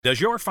Does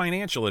your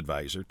financial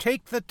advisor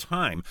take the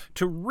time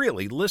to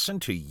really listen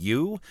to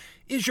you?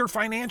 Is your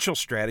financial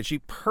strategy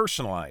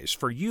personalized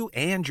for you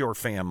and your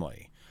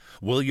family?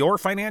 Will your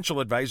financial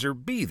advisor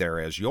be there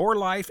as your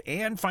life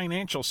and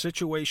financial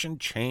situation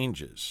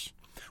changes?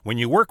 When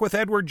you work with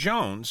Edward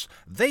Jones,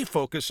 they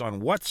focus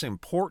on what's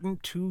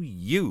important to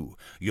you.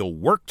 You'll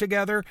work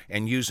together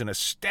and use an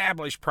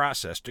established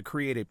process to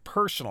create a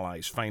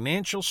personalized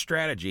financial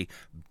strategy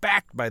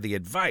backed by the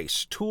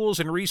advice, tools,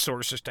 and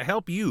resources to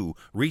help you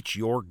reach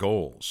your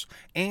goals.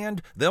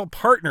 And they'll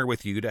partner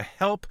with you to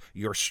help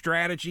your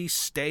strategy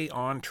stay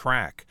on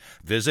track.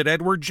 Visit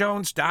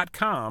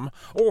edwardjones.com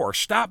or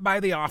stop by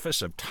the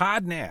office of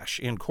Todd Nash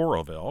in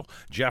Coralville,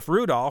 Jeff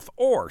Rudolph,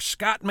 or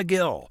Scott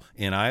McGill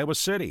in Iowa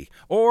City,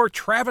 or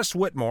Travis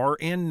Whitmore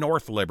in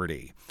North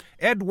Liberty.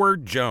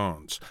 Edward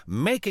Jones,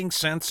 making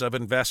sense of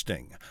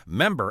investing.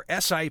 Member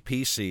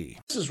SIPC.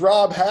 This is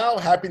Rob Howe.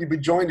 Happy to be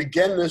joined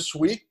again this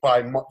week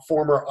by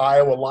former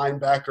Iowa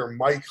linebacker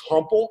Mike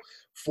Humpel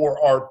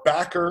for our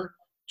Backer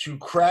to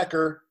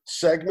Cracker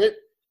segment,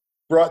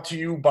 brought to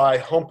you by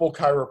Humpel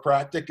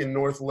Chiropractic in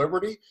North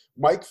Liberty.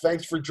 Mike,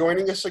 thanks for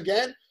joining us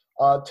again.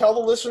 Tell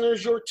the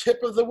listeners your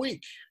tip of the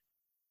week.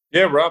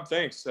 Yeah, Rob,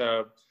 thanks.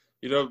 We're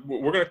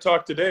going to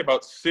talk today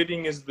about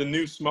sitting is the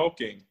new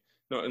smoking.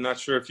 No, I'm not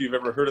sure if you've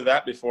ever heard of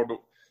that before,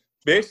 but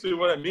basically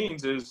what it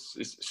means is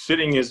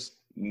sitting is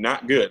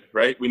not good,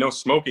 right? We know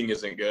smoking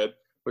isn't good,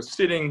 but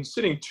sitting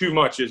too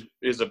much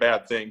is a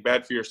bad thing,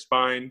 bad for your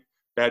spine,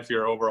 bad for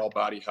your overall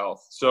body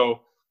health.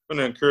 So I'm going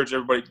to encourage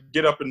everybody to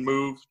get up and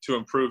move to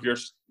improve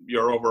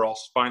your overall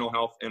spinal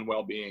health and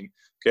well-being,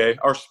 okay?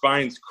 Our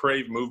spines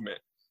crave movement.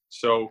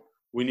 So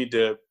we need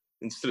to,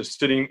 instead of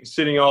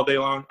sitting all day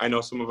long, I know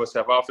some of us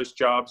have office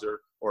jobs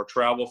or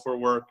travel for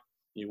work.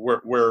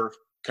 We're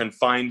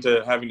confined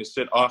to having to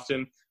sit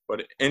often,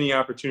 but any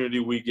opportunity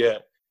we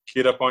get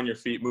up on your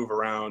feet, move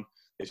around.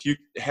 If you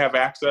have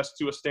access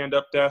to a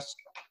stand-up desk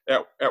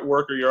at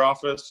work or your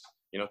office,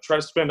 try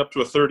to spend up to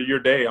a third of your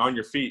day on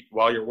your feet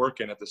while you're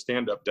working at the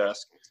stand-up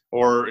desk.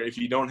 Or if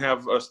you don't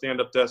have a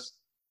stand-up desk,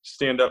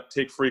 stand up,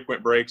 take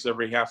frequent breaks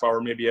every half hour,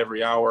 maybe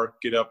every hour,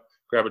 get up,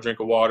 grab a drink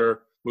of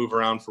water, move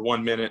around for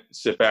 1 minute,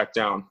 sit back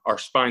down. Our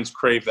spines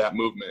crave that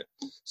movement.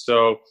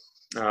 So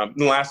and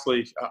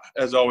lastly,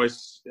 as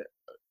always,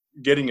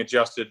 getting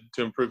adjusted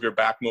to improve your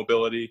back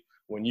mobility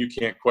when you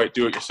can't quite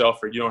do it yourself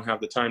or you don't have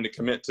the time to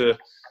commit to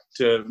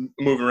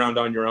moving around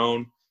on your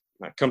own.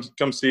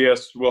 Come see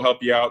us. We'll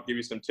help you out, give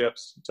you some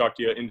tips, talk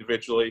to you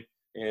individually,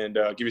 and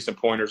give you some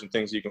pointers and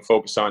things you can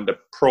focus on to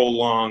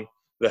prolong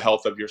the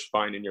health of your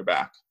spine and your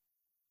back.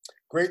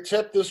 Great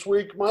tip this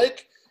week,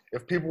 Mike.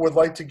 If people would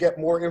like to get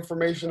more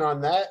information on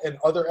that and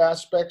other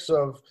aspects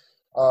of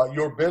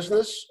your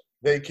business,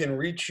 they can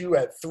reach you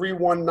at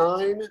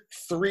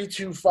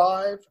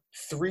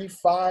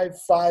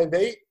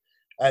 319-325-3558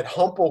 at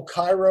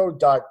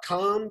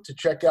humpelchiro.com to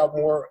check out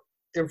more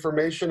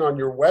information on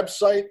your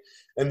website.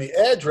 And the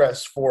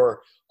address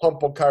for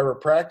Humpel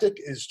Chiropractic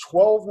is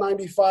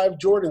 1295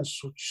 Jordan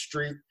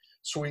Street,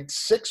 Suite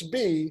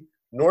 6B,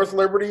 North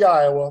Liberty,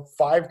 Iowa,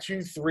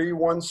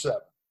 52317.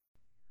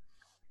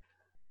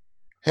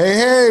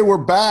 Hey, we're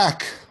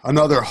back.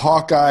 Another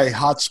Hawkeye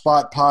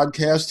Hotspot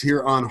podcast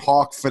here on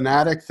Hawk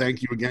Fanatic.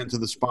 Thank you again to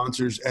the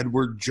sponsors,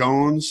 Edward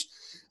Jones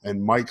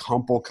and Mike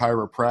Humpel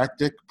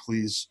Chiropractic.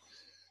 Please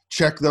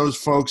check those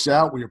folks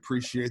out. We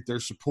appreciate their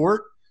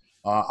support.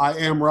 I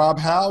am Rob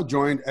Howe,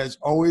 joined as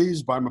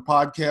always by my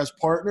podcast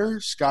partner,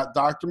 Scott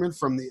Docterman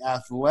from The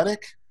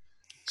Athletic.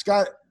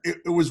 Scott,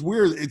 it was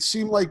weird. It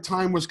seemed like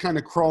time was kind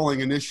of crawling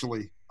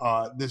initially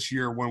this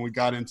year when we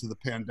got into the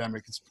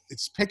pandemic.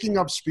 It's picking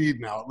up speed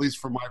now, at least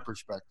from my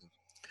perspective.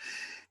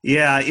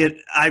 Yeah,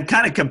 I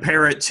kind of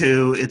compare it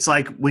to, it's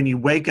like when you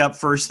wake up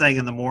first thing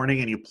in the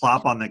morning and you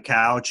plop on the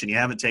couch and you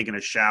haven't taken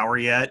a shower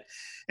yet,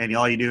 and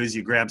all you do is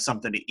you grab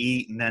something to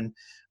eat, and then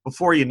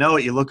before you know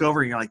it, you look over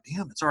and you're like,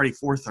 damn, it's already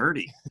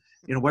 4:30.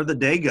 Where'd the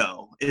day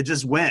go? It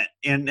just went.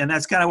 And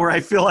that's kind of where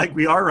I feel like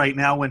we are right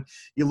now. When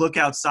you look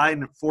outside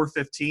and at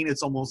 4:15,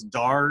 it's almost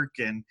dark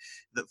and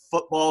the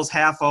football's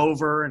half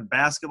over and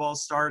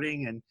basketball's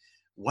starting. And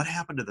what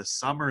happened to the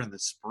summer and the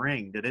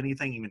spring? Did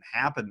anything even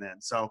happen then?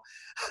 So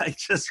I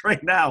just,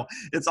 right now,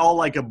 it's all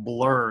like a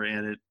blur,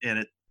 and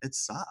it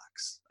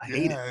sucks. I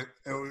hate it.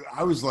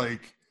 I was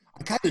like,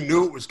 I kind of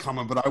knew it was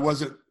coming, but I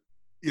wasn't,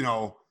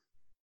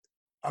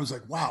 I was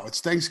like, wow,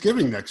 it's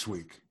Thanksgiving next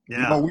week.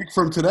 Yeah. A week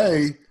from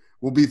today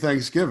will be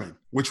Thanksgiving,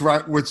 which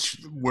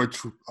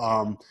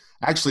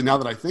actually, now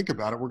that I think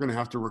about it, we're going to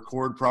have to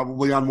record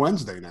probably on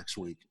Wednesday next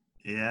week.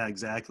 Yeah,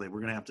 exactly.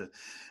 We're going to have to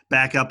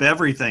back up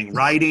everything,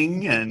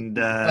 writing and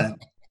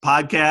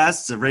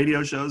podcasts,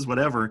 radio shows,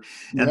 whatever.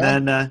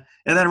 And then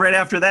right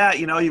after that,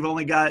 you've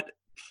only got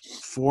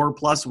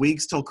 4+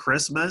 weeks till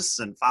Christmas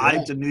and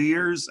 5 to New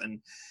Year's.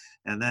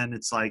 And then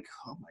it's like,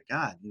 oh my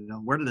God,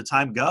 where did the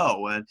time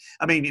go? And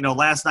I mean,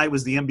 last night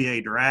was the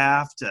NBA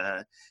draft,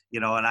 and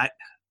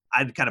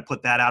I'd kind of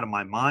put that out of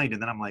my mind.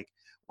 And then I'm like,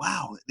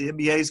 wow, the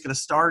NBA is going to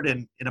start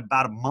in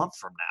about a month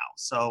from now.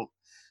 So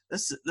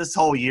this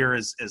whole year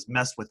is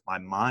messed with my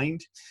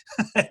mind,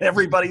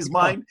 everybody's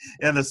mind,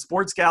 and the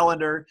sports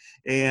calendar,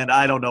 and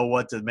I don't know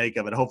what to make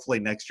of it. Hopefully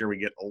next year we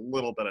get a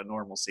little bit of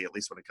normalcy, at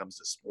least when it comes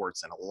to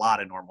sports, and a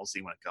lot of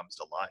normalcy when it comes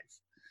to life.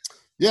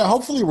 Yeah,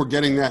 hopefully we're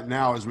getting that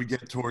now as we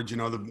get towards,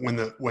 when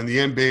the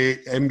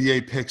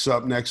NBA picks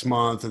up next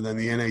month, and then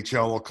the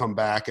NHL will come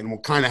back, and we'll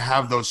kind of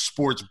have those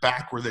sports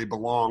back where they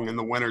belong in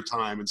the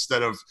wintertime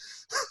instead of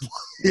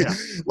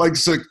like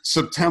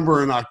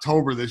September and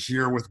October this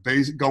year with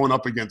going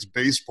up against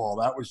baseball.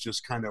 That was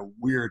just kind of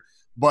weird.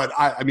 But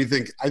I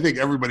think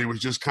everybody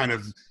was just kind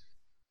of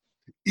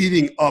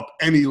eating up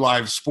any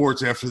live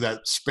sports after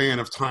that span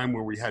of time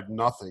where we had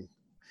nothing.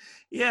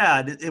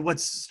 Yeah,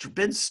 what's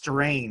been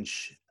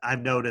strange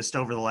I've noticed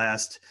over the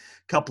last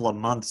couple of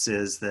months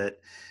is that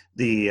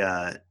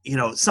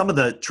some of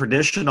the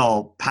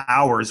traditional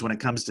powers when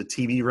it comes to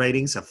TV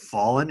ratings have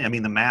fallen. I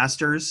mean, the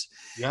Masters,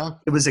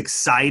 it was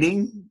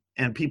exciting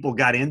and people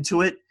got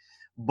into it,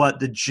 but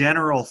the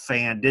general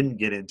fan didn't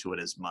get into it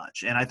as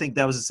much. And I think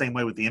that was the same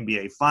way with the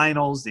NBA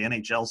Finals, the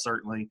NHL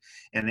certainly,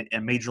 and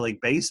Major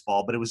League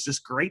Baseball. But it was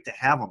just great to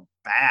have them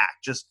back.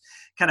 Just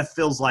kind of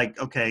feels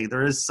like, okay,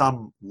 there is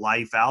some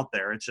life out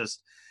there. It's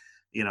just,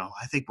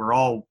 I think we're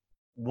all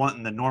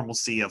wanting the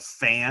normalcy of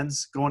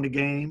fans going to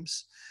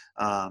games.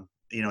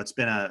 It's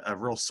been a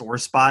real sore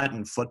spot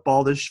in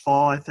football this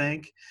fall, I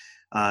think.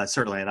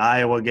 Certainly in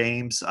Iowa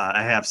games.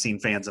 I have seen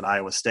fans at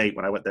Iowa State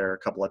when I went there a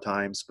couple of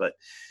times, but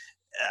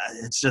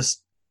it's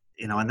just,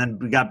 and then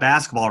we got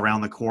basketball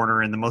around the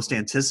corner and the most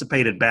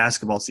anticipated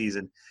basketball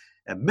season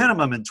at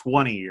minimum in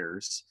 20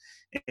 years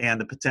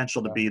and the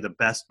potential to be the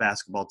best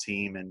basketball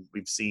team. And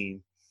we've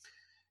seen,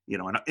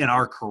 in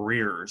our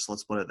careers,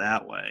 let's put it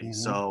that way. Mm-hmm.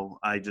 So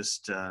I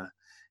just,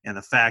 and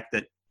the fact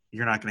that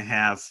you're not going to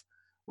have,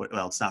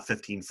 well, it's not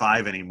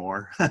 15-5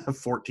 anymore,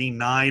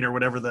 14-9 or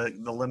whatever the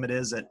limit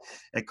is at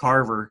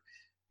Carver,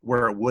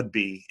 where it would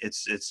be.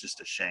 It's just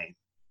a shame.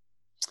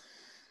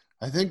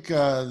 I think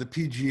the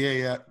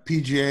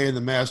PGA and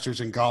the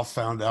Masters in golf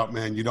found out,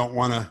 man, you don't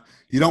want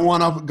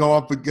to go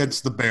up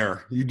against the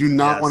bear. You do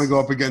not want to go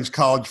up against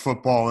college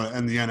football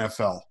and the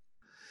NFL.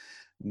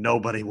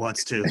 Nobody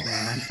wants to,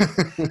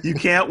 man. You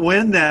can't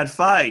win that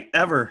fight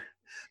ever.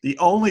 The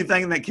only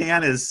thing that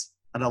can is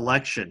an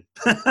election.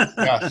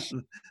 Yes.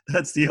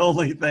 That's the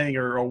only thing,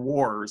 or a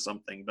war or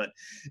something. But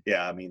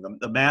yeah, I mean,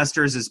 the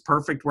Masters is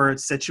perfect where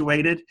it's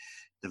situated.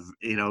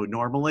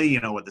 Normally,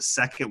 with the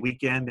second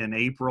weekend in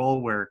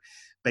April where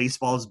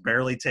baseball is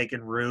barely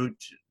taking root,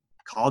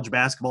 college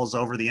basketball is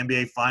over, the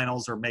NBA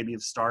finals or maybe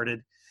have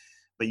started,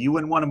 but you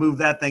wouldn't want to move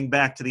that thing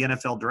back to the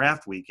NFL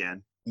draft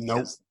weekend.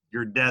 Nope.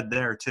 You're dead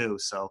there too.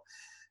 So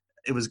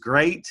it was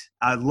great.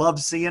 I love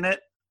seeing it,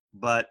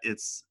 but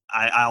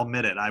I'll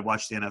admit it. I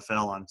watched the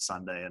NFL on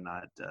Sunday and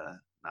not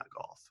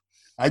golf.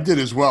 I did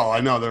as well. I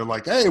know they're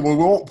like, hey, well,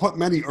 we won't put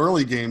many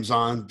early games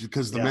on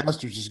because the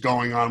Masters is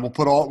going on.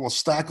 We'll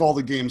stack all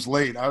the games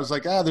late. I was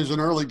like, there's an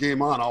early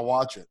game on. I'll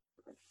watch it.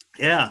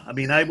 Yeah. I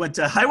mean, I went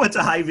to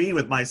Hy-Vee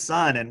with my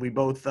son and we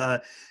both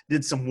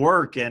did some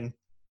work and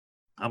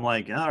I'm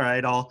like, all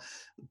right,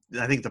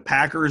 I think the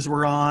Packers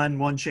were on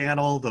one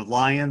channel. The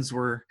Lions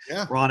were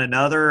on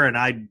another.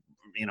 And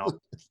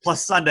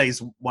plus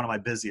Sunday's one of my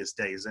busiest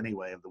days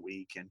anyway of the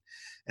week.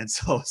 And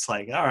so it's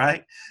like, all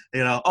right,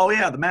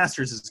 the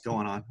Masters is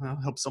going on. Well,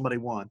 I hope somebody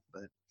won,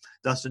 but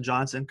Dustin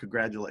Johnson,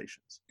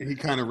 congratulations. He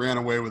kind of ran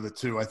away with it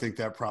too. I think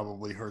that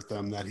probably hurt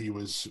them that he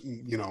was,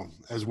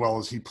 as well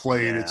as he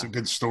played. Yeah. It's a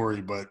good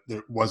story, but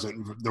there wasn't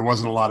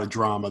a lot of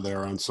drama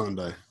there on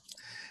Sunday.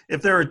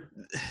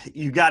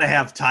 You got to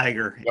have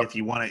Tiger if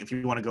you want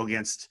to go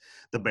against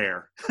the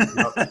Bear,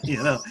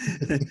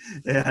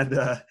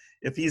 and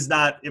if he's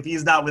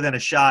not within a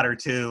shot or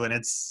two, and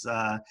it's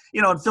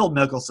and Phil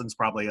Mickelson's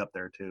probably up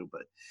there too,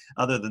 but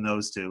other than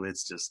those two,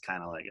 it's just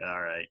kind of like,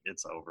 all right,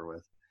 it's over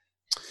with.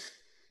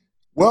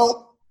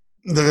 Well,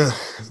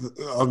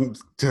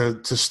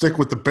 to stick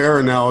with the Bear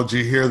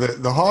analogy here, the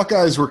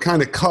Hawkeyes were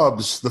kind of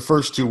Cubs the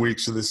first 2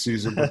 weeks of the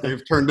season, but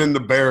they've turned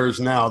into Bears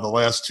now the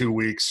last 2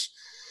 weeks.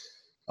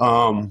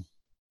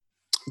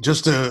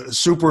 Just a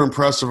super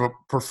impressive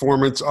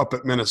performance up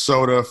at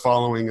Minnesota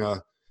following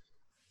a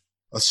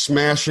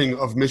smashing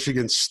of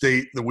Michigan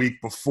State the week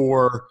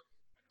before.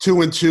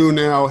 2-2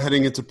 now,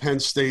 heading into Penn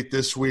State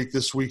this week.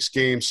 This week's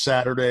game,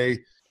 Saturday,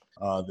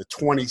 the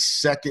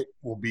 22nd,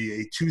 will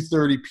be a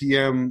 2:30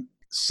 p.m.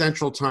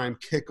 Central Time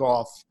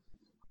kickoff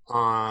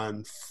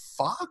on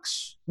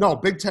Fox? No,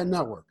 Big Ten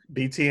Network.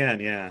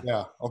 BTN, yeah.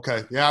 Yeah,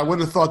 okay. Yeah, I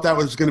wouldn't have thought that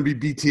was going to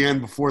be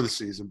BTN before the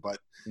season, but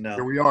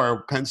here we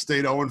are, Penn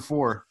State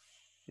 0-4.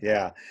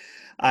 Yeah.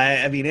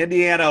 I mean,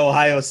 Indiana,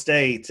 Ohio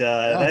State,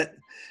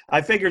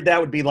 I figured that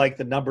would be like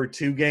the number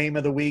 2 game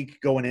of the week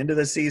going into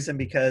the season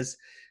because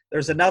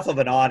there's enough of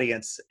an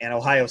audience, and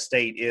Ohio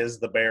State is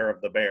the bear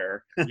of the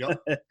bear,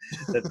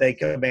 that they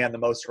command the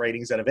most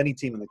ratings out of any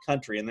team in the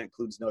country, and that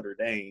includes Notre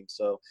Dame.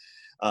 So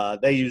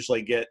they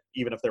usually get,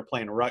 even if they're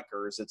playing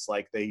Rutgers, it's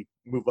like they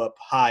move up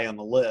high on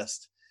the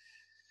list.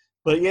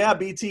 But yeah,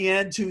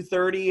 BTN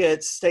 2:30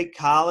 at State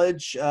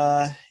College.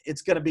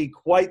 It's going to be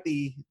quite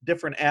the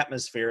different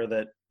atmosphere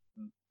that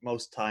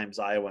most times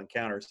Iowa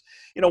encounters.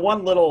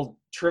 One little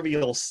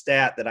trivial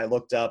stat that I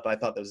looked up, I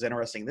thought that was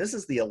interesting. This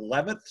is the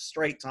 11th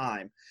straight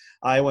time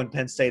Iowa and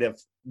Penn State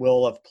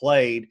will have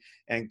played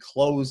and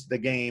closed the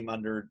game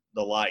under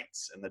the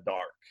lights in the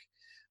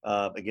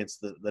dark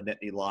against the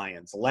Nittany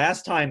Lions. The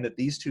last time that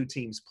these two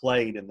teams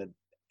played in the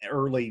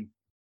early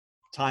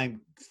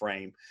time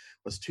frame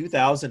was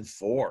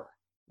 2004.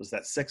 Was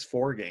that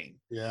 6-4 game.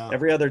 Yeah.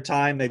 Every other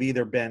time they've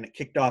either been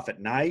kicked off at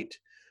night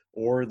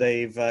or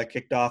they've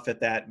kicked off at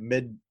that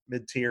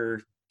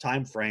mid-tier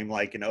time frame,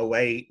 like in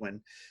 2008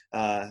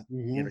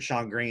 when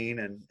Sean Green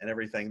and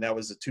everything. That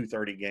was a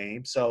 2:30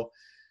 game. So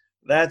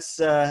that's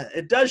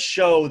it does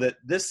show that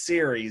this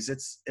series,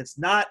 it's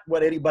not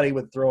what anybody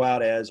would throw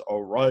out as a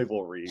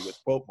rivalry with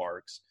quote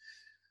marks,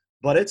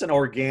 but it's an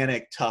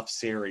organic, tough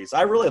series.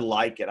 I really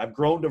like it. I've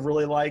grown to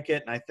really like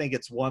it, and I think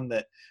it's one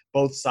that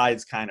both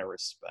sides kind of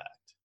respect.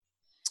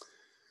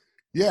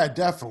 Yeah,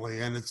 definitely.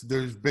 And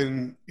there's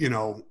been,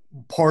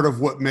 part of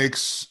what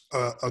makes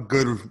a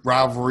good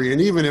rivalry.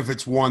 And even if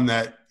it's one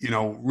that,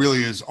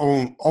 really is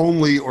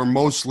only or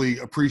mostly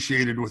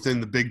appreciated within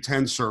the Big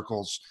Ten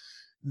circles,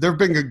 there've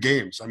been good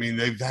games. I mean,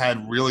 they've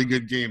had really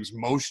good games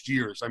most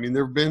years. I mean,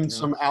 there've been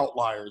some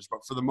outliers,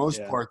 but for the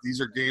most part, these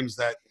are games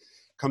that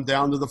come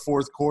down to the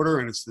fourth quarter,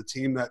 and it's the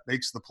team that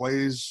makes the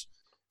plays,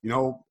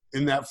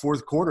 in that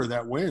fourth quarter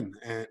that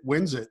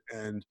wins it.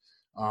 And,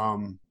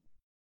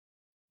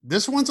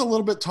 this one's a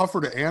little bit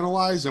tougher to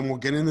analyze, and we'll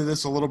get into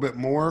this a little bit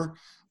more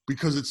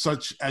because it's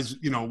such as,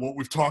 what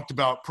we've talked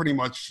about pretty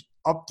much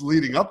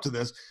leading up to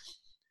this.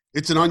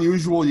 It's an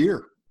unusual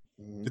year.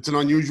 It's an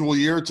unusual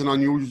year. It's an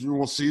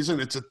unusual season.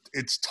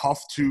 It's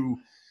tough to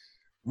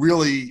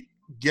really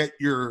get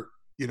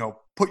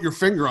put your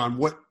finger on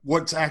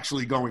what's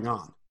actually going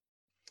on.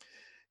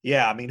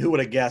 Yeah, I mean, who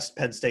would have guessed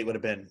Penn State would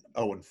have been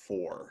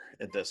 0-4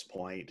 at this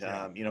point?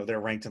 Yeah.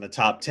 They're ranked in the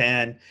top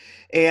 10.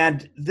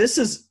 And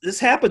this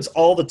happens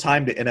all the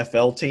time to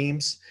NFL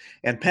teams.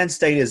 And Penn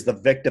State is the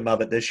victim of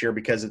it this year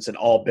because it's an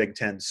all Big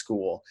Ten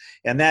school.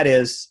 And that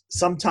is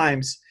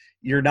sometimes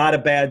you're not a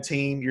bad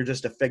team. You're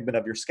just a figment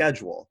of your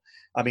schedule.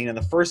 I mean, in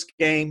the first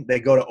game,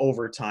 they go to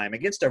overtime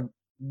against a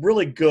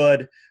really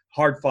good,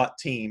 hard-fought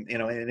team,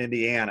 in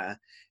Indiana,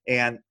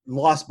 and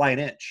lost by an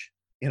inch.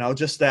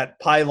 Just that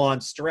pylon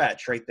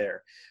stretch right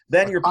there.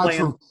 Then you're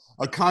playing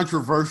a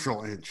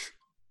controversial inch.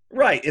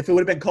 Right. If it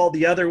would have been called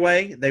the other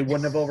way, they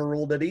wouldn't have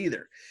overruled it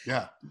either.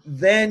 Yeah.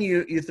 Then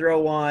you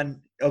throw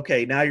on,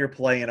 okay, now you're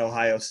playing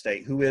Ohio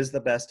State, who is the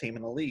best team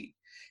in the league.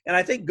 And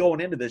I think going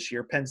into this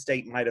year, Penn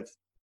State might have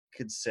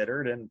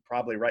considered, and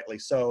probably rightly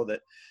so,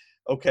 that,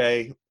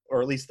 okay,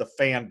 or at least the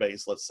fan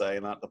base, let's say,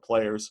 not the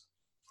players,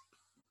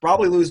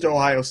 probably lose to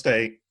Ohio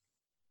State.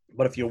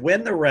 But if you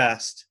win the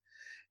rest,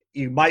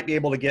 you might be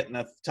able to get in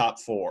the top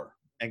 4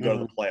 and go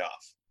to the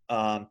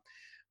playoff.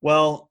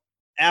 Well,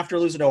 after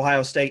losing to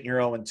Ohio State and you're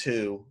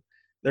 0-2,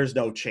 there's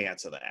no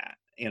chance of that.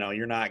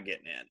 You're not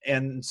getting in.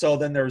 And so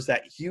then there's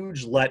that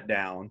huge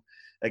letdown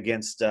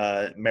against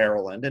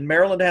Maryland. And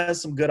Maryland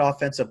has some good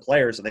offensive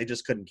players, and they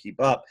just couldn't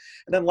keep up.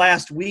 And then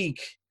last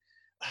week,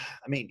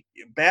 I mean,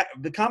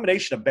 the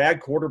combination of bad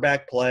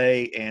quarterback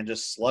play and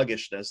just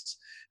sluggishness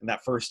in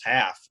that first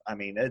half, I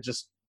mean,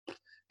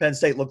 Penn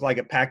State looked like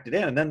it packed it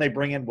in, and then they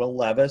bring in Will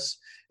Levis.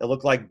 It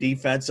looked like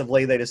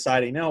defensively they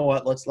decided, you know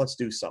what, let's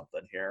do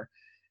something here.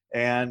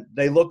 And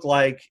they looked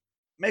like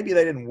maybe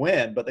they didn't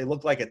win, but they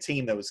looked like a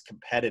team that was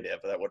competitive,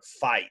 that would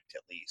fight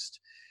at least.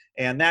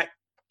 And that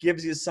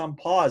gives you some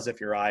pause if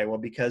you're Iowa,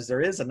 because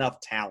there is enough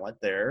talent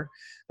there.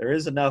 There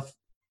is enough,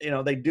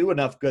 they do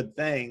enough good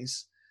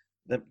things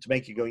to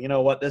make you go, you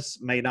know what,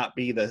 this may not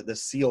be the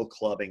seal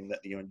clubbing that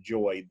you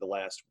enjoyed the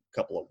last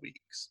couple of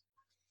weeks.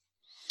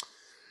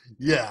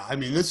 Yeah, I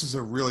mean, this is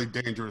a really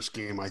dangerous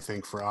game, I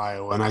think, for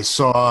Iowa. And I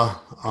saw,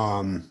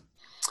 I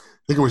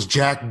think it was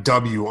Jack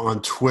W.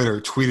 on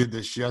Twitter tweeted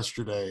this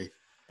yesterday.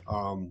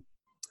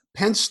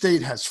 Penn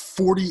State has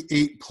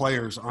 48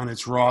 players on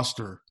its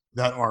roster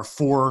that are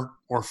 4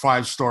 or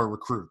 5-star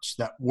recruits,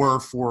 that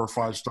were 4 or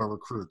 5-star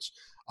recruits.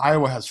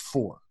 Iowa has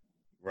 4.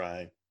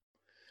 Right.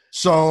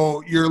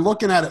 So you're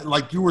looking at it,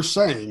 like you were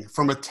saying,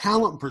 from a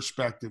talent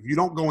perspective. You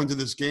don't go into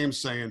this game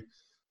saying,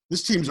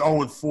 this team's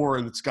 0-4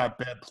 and it's got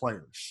bad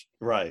players.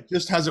 Right. It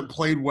just hasn't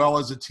played well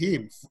as a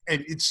team.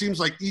 And it seems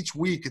like each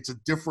week it's a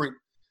different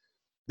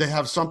 – they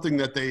have something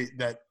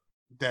that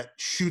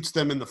shoots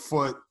them in the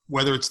foot,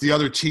 whether it's the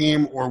other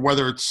team or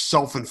whether it's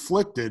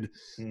self-inflicted.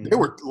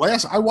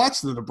 Mm-hmm. I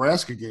watched the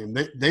Nebraska game.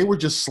 They were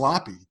just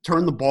sloppy.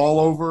 Turned the ball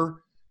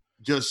over,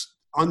 just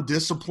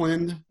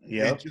undisciplined.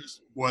 Yep. It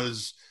just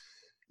was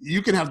 –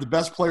 you can have the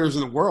best players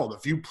in the world.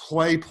 If you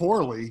play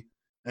poorly –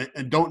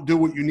 and don't do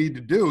what you need to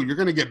do, you're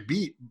going to get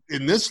beat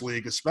in this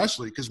league,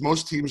 especially because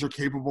most teams are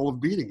capable of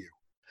beating you.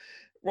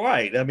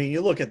 Right. I mean, you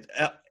look at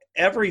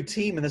every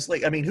team in this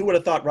league. I mean, who would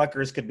have thought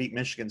Rutgers could beat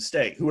Michigan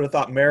State? Who would have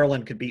thought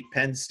Maryland could beat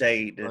Penn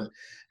State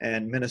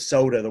and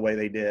Minnesota the way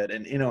they did?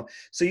 And,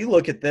 so you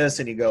look at this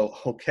and you go,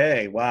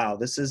 okay, wow,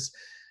 this is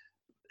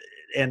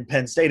and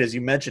Penn State, as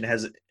you mentioned,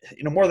 has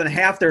more than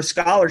half their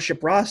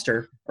scholarship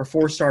roster are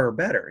 4-star or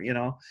better.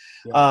 Yeah.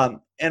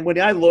 And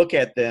when I look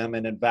at them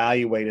and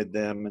evaluated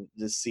them and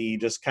to see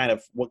just kind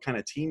of what kind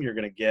of team you're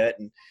going to get,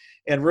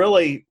 and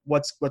really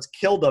what's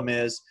killed them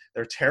is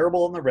they're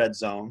terrible in the red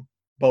zone,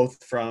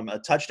 both from a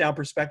touchdown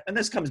perspective, and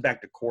this comes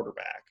back to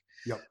quarterback.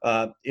 Yep.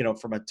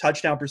 From a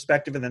touchdown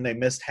perspective, and then they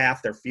missed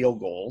half their field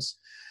goals.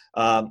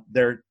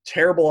 They're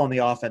terrible on the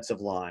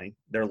offensive line.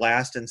 They're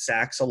last in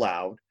sacks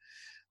allowed.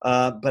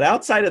 But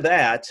outside of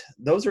that,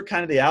 those are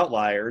kind of the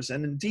outliers.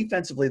 And then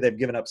defensively, they've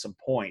given up some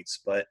points.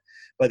 But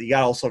you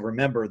got to also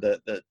remember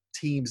the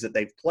teams that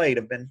they've played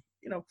have been,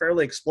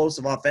 fairly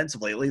explosive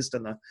offensively, at least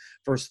in the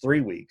first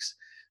 3 weeks.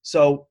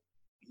 So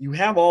you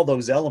have all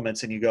those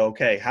elements and you go,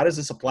 okay, how does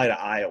this apply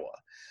to Iowa?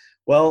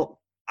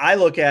 Well, I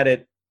look at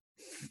it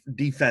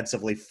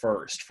defensively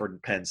first for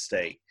Penn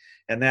State.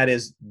 And that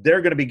is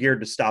they're going to be geared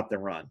to stop the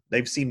run.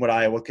 They've seen what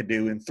Iowa could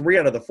do. In 3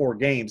 out of the 4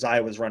 games,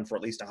 Iowa's run for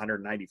at least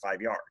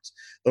 195 yards.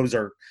 Those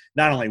are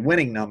not only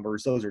winning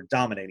numbers, those are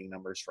dominating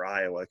numbers for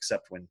Iowa,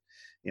 except when,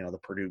 the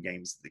Purdue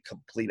game's the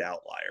complete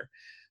outlier.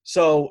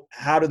 So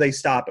how do they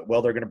stop it?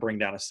 Well, they're going to bring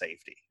down a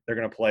safety. They're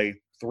going to play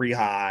 3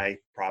 high,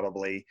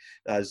 probably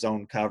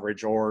zone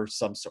coverage, or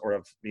some sort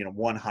of,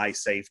 1 high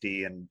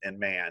safety and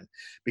man,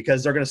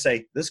 because they're going to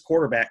say this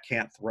quarterback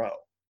can't throw.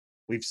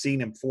 We've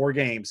seen him 4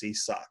 games. He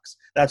sucks.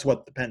 That's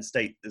what the Penn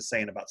State is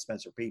saying about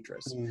Spencer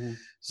Petras. Mm-hmm.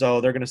 So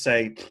they're going to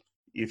say,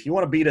 if you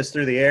want to beat us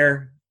through the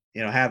air,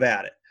 have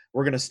at it.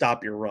 We're going to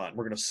stop your run.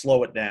 We're going to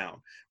slow it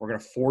down. We're going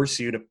to force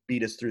you to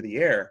beat us through the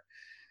air.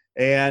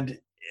 And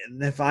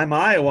if I'm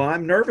Iowa,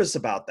 I'm nervous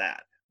about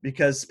that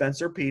because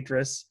Spencer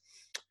Petras,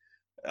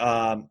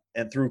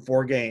 and through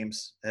 4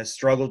 games, has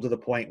struggled to the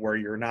point where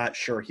you're not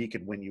sure he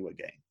could win you a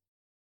game.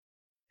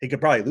 He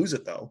could probably lose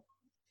it, though.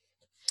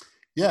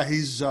 Yeah,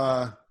 he's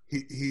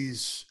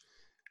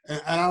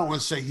and I don't want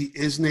to say he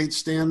is Nate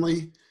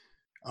Stanley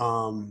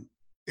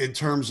in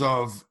terms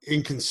of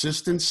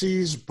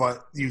inconsistencies,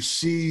 but you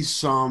see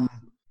some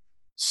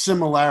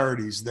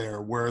similarities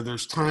there where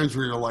there's times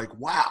where you're like,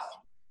 wow,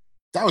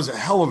 that was a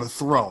hell of a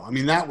throw. I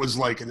mean, that was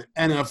like an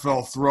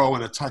NFL throw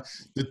and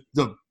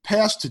the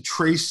pass to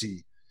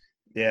Tracy.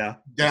 Yeah.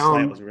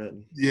 Down. Was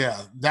written. Yeah.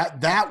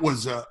 That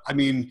was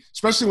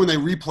especially when they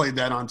replayed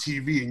that on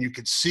TV and you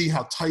could see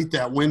how tight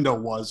that window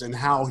was and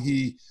how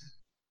he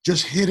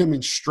just hit him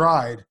in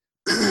stride.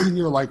 And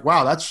you're like,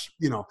 wow, that's,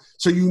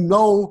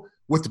 so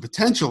what the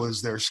potential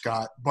is there,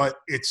 Scott, but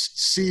it's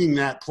seeing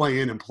that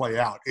play in and play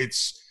out.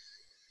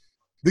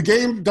 The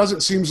game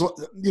doesn't seem,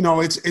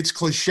 it's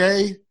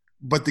cliche,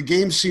 but the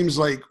game seems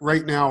like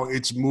right now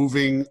it's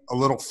moving a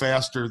little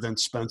faster than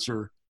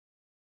Spencer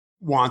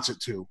wants it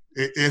to.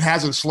 It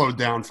hasn't slowed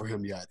down for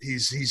him yet.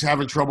 He's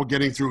having trouble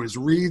getting through his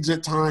reads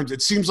at times.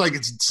 It seems like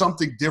it's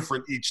something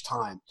different each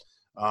time.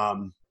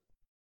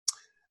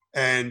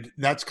 And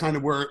that's kind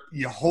of where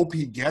you hope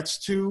he gets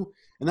to.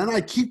 And then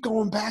I keep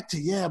going back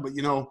to, but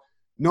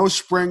no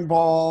spring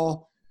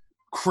ball,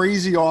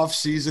 crazy off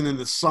season in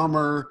the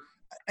summer.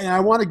 And I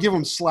want to give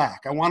him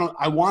slack.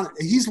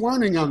 He's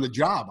learning on the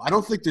job. I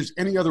don't think there's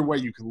any other way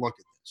you can look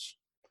at this.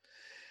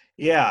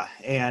 Yeah,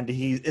 and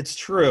it's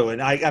true.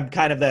 And I'm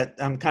kind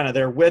of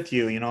there with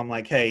you. I'm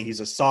like, hey, he's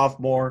a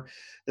sophomore.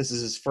 This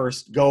is his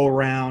first go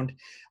around.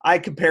 I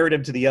compared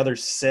him to the other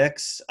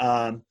 6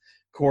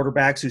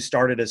 quarterbacks who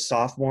started as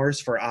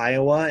sophomores for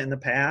Iowa in the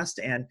past,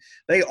 and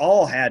they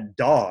all had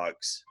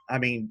dogs. I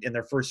mean, in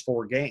their first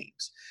 4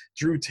 games.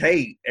 Drew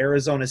Tate,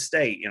 Arizona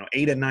State,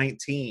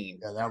 8-19,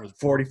 yeah, that was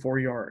 44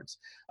 yards.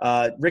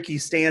 Ricky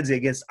Stanzi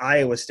against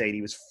Iowa State,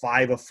 he was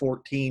 5 of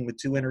 14 with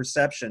 2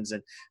 interceptions, and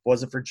if it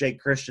wasn't for Jake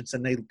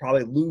Christensen, they'd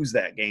probably lose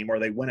that game, or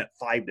they win it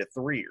 5-3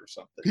 or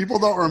something. People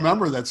don't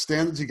remember that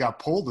Stanzi got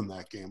pulled in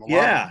that game. A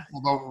lot of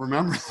people don't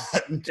remember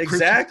that.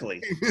 Exactly.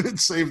 It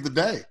saved the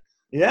day.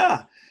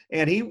 Yeah,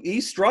 and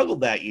he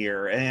struggled that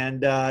year, and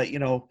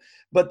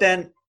but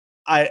then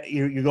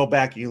you go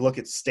back and you look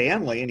at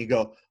Stanley and you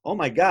go, oh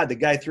my God, the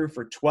guy threw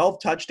for 12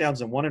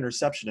 touchdowns and 1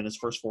 interception in his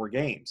first 4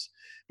 games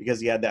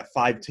because he had that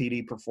 5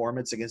 TD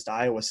performance against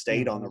Iowa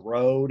State on the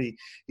road.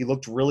 He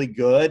looked really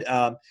good.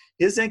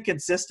 His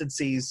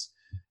inconsistencies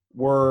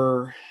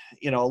were,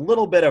 a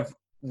little bit of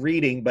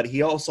reading, but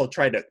he also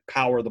tried to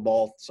power the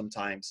ball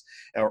sometimes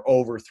or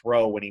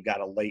overthrow when he got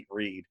a late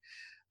read.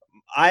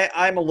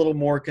 I'm a little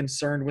more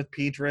concerned with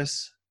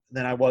Petras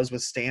than I was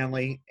with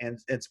Stanley, and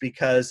it's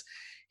because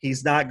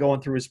he's not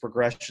going through his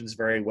progressions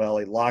very well.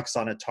 He locks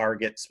on a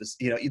target.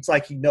 It's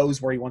like he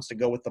knows where he wants to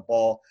go with the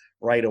ball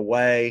right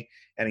away,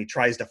 and he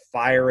tries to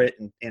fire it,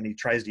 and he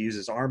tries to use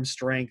his arm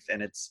strength,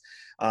 and it's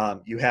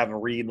you have a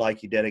read like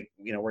he did,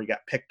 where he got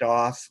picked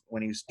off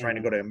when he was trying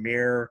to go to a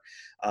mirror.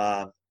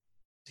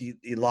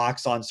 He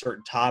locks on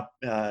certain top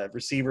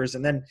receivers,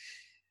 and then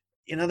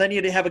then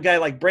you'd have a guy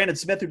like Brandon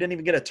Smith who didn't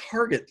even get a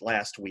target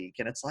last week.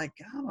 And it's like,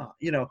 come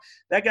on,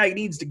 that guy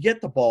needs to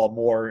get the ball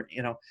more.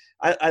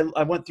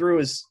 I went through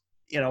his,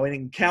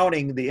 in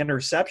counting the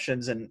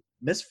interceptions and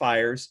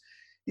misfires,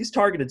 he's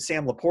targeted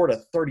Sam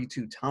Laporta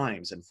 32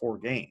 times in 4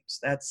 games.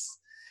 That's,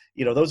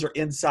 those are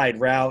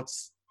inside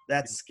routes.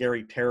 that's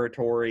scary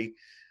territory.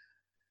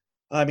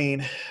 I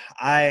mean,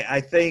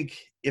 I think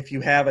if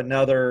you have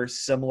another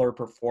similar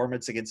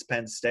performance against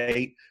Penn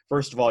State,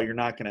 first of all, you're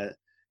not going to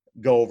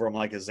go over them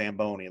like a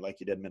Zamboni like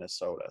you did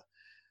Minnesota.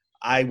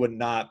 I would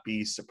not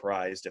be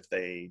surprised if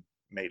they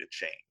made a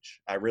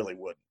change. I really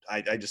wouldn't.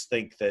 I just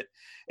think that,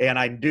 and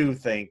I do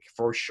think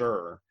for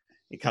sure,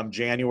 come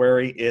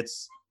January,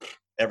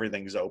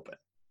 everything's open.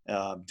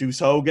 Deuce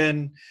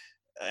Hogan,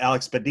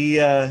 Alex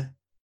Padilla,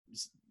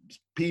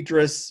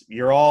 Petras,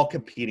 you're all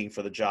competing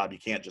for the job. You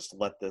can't just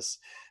let this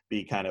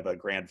be kind of a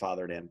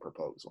grandfathered in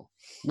proposal.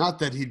 Not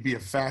that he'd be a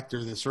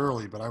factor this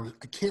early, but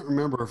I can't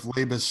remember if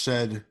Labus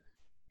said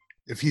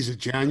if he's a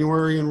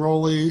January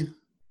enrollee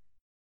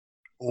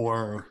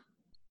or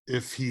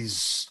if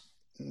he's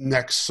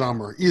next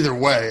summer. Either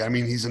way, I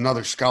mean, he's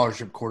another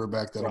scholarship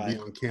quarterback that'll be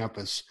on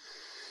campus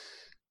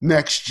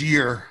next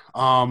year.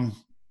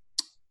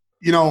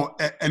 You know,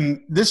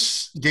 and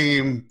this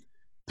game,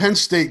 Penn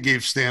State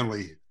gave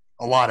Stanley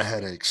a lot of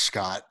headaches,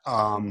 Scott.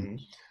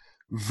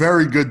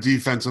 Very good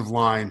defensive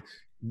line.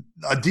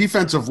 A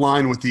defensive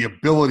line with the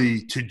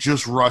ability to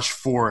just rush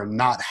for and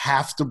not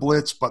have to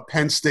blitz, but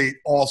Penn State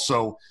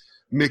also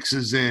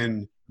mixes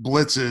in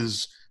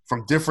blitzes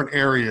from different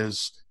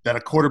areas that a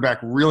quarterback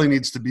really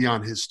needs to be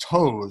on his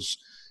toes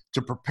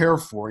to prepare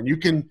for. And you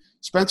can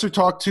 – Spencer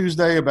talked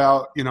Tuesday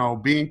about, you know,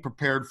 being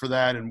prepared for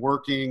that and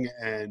working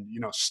and,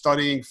 you know,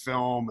 studying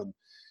film and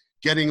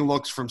getting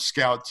looks from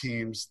scout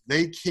teams.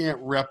 They can't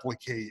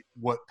replicate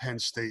what Penn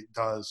State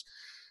does.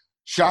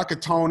 Shaka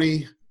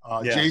Toney,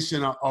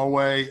 Jason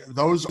Owe,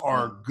 those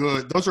are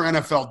good. Those are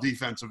NFL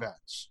defensive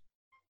ends.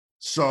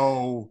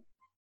 So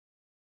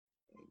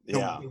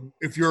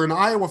if you're an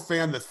Iowa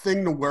fan, the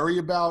thing to worry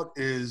about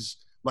is,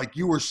 like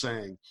you were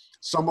saying,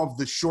 some of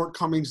the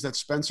shortcomings that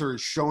Spencer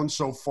has shown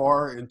so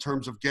far in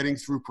terms of getting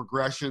through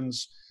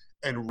progressions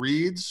and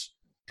reads.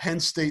 Penn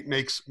State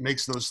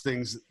makes those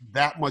things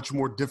that much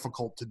more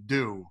difficult to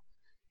do.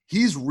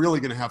 He's really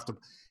going to have to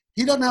 –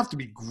 he doesn't have to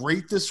be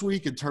great this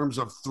week in terms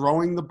of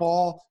throwing the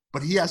ball,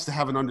 but he has to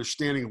have an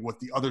understanding of what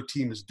the other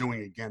team is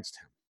doing against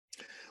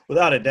him.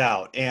 Without a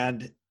doubt.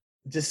 And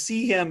to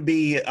see him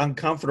be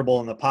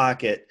uncomfortable in the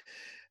pocket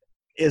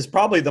is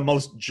probably the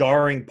most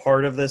jarring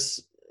part of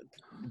this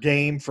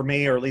game for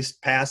me, or at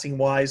least passing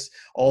wise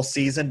all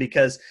season,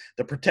 because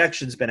the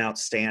protection's been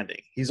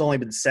outstanding. He's only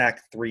been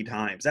sacked 3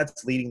 times.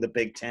 That's leading the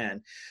Big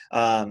Ten.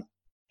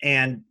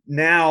 And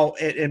now,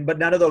 but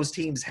none of those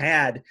teams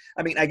had,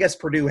 I mean, I guess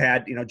Purdue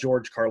had, you know,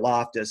 George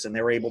Karlaftis, and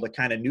they were able to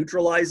kind of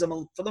neutralize him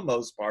for the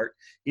most part.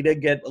 He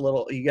did get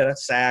he got a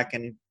sack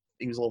and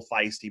he was a little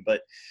feisty, but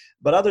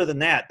other than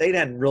that, they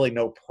had really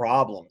no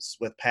problems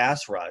with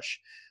pass rush.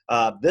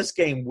 This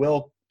game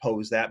will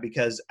pose that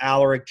because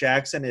Alaric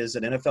Jackson is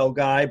an NFL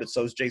guy, but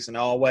so is Jason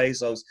Alway,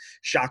 so is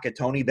Shaka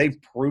Toney.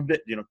 They've proved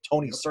it. You know,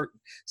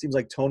 seems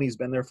like Tony's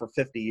been there for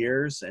 50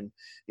 years, and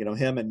you know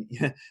him and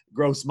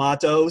Gross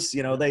Matos.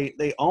 You know,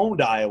 they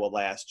owned Iowa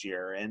last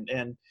year, and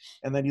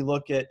then you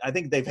look at, I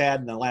think they've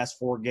had in the last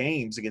 4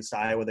 games against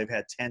Iowa, they've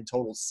had 10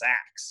 total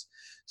sacks.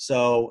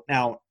 So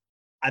now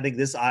I think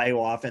this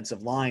Iowa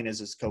offensive line is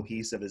as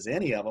cohesive as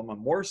any of them,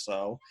 and more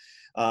so,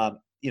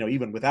 you know,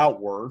 even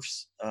without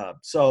Wirfs.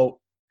 So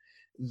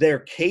they're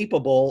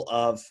capable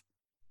of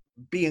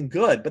being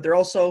good, but they're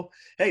also,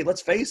 hey,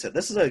 let's face it,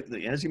 this is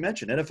as you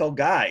mentioned, NFL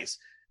guys.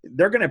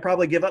 They're going to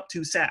probably give up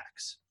 2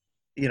 sacks,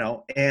 you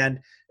know,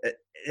 and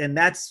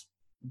that's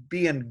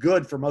being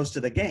good for most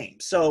of the game.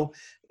 So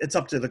it's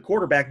up to the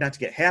quarterback not to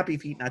get happy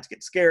feet, not to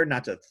get scared,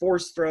 not to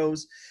force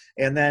throws.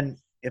 And then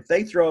if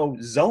they throw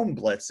zone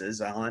blitzes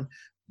on,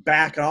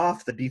 back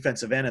off the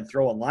defensive end and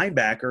throw a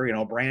linebacker, you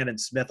know, Brandon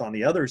Smith on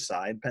the other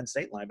side, Penn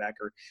State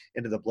linebacker,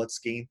 into the blitz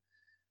scheme,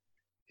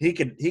 he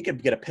could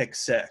get a pick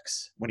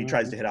 6 when he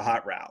tries to hit a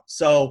hot route.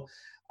 So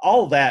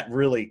all that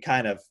really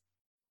kind of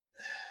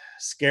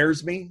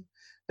scares me.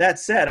 That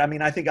said, I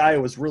mean, I think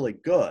Iowa's really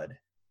good,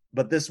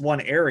 but this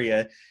one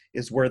area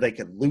is where they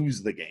can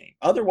lose the game.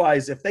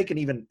 Otherwise, if they can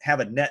even have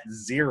a net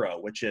 0,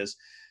 which is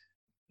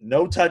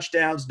no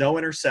touchdowns, no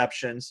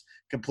interceptions,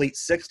 complete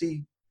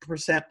 60%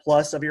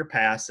 plus of your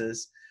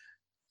passes,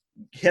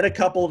 hit a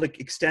couple of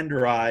extend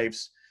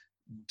drives,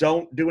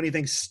 don't do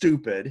anything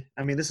stupid.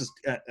 I mean, this is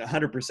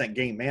 100%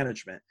 game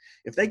management.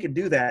 If they can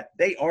do that,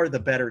 they are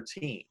the better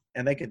team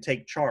and they can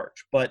take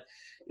charge. But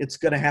it's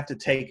going to have to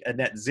take a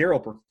net 0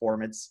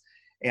 performance.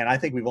 And I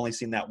think we've only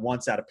seen that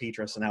once out of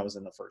Petras, and that was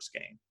in the first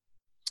game.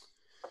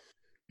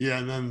 Yeah,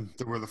 and then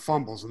there were the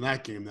fumbles in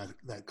that game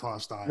that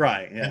cost Iowa.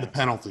 Right, yeah. And the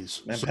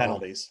penalties. And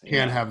penalties.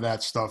 Can't have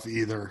that stuff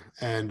either.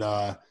 And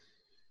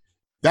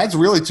that's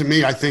really, to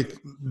me, I think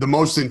the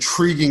most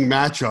intriguing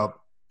matchup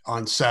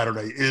on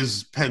Saturday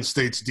is Penn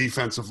State's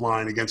defensive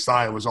line against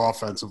Iowa's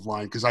offensive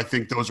line, because I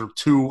think those are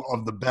 2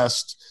 of the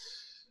best.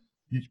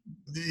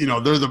 You know,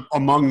 they're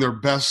among the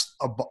best,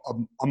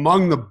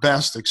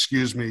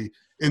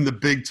 in the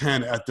Big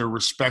Ten at their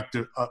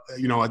respective,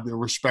 at their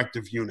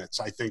respective units.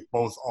 I think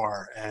both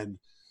are, and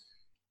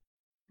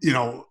you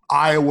know,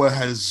 Iowa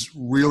has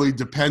really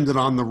depended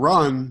on the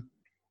run.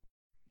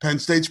 Penn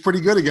State's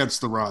pretty good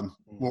against the run.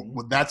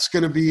 Well, that's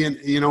going to be an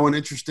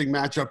interesting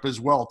matchup as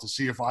well to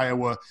see if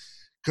Iowa,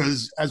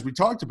 because as we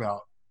talked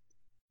about,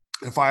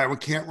 if Iowa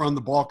can't run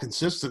the ball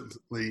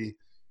consistently,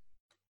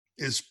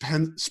 is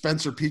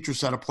Spencer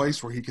Petras at a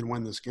place where he can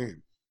win this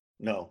game?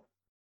 No.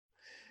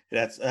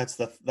 That's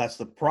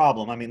the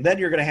problem. I mean, then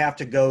you're going to have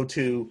to go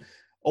to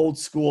old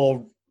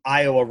school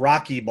Iowa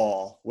Rocky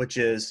ball, which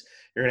is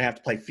you're going to have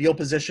to play field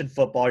position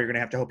football. You're going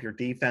to have to hope your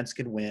defense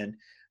can win.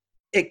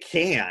 It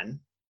can,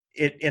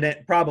 and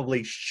it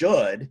probably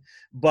should,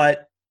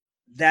 but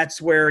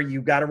that's where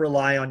you got to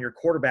rely on your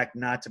quarterback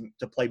not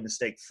to play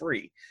mistake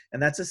free.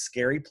 And that's a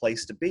scary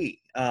place to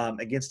be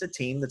against a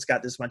team that's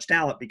got this much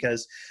talent,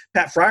 because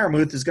Pat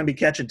Freiermuth is going to be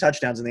catching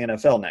touchdowns in the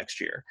NFL next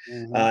year.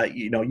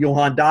 Mm-hmm.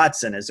 Johan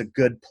Dotson is a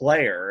good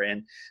player.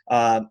 And,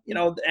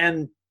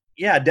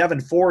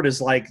 Devin Ford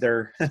is like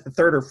their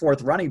third or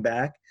fourth running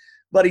back,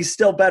 but he's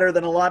still better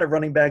than a lot of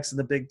running backs in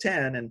the Big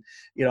Ten. And,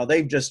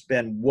 they've just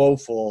been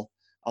woeful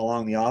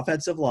along the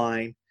offensive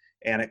line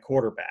and at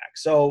quarterback.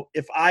 So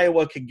if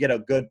Iowa can get a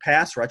good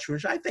pass rush,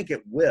 which I think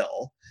it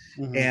will,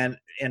 Mm-hmm.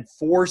 and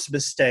force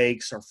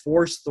mistakes or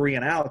force 3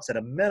 and outs at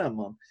a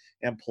minimum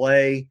and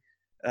play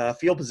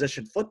field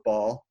position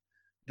football,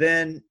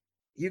 then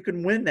you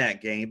can win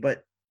that game.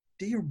 But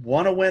do you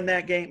want to win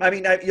that game? I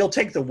mean, you'll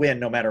take the win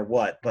no matter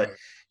what, but Right.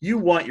 You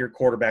want your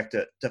quarterback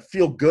to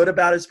feel good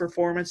about his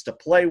performance, to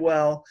play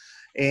well,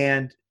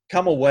 and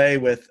come away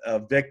with a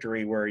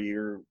victory where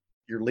you're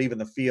leaving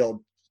the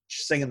field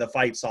singing the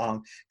fight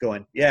song,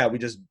 going, yeah, we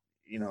just,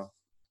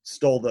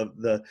 stole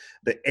the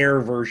air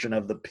version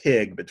of the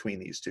pig between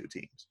these two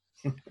teams.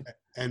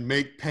 And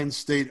make Penn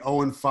State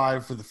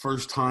 0-5 for the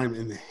first time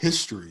in the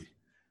history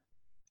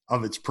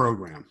of its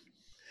program.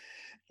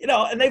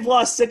 And they've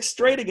lost 6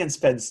 straight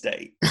against Penn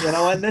State,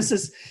 and this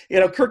is,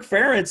 Kirk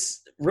Ferentz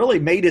really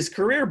made his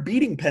career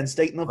beating Penn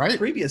State in the Right.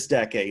 previous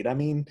decade. I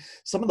mean,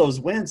 some of those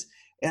wins.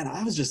 And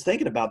I was just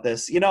thinking about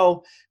this,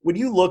 when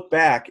you look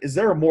back, is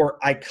there a more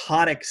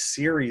iconic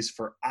series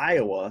for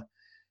Iowa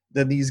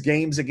than these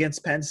games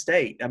against Penn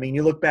State? I mean,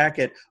 you look back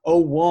at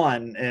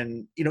 2001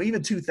 and,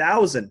 even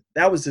 2000,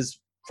 that was his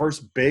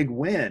first big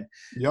win.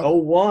 Yep.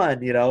 2001,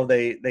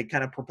 they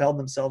kind of propelled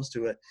themselves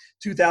to it.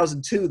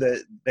 2002,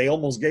 they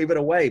almost gave it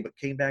away, but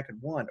came back and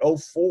won.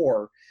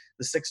 2004,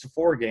 the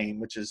 6-4 game,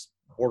 which is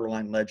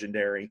borderline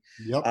legendary.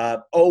 Yep.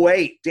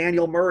 2008,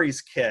 Daniel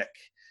Murray's kick.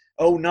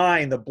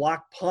 2009, the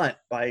block punt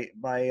by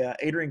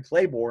Adrian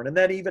Claiborne. And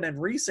then even in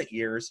recent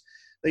years,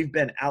 they've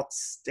been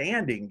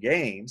outstanding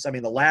games. I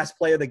mean, the last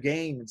play of the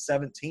game in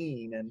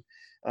 2017 and,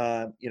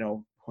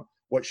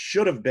 what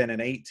should have been in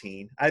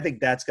 2018. I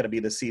think that's going to be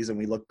the season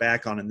we look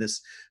back on in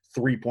this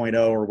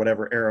 3.0 or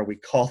whatever era we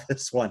call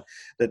this one,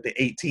 that the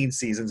 2018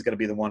 season is going to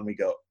be the one we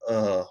go,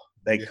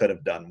 they could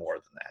have done more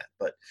than that.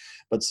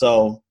 But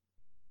so,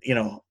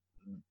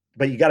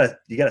 but you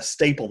gotta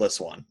staple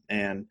this one,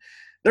 and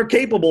they're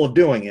capable of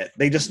doing it.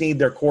 They just need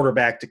their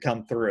quarterback to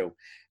come through.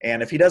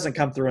 And if he doesn't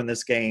come through in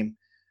this game,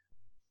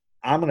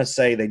 I'm going to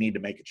say they need to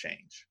make a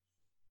change.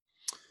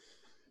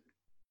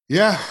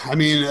 Yeah, I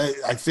mean,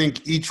 I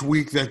think each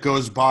week that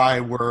goes by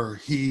where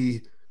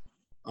he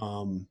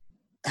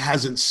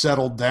hasn't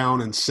settled down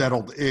and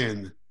settled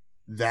in,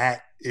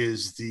 that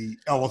is the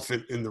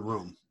elephant in the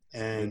room.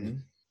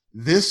 And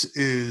this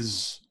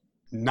is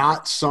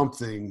not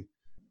something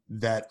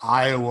that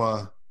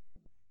Iowa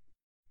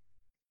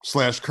 /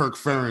 Kirk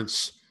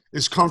Ferentz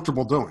is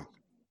comfortable doing,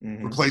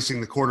 replacing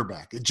the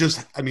quarterback. It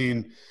just, I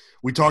mean,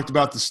 we talked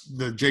about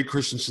the Jay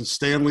Christensen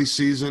Stanley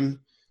season.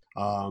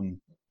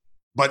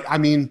 But, I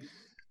mean,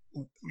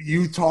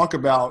 you talk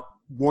about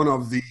one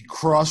of the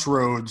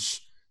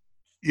crossroads,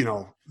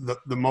 the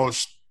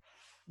most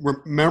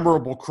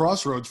memorable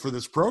crossroads for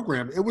this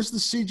program. It was the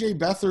C.J.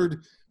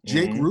 Beathard,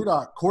 Jake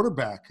Rudock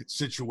quarterback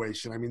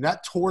situation. I mean,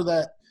 that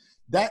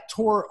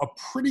tore a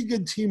pretty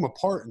good team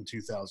apart in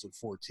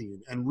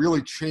 2014 and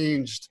really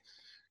changed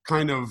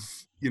kind of,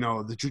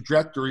 the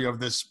trajectory of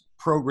this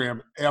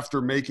program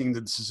after making the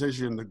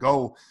decision to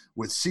go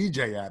with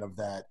CJ out of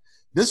that.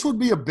 This would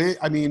be a big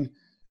 – I mean,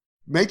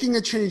 making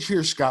a change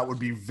here, Scott, would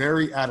be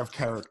very out of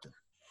character.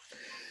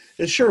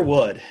 It sure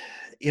would.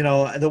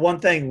 The one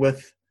thing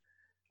with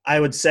 – I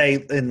would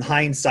say in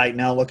hindsight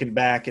now, looking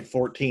back at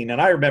 14,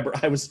 and I remember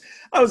I was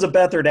a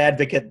Beathard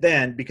advocate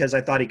then because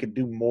I thought he could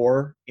do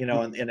more,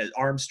 in his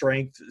arm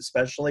strength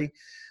especially.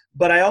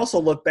 But I also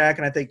look back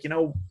and I think,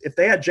 if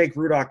they had Jake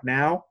Rudock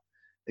now,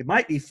 they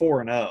might be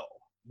 4-0.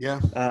 Yeah.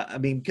 I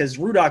mean, because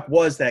Rudock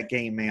was that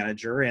game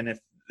manager, and if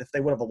they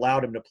would have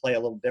allowed him to play a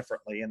little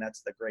differently, and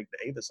that's the Greg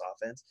Davis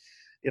offense,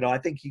 I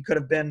think he could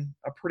have been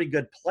a pretty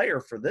good player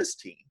for this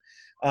team.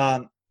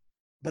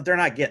 But they're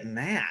not getting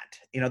that.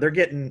 They're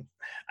getting,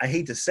 I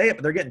hate to say it,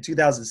 but they're getting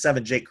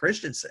 2007 Jake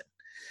Christensen.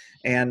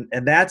 And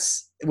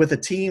that's with a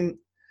team,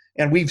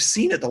 and we've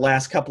seen it the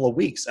last couple of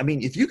weeks. I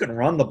mean, if you can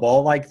run the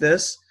ball like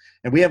this,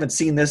 and we haven't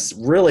seen this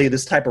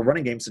type of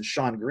running game since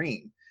Sean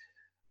Green,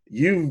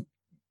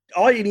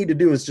 all you need to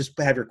do is just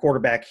have your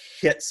quarterback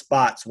hit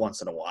spots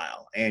once in a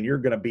while, and you're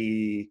going to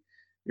be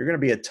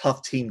a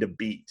tough team to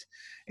beat.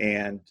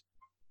 And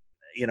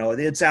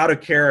it's out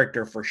of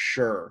character for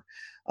sure.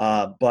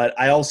 But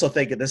I also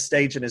think at this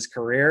stage in his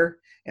career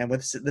and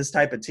with this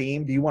type of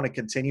team, do you want to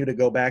continue to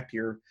go back to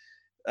your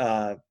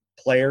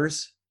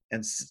players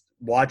and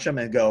watch them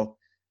and go,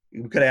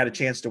 we could have had a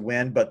chance to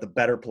win, but the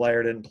better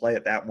player didn't play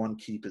at that one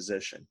key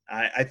position.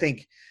 I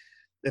think,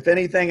 if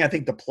anything, I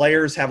think the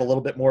players have a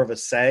little bit more of a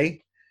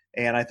say.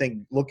 And I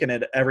think looking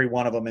at every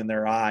one of them in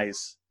their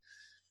eyes,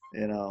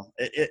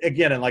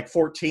 again, in like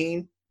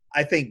 14,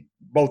 I think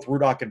both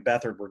Rudock and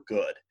Beathard were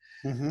good.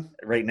 Mm-hmm.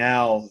 Right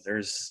now,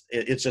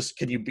 it's just,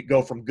 can you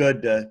go from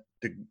good to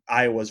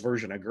Iowa's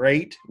version of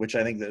great, which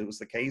I think that was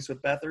the case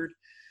with Beathard.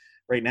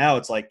 Right now,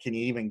 it's like, can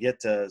you even get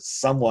to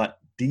somewhat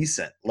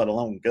decent, let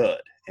alone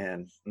good?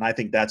 And I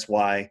think that's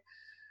why,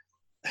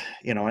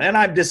 and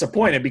I'm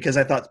disappointed because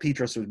I thought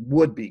Petras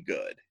would be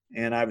good.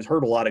 And I've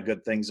heard a lot of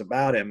good things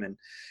about him.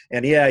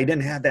 And yeah, he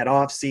didn't have that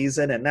off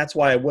season. And that's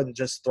why I wouldn't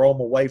just throw him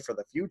away for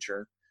the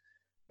future.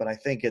 But I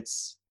think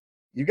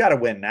you got to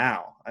win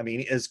now. I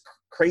mean, as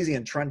crazy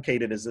and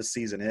truncated as this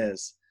season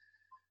is,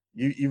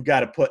 you've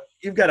got to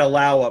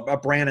allow a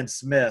Brandon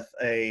Smith,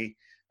 a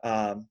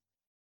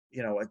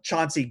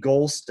Chauncey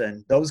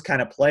Golston, those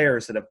kind of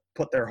players that have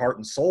put their heart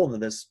and soul into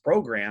this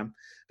program,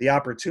 the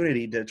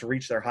opportunity to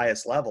reach their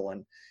highest level,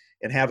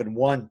 and having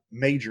one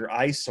major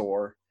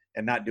eyesore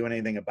and not doing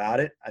anything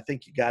about it. I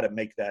think you got to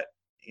make that,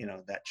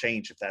 that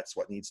change if that's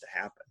what needs to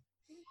happen.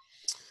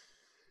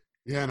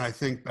 Yeah. And I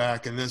think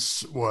back, and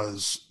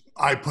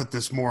I put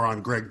this more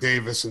on Greg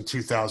Davis in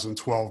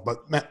 2012,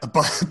 but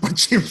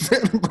James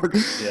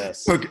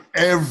Vandenberg took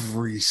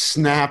every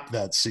snap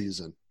that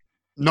season.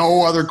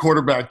 No other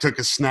quarterback took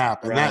a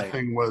snap. And that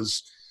thing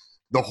was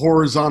the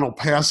horizontal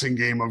passing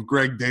game of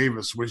Greg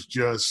Davis was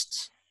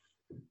just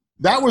 –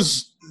 that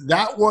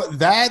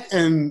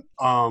and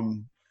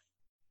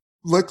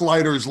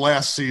Licklider's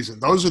last season.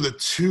 Those are the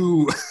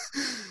two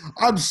 –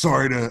 I'm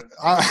sorry to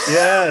 –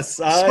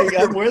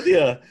 I'm with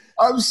you.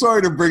 I'm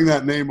sorry to bring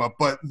that name up,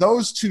 but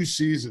those 2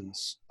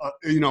 seasons,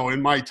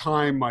 in my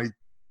time, my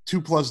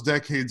 2+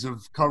 decades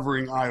of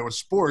covering Iowa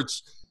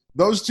sports,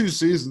 those 2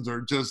 seasons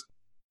are just –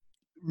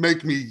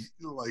 make me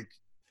like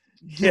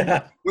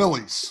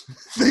willies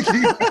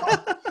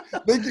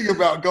thinking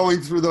about going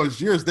through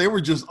those years. They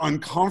were just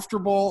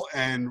uncomfortable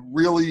and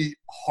really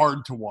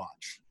hard to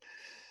watch.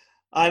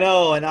 I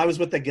know. And I was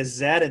with the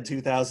Gazette in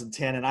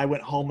 2010 and I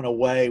went home and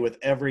away with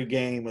every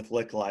game with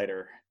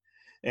Licklider,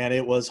 and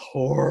it was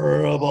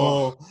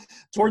horrible.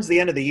 Towards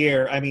the end of the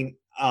year, I mean,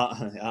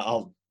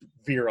 I'll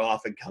veer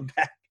off and come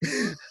back.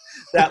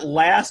 That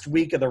last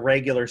week of the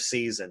regular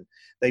season,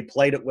 they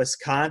played at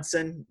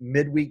Wisconsin,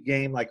 midweek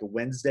game, like a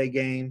Wednesday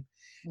game.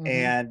 Mm-hmm.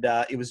 And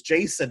it was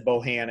Jason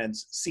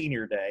Bohannon's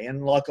senior day.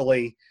 And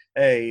luckily,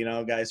 hey,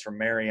 guys from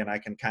Marion, I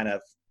can kind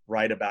of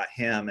write about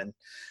him. And,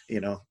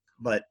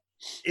 but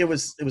it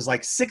was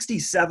like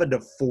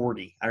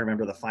 67-40. I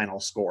remember the final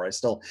score.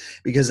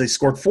 Because they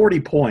scored 40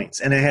 points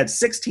and they had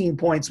 16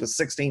 points with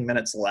 16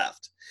 minutes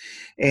left.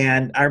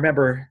 And I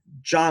remember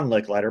John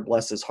Licklider,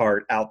 bless his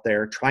heart, out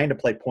there trying to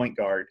play point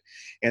guard,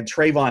 and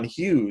Trayvon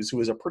Hughes, who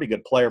was a pretty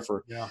good player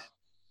for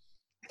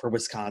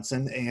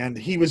Wisconsin, and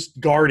he was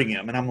guarding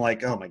him. And I'm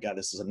like, oh my God,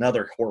 this is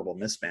another horrible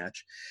mismatch.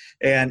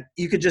 And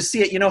you could just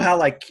see it. You know how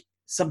like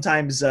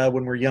sometimes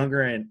when we're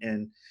younger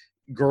and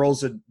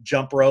girls would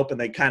jump rope and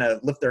they kind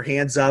of lift their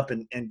hands up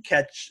and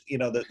catch,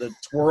 the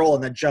twirl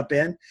and then jump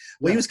in.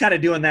 Well, he was kind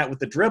of doing that with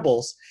the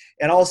dribbles,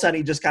 and all of a sudden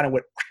he just kind of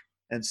went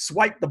and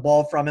swiped the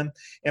ball from him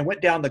and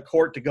went down the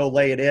court to go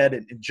lay it in.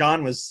 And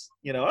John was,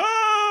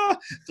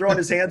 throwing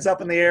his hands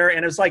up in the air, and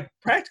it was like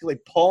practically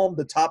palmed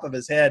the top of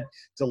his head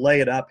to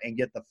lay it up and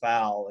get the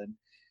foul.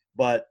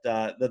 But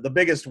the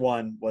biggest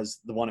one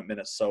was the one at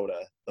Minnesota,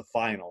 the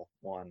final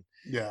one.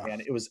 Yeah.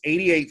 And it was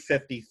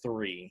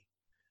 88-53.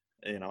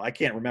 I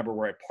can't remember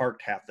where I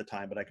parked half the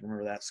time, but I can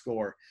remember that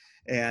score.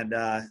 And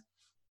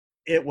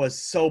it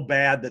was so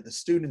bad that the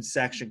student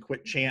section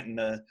quit chanting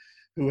the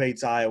 "Who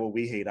hates Iowa?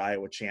 We hate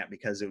Iowa" chant,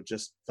 because it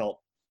just felt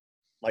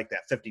like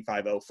that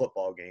 55-0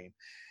 football game.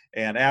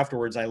 And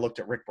afterwards, I looked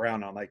at Rick Brown,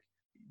 and I'm like,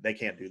 they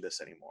can't do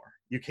this anymore.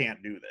 You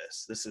can't do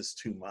this. This is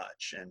too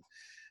much.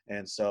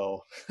 And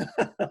so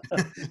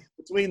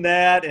between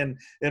that and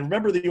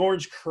remember the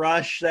Orange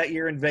Crush that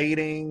year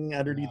invading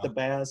underneath the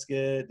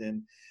basket,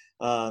 and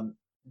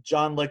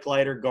John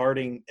Licklider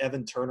guarding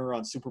Evan Turner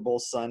on Super Bowl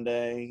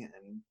Sunday.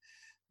 And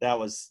that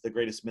was the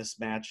greatest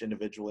mismatch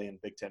individually in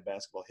Big Ten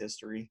basketball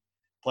history.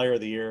 Player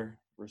of the Year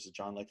versus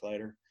John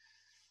Licklider.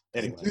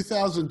 Anyway. In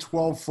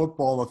 2012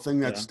 football, the thing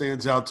that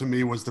stands out to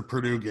me was the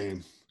Purdue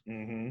game.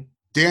 Mm-hmm.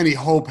 Danny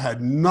Hope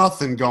had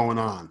nothing going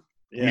on.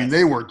 Yes. I mean,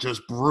 they were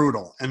just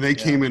brutal. And they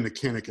came into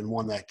Kinnick and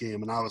won that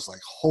game. And I was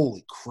like,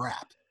 holy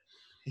crap.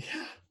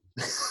 Yeah.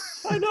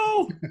 I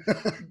know.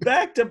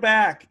 Back to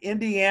back,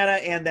 Indiana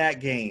and that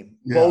game,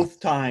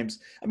 both times.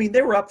 I mean,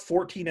 they were up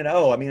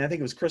 14-0. I mean, I think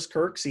it was Chris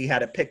Kirksey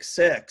had a pick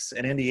 6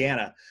 in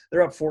Indiana.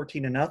 They're up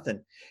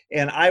 14-0.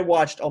 And I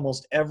watched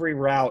almost every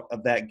route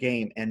of that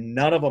game, and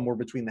none of them were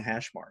between the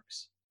hash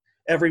marks.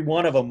 Every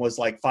one of them was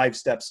like 5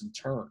 steps and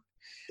turn.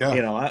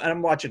 Yeah.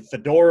 I'm watching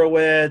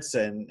Fedorowicz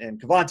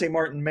and Kavonte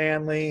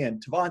Martin-Manley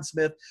and Tavon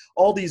Smith,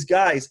 all these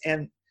guys,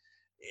 and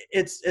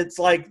it's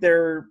like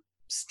they're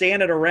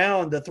standing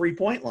around the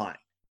 3-point line.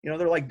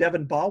 They're like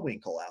Devin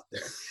Ballwinkle out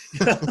there.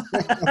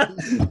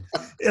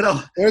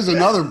 There's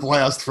another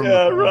blast from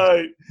yeah,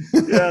 right.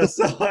 Yeah,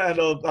 so I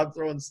know I'm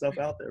throwing stuff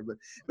out there, but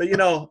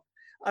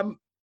I'm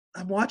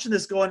watching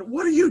this going,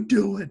 what are you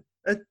doing?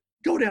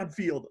 Go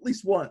downfield at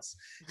least once.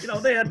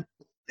 They had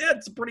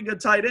some pretty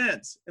good tight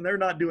ends, and they're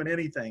not doing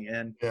anything.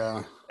 And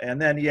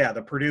then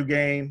the Purdue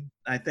game.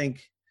 I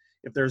think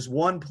if there's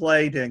one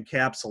play to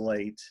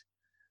encapsulate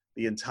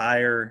the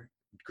entire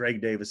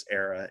Greg Davis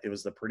era, it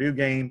was the Purdue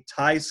game,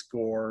 tie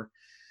score,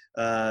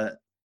 and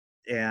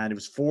it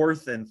was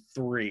 4th and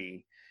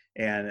 3,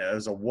 and it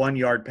was a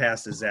 1-yard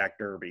pass to Zach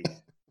Derby,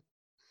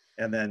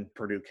 and then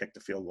Purdue kicked the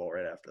field goal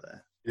right after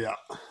that.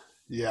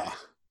 Yeah.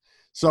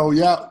 So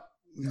you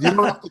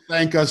don't have to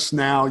thank us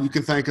now. You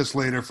can thank us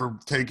later for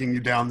taking you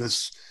down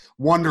this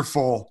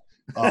wonderful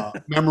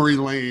memory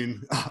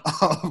lane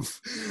of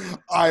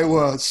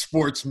Iowa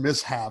sports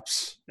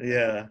mishaps.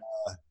 Yeah.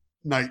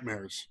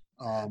 Nightmares.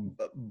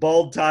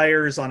 Bald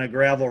tires on a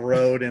gravel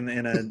road in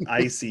an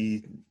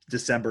icy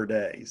December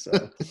day. So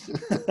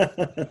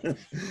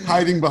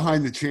hiding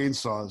behind the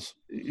chainsaws.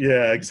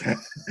 Yeah,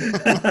 exactly.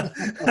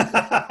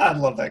 I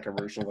love that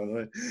commercial, by the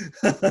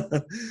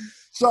way.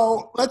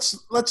 So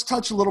let's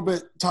touch a little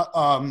bit,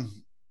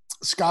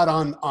 Scott,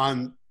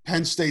 on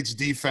Penn State's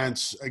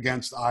defense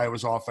against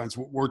Iowa's offense.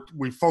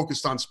 We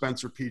focused on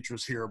Spencer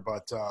Petras here,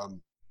 but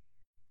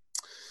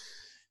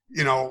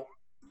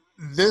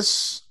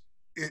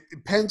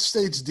Penn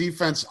State's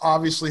defense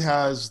obviously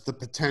has the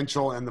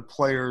potential and the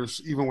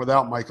players, even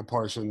without Micah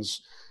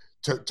Parsons,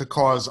 to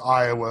cause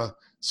Iowa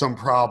some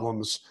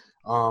problems.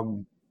 How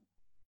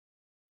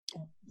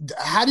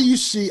do you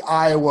see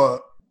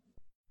Iowa?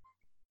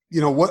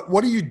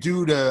 What do you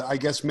do to, I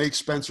guess, make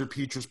Spencer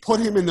Petras,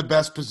 put him in the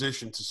best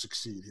position to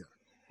succeed here?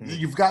 Mm-hmm.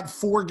 You've got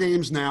 4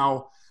 games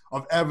now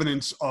of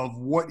evidence of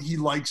what he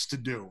likes to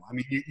do. I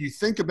mean, you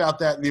think about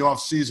that in the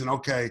offseason,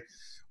 okay,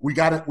 we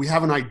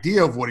have an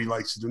idea of what he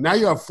likes to do. Now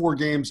you have 4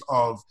 games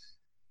of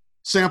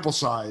sample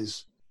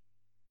size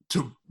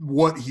to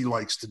what he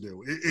likes to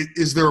do.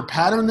 Is there a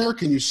pattern there?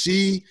 Can you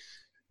see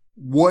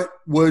what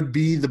would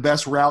be the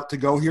best route to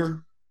go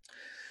here?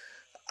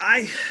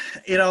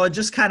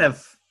 Just kind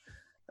of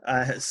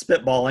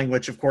spitballing,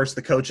 which of course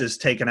the coach has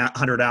taken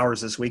 100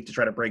 hours this week to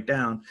try to break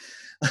down.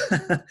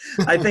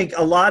 I think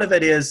a lot of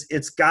it is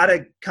it's got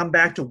to come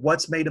back to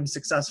what's made him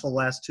successful the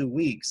last 2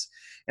 weeks,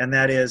 and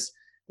that is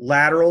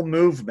lateral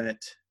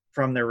movement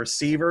from their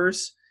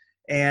receivers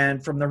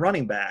and from the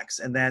running backs.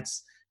 And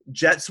that's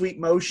jet sweep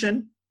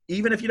motion.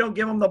 Even if you don't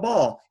give them the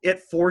ball,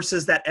 it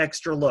forces that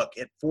extra look.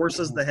 It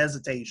forces the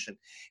hesitation.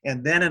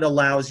 And then it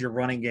allows your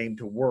running game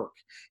to work.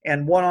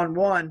 And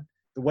one-on-one,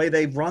 the way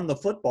they've run the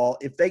football,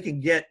 if they can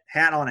get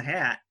hat on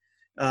hat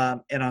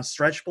and on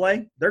stretch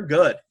play, they're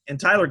good. And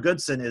Tyler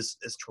Goodson is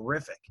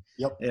terrific.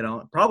 Yep.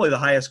 Probably the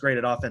highest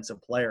graded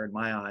offensive player in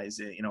my eyes,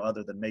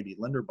 other than maybe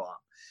Linderbaum.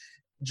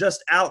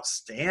 Just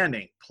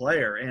outstanding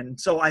player. And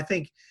so I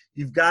think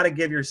you've got to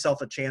give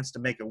yourself a chance to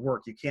make it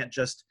work. You can't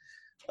just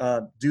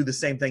do the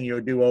same thing you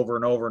would do over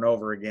and over and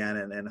over again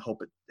and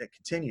hope it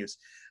continues.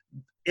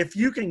 If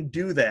you can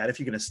do that, if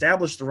you can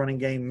establish the running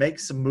game, make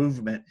some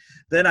movement,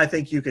 then I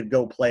think you could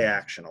go play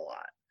action a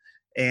lot.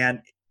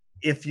 And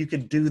if you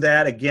could do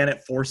that, again,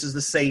 it forces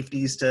the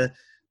safeties to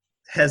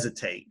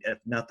hesitate, if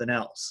nothing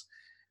else.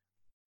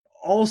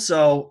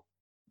 Also,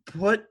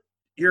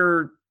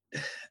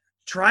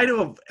 try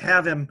to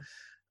have him,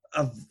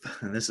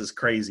 and this is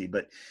crazy,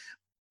 but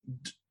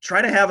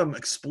try to have him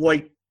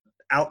exploit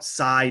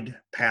outside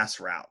pass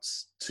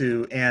routes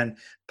and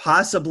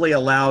possibly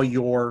allow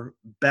your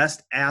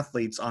best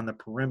athletes on the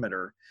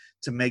perimeter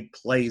to make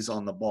plays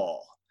on the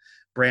ball.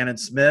 Brandon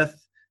Smith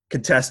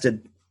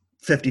contested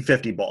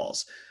 50-50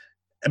 balls.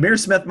 Amir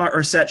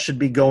Smith-Marset should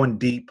be going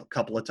deep a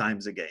couple of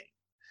times a game.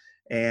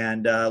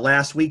 And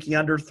last week he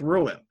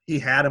underthrew him. He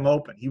had him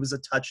open. He was a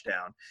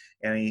touchdown.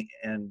 And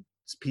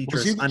Petras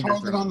was he the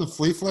target on the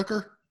flea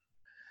flicker?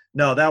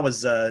 No, that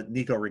was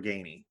Nico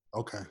Reganey.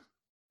 Okay.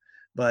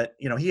 But,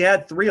 he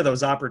had 3 of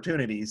those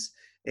opportunities,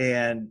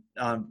 and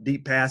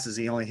deep passes,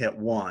 he only hit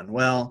 1.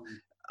 Well,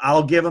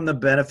 I'll give him the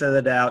benefit of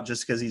the doubt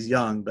just because he's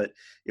young, but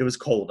it was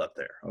cold up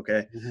there,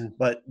 okay? Mm-hmm.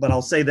 But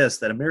I'll say this,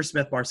 that Amir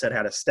Smith-Marset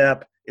had a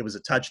step. It was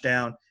a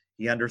touchdown.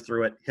 He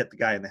underthrew it, hit the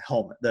guy in the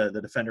helmet, the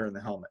defender in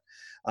the helmet.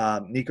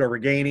 Nico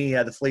Reganey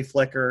had the flea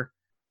flicker.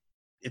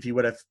 If he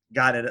would have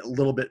got it a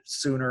little bit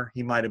sooner,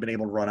 he might have been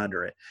able to run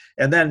under it.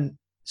 And then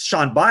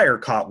Sean Beyer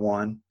caught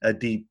a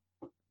deep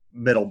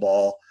middle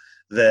ball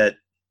that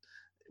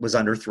was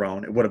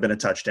underthrown. It would have been a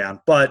touchdown,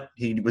 but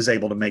he was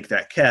able to make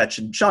that catch.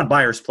 And Sean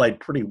Byers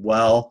played pretty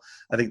well,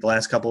 I think, the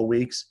last couple of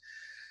weeks.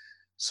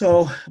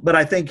 So, but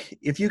I think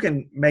if you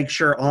can make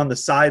sure on the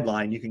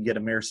sideline you can get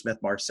Amir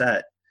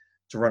Smith-Marset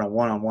to run a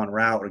one-on-one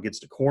route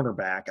against a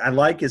cornerback, I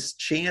like his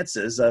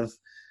chances of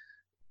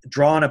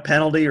drawing a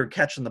penalty or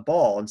catching the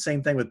ball. And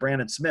same thing with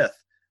Brandon Smith.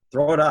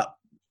 Throw it up.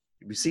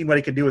 We've seen what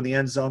he can do in the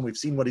end zone. We've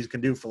seen what he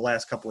can do for the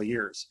last couple of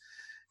years.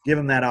 Give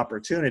him that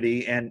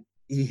opportunity, and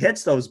he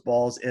hits those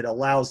balls. It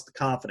allows the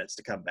confidence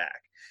to come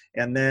back.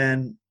 And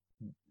then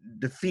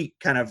defeat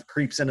kind of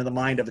creeps into the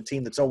mind of a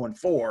team that's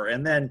 0-4,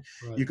 and then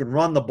you can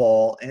run the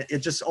ball, and it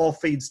just all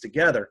feeds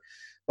together.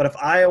 But if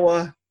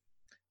Iowa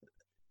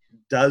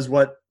does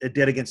what it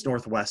did against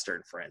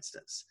Northwestern, for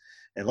instance,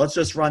 and let's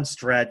just run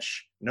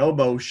stretch, no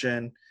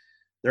motion,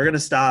 they're going to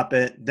stop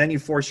it. Then you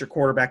force your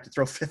quarterback to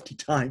throw 50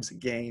 times a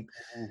game.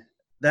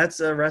 That's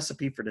a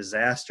recipe for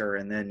disaster.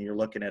 And then you're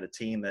looking at a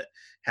team that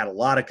had a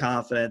lot of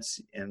confidence,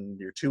 and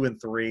you're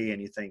 2-3,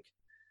 and you think,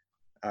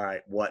 all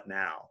right, what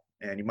now?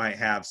 And you might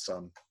have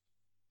some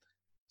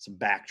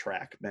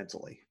backtrack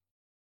mentally.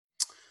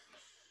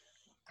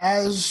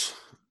 As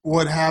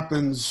what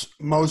happens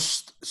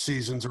most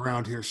seasons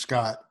around here,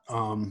 Scott,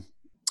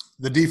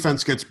 the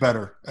defense gets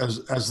better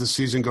as the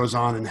season goes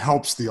on and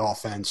helps the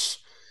offense.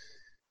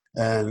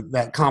 And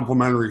that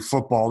complementary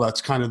football,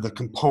 that's kind of the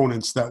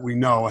components that we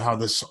know how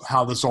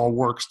this all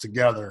works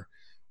together.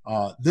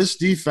 This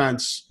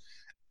defense,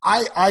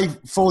 I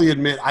fully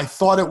admit, I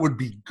thought it would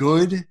be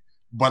good,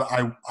 but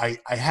I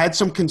had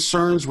some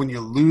concerns when you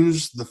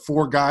lose the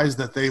 4 guys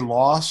that they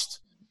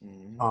lost.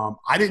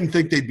 I didn't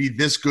think they'd be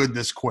this good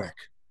this quick.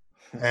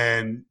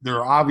 And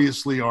there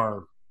obviously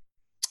are,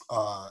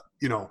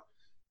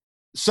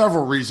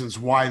 several reasons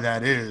why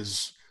that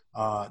is.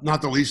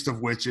 Not the least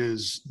of which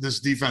is this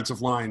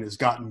defensive line is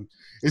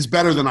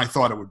better than I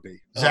thought it would be.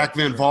 Zach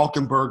Van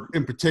Valkenburg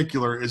in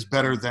particular is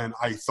better than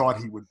I thought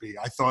he would be.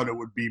 I thought it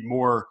would be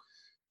more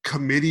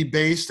committee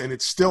based, and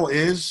it still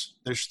is.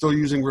 They're still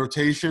using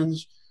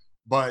rotations,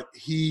 but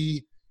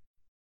he's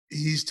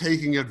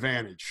taking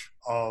advantage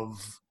of,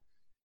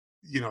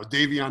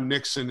 Davion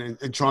Nixon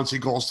and Chauncey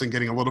Golston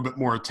getting a little bit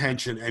more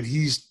attention, and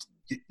he's,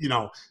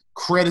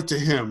 credit to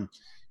him.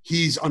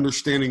 He's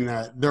understanding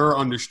that, they're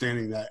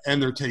understanding that,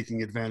 and they're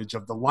taking advantage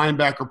of. The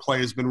linebacker play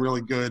has been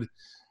really good.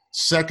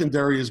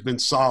 Secondary has been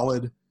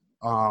solid.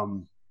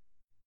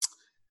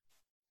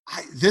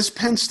 This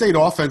Penn State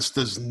offense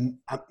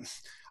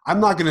I'm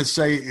not going to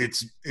say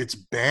it's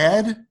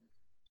bad,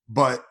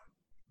 but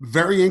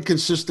very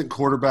inconsistent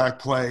quarterback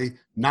play,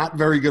 not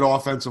very good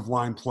offensive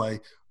line play.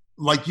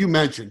 Like you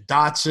mentioned,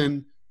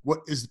 Dotson.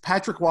 What is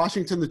Patrick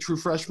Washington, the true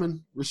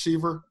freshman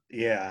receiver?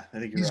 Yeah, I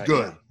think he's right.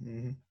 good. Yeah.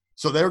 Mm-hmm.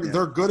 So they're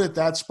good at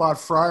that spot.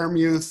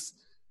 Freiermuth,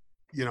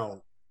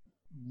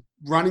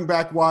 running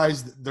back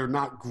wise, they're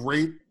not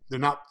great. They're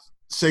not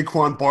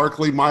Saquon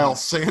Barkley,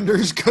 Miles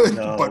Sanders good,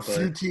 but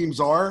few teams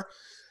are.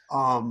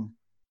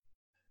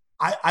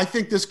 I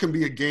think this can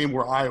be a game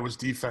where Iowa's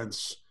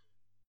defense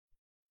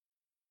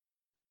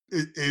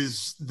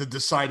is the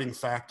deciding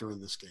factor in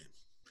this game.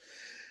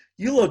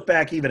 You look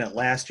back even at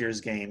last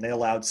year's game, they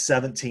allowed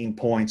 17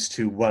 points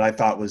to what I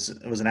thought was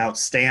an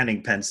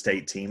outstanding Penn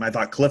State team. I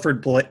thought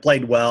Clifford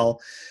played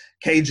well,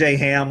 KJ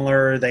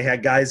Hamler, they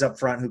had guys up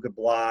front who could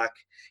block,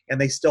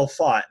 and they still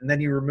fought. And then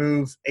you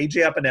remove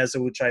A.J.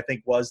 Epineza, which I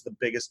think was the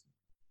biggest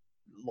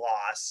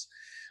loss.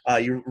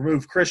 You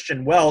remove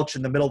Christian Welch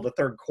in the middle of the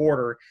third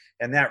quarter,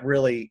 and that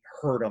really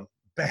hurt them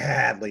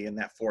badly in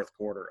that fourth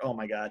quarter. Oh,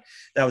 my God.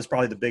 That was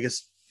probably the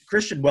biggest.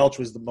 Christian Welch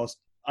was the most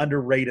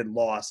underrated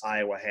loss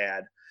Iowa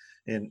had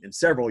in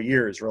several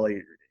years,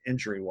 really,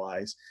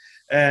 injury-wise.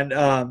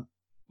 And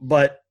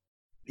but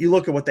you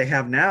look at what they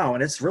have now,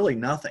 and it's really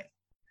nothing.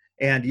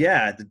 And,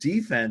 yeah, the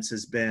defense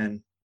has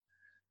been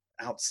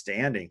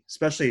outstanding,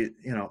 especially,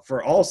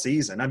 for all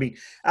season. I mean,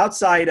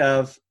 outside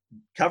of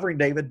covering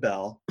David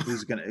Bell,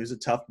 who's a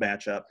tough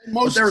matchup.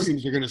 Most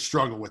teams are going to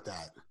struggle with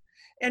that.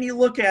 And you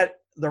look at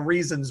the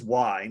reasons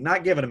why,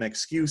 not giving them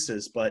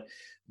excuses, but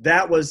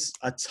that was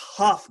a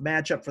tough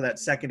matchup for that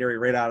secondary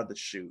right out of the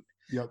chute.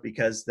 Yep.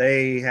 Because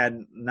they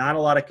had not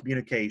a lot of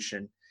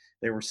communication.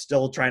 They were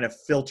still trying to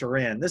filter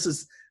in. This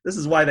is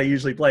why they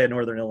usually play in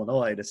Northern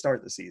Illinois to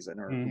start the season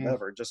or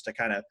whatever, just to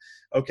kind of,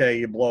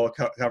 you blow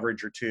a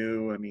coverage or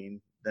two. I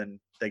mean, then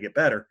they get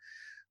better.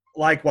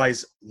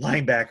 Likewise,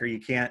 linebacker,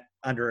 you can't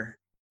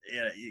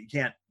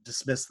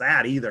dismiss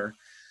that either.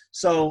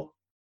 So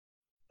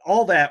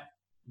all that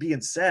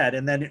being said,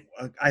 and then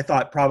I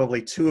thought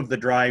probably 2 of the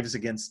drives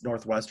against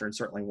Northwestern,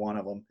 certainly one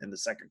of them in the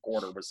second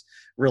quarter, was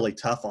really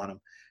tough on them.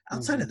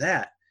 Outside of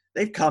that,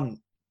 they've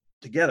come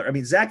together. I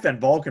mean, Zach Van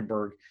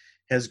Valkenburg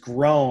has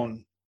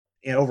grown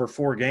in over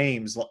 4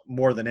 games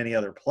more than any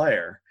other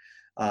player.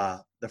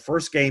 The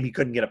first game, he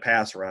couldn't get a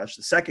pass rush.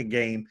 The second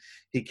game,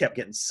 he kept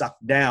getting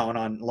sucked down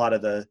on a lot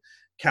of the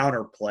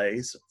counter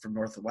plays from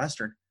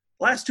Northwestern.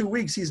 The last 2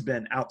 weeks, he's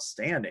been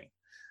outstanding.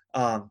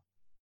 The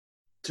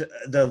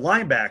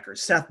linebacker,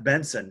 Seth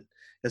Benson,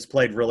 has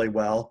played really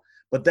well.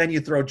 But then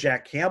you throw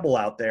Jack Campbell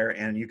out there,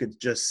 and you could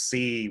just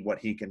see what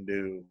he can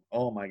do.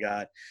 Oh, my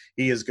God.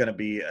 He is going to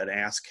be an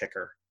ass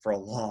kicker for a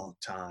long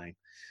time.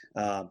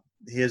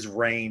 His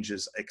range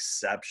is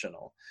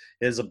exceptional.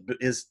 His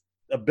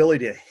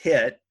ability to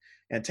hit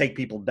and take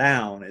people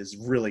down is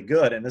really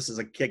good, and this is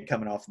a kid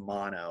coming off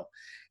mono.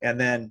 And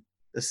then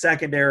the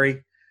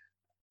secondary,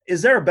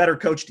 is there a better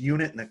coached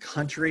unit in the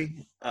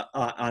country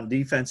on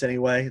defense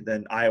anyway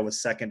than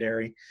Iowa's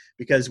secondary?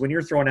 Because when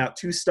you're throwing out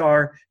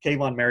 2-star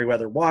Kayvon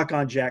Merriweather,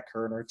 walk-on Jack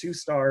Kerner,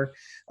 2-star,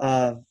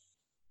 let's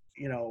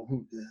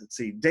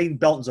see, Dane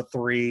Belton's a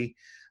 3,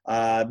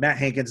 Matt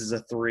Hankins is a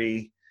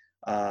 3,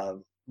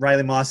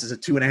 Riley Moss is a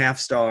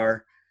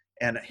 2.5-star,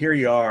 and here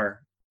you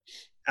are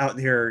out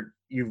here.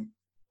 You've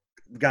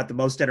got the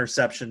most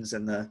interceptions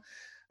in the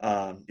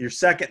you're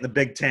second in the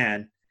Big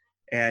Ten,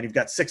 and you've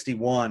got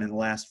 61 in the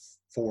last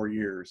 4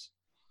 years.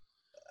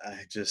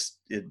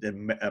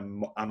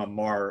 I'm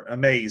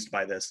amazed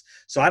by this.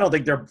 So I don't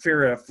think they're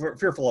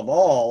fearful of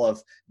all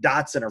of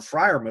Dotson or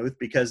Freiermuth,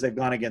 because they've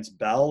gone against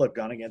Bell, they've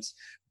gone against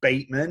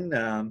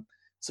Bateman,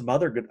 some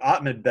other good.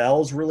 Ottman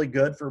Bell's really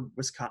good for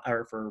Wisconsin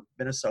or for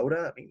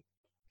Minnesota. I mean,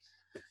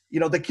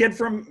 the kid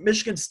from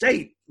Michigan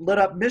State lit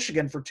up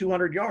Michigan for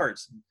 200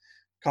 yards,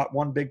 caught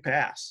one big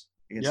pass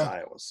against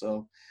Iowa.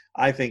 So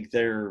I think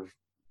they're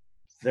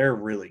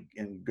really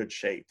in good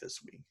shape this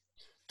week.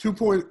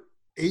 2.8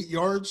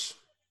 yards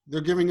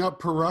they're giving up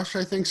per rush,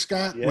 I think,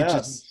 Scott, Yes. which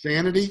is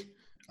insanity.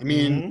 I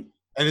mean,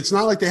 and it's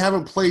not like they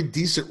haven't played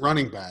decent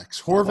running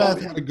backs.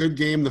 Horvath had a good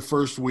game the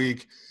first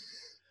week.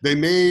 They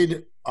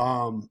made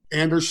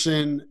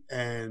Anderson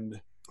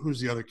and who's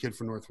the other kid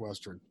from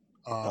Northwestern?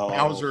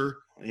 Bowser.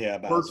 Yeah,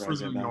 worked for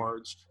them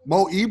yards.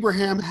 Mo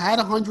Ibrahim had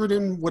 100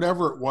 and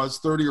whatever it was,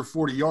 30 or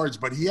 40 yards,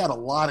 but he had a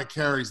lot of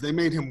carries. They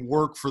made him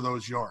work for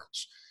those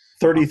yards.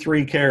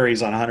 33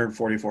 carries on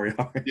 144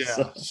 yards.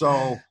 Yeah,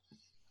 so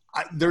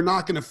they're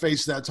not going to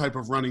face that type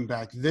of running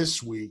back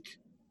this week.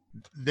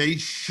 They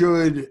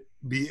should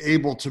be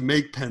able to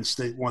make Penn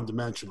State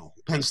one-dimensional.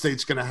 Penn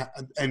State's going to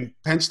and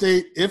Penn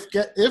State, if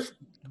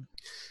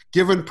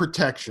given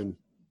protection,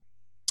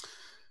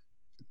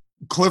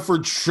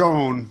 Clifford's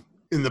shown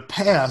in the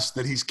past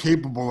that he's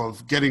capable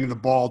of getting the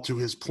ball to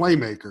his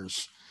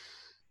playmakers.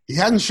 He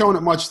hadn't shown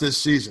it much this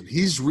season.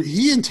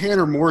 He and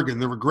Tanner Morgan,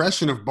 the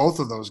regression of both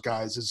of those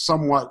guys is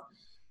somewhat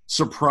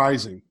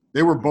surprising.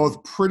 They were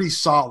both pretty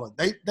solid.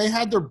 They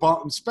had their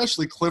bump,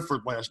 especially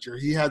Clifford last year.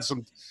 He had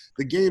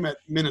the game at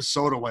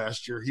Minnesota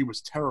last year, he was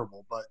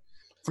terrible. But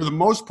for the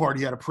most part,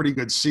 he had a pretty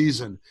good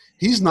season.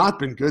 He's not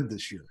been good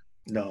this year.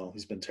 No,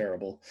 he's been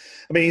terrible.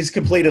 I mean, he's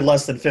completed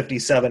less than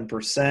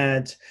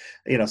 57%,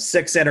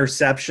 6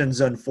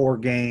 interceptions in 4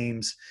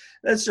 games.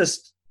 That's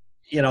just,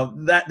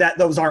 that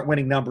those aren't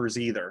winning numbers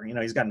either.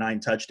 He's got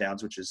 9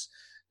 touchdowns, which is,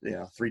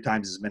 3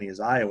 times as many as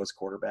Iowa's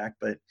quarterback.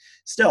 But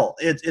still,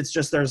 it's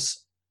just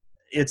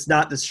it's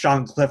not this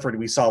Sean Clifford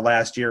we saw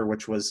last year,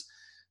 which was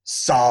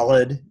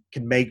solid,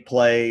 can make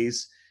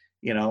plays.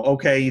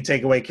 Okay, you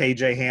take away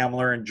KJ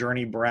Hamler and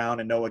Journey Brown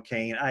and Noah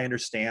Kane. I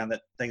understand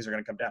that things are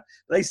going to come down.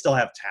 But they still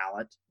have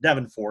talent.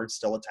 Devin Ford's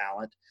still a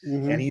talent.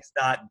 And he's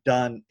not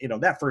done,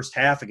 that first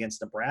half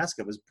against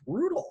Nebraska was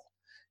brutal.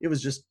 It was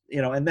just,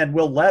 and then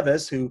Will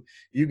Levis, who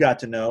you got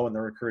to know in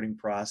the recruiting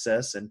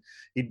process, and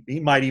he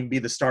might even be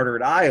the starter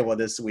at Iowa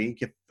this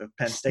week if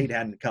Penn State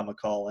hadn't come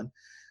a-calling.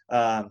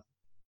 They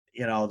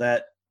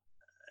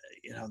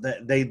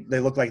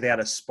look like they had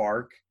a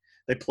spark.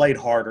 They played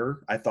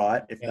harder, I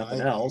thought, if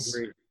nothing else.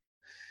 Agree.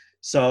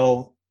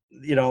 So,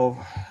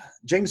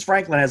 James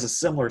Franklin has a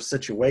similar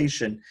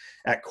situation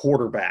at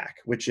quarterback,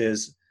 which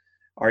is,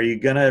 are you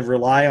going to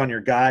rely on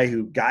your guy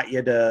who got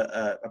you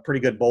to a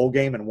pretty good bowl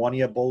game and won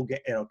you a bowl game,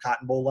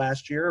 Cotton Bowl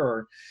last year, or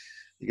are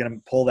you going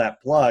to pull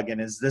that plug?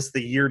 And is this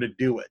the year to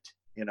do it?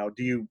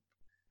 Do you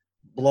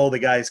blow the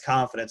guy's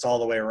confidence all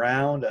the way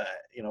around,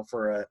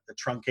 for a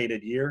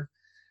truncated year?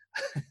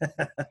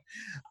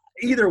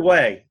 Either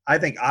way, I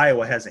think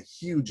Iowa has a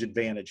huge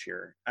advantage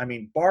here. I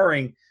mean,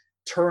 barring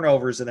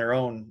turnovers in their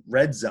own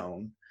red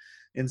zone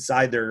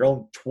inside their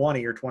own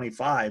 20 or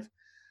 25,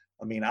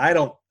 I mean, I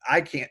don't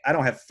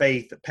have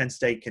faith that Penn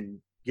State can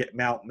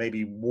mount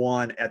maybe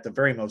 1 at the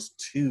very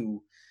most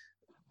 2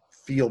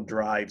 field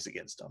drives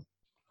against them.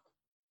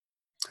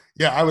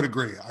 Yeah, I would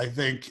agree. I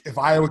think if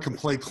Iowa can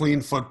play clean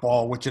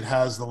football, which it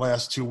has the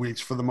last 2 weeks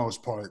for the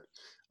most part,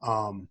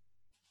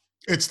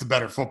 it's the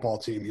better football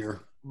team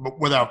here,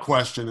 without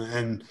question.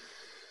 And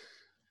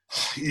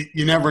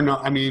you never know.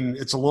 I mean,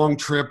 it's a long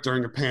trip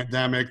during a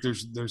pandemic.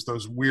 There's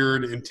those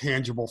weird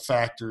intangible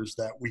factors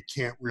that we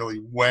can't really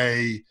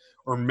weigh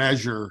or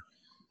measure.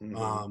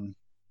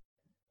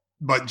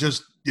 But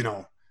just,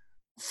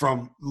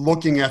 from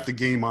looking at the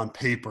game on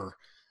paper,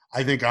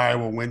 I think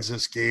Iowa wins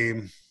this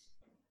game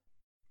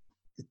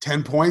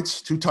 10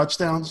 points, 2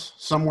 touchdowns,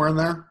 somewhere in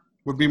there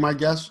would be my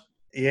guess.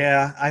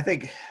 Yeah, I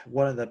think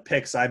one of the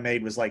picks I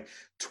made was like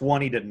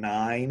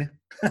 20-9.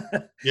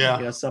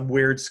 Yeah. Some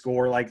weird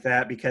score like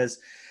that because,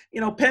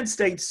 Penn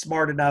State's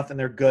smart enough and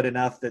they're good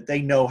enough that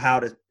they know how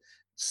to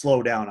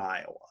slow down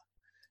Iowa.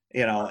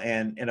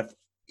 And if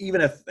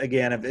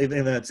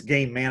it's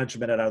game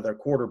management out of their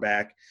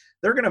quarterback,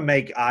 they're going to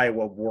make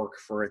Iowa work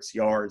for its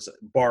yards,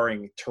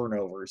 barring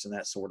turnovers and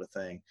that sort of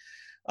thing.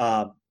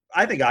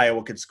 I think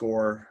Iowa could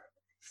score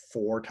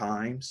 4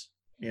 times,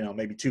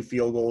 maybe 2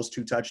 field goals,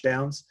 2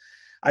 touchdowns.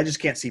 I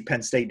just can't see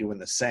Penn State doing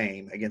the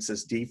same against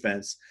this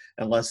defense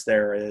unless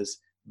there is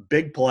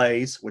big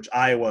plays, which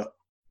Iowa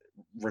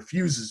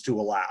refuses to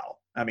allow.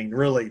 I mean,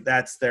 really,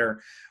 that's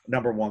their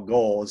number one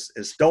goal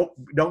is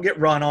don't get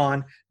run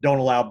on, don't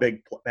allow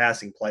big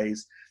passing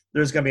plays.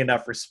 There's going to be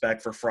enough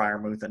respect for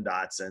Freiermuth and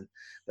Dotson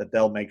that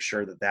they'll make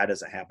sure that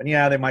doesn't happen.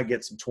 Yeah, they might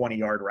get some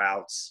 20-yard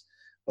routes,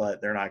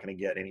 but they're not going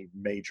to get any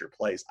major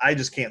plays. I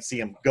just can't see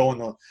them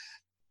going,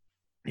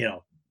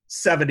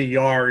 70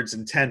 yards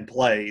and 10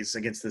 plays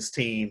against this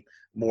team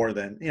more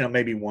than,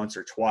 maybe once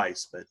or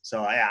twice. But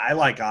so I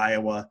like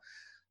Iowa.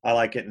 I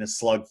like it in a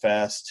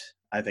slugfest.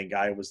 I think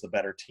Iowa's the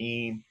better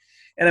team.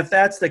 And if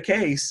that's the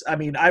case, I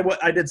mean,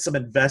 I did some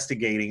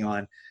investigating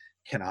on,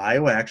 can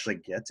Iowa actually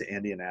get to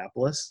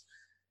Indianapolis?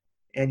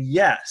 And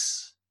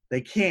yes,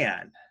 they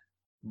can,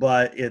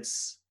 but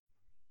it's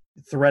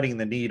threading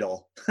the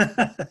needle.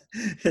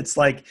 It's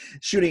like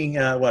shooting,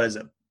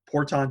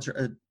 proton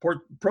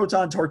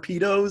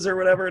torpedoes or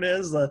whatever it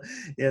is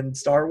in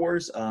Star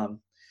Wars.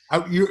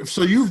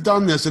 So you've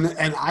done this,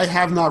 and I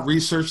have not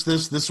researched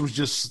this. This was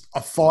just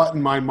a thought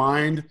in my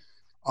mind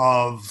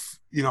of,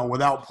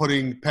 without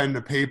putting pen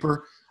to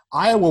paper.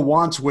 Iowa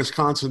wants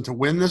Wisconsin to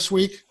win this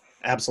week.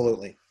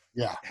 Absolutely.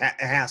 Yeah,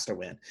 it has to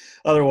win.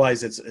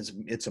 Otherwise,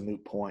 it's a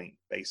moot point,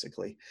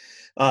 basically.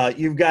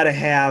 You've got to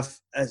have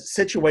a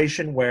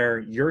situation where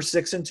you're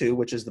 6-2,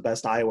 which is the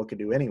best Iowa could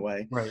do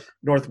anyway. Right.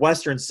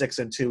 Northwestern's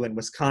 6-2, and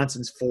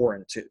Wisconsin's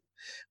 4-2,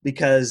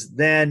 because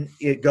then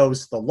it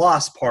goes to the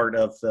loss part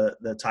of the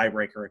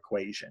tiebreaker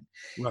equation.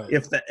 Right.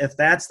 If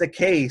that's the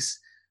case,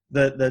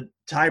 the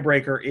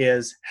tiebreaker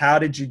is how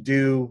did you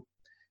do?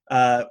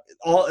 All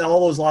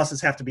those losses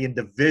have to be in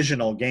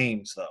divisional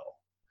games, though.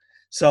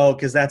 So,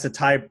 because that's a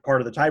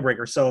part of the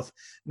tiebreaker. So, if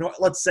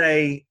let's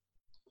say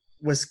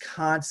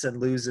Wisconsin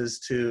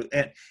loses to,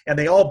 and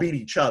they all beat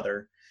each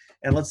other,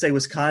 and let's say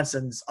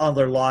Wisconsin's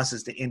other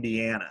losses to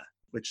Indiana,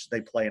 which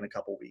they play in a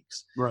couple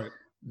weeks, right?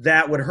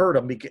 That would hurt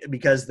them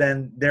because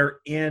then their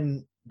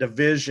in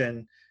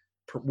division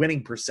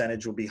winning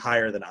percentage would be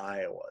higher than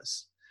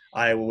Iowa's.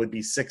 Iowa would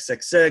be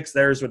 666,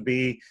 theirs would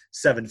be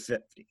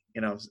 750.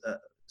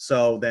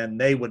 So then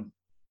they would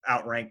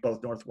outrank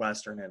both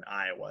Northwestern and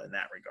Iowa in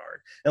that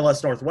regard,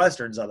 unless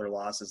Northwestern's other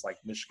losses like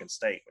Michigan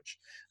State, which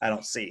I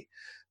don't see.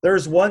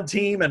 There's one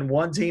team and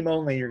one team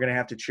only you're going to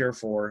have to cheer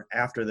for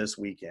after this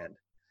weekend.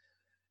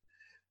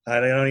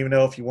 I don't even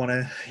know if you want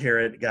to hear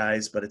it,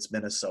 guys, but it's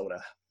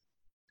Minnesota.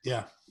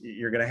 Yeah.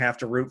 You're going to have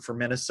to root for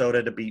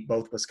Minnesota to beat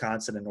both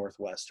Wisconsin and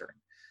Northwestern.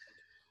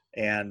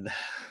 And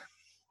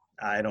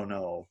I don't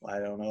know.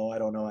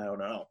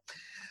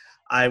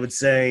 I would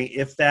say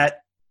if that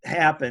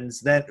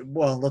happens, then,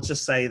 let's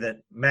just say that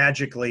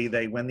magically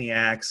they win the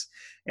Axe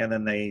and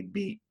then they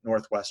beat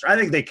Northwestern. I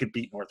think they could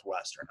beat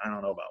Northwestern. I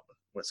don't know about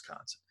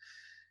Wisconsin.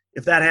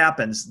 If that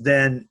happens,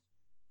 then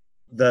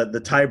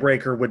the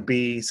tiebreaker would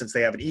be, since they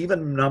have an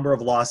even number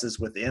of losses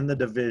within the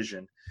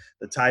division,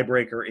 the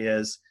tiebreaker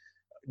is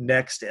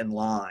next in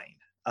line.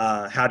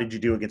 How did you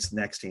do against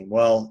the next team?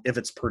 Well, if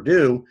it's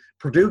Purdue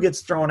gets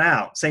thrown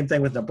out. Same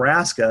thing with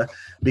Nebraska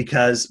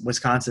because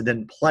Wisconsin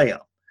didn't play them.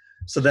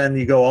 So then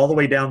you go all the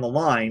way down the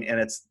line, and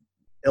it's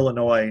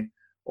Illinois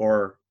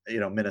or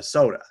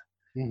Minnesota.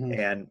 Mm-hmm.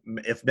 And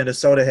if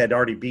Minnesota had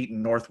already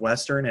beaten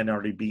Northwestern and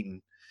already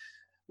beaten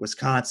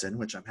Wisconsin,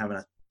 which I'm having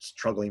a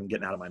struggle even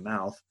getting out of my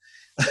mouth,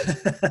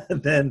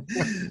 then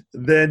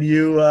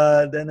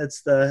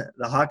it's the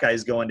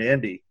Hawkeyes going to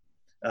Indy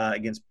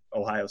against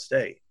Ohio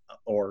State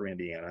or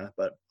Indiana,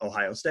 but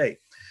Ohio State.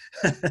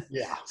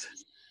 Yeah.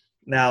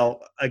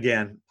 Now,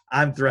 again,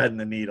 I'm threading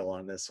the needle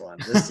on this one.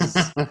 This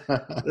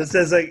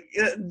is like,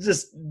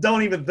 just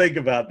don't even think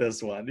about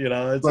this one.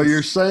 So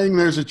you're saying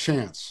there's a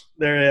chance.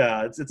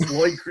 It's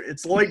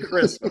Lloyd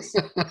Christmas,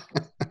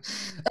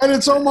 and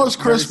it's almost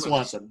Christmas.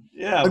 Swanson.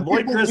 Yeah, and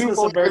Lloyd Christmas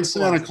and Barry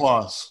Santa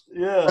Claus.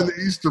 Yeah, and the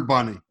Easter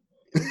Bunny.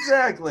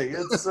 Exactly.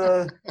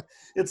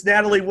 It's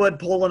Natalie Wood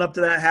pulling up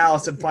to that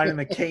house and finding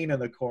the cane in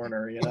the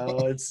corner.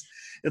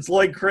 It's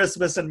Lloyd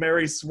Christmas and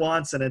Mary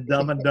Swanson and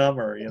Dumb and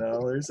Dumber.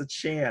 There's a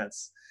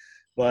chance.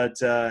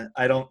 But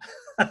I don't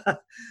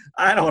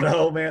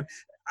know, man.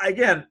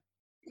 Again,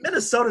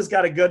 Minnesota's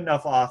got a good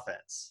enough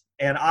offense,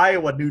 and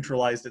Iowa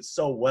neutralized it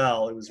so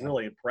well. It was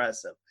really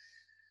impressive.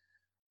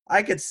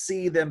 I could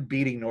see them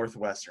beating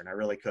Northwestern. I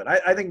really could.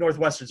 I think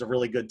Northwestern's a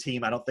really good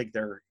team. I don't think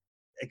they're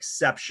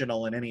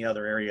exceptional in any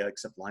other area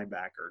except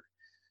linebacker.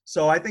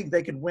 So I think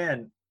they could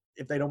win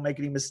if they don't make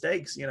any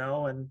mistakes,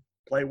 and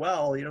play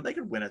well. They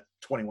could win a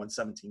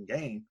 21-17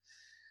 game.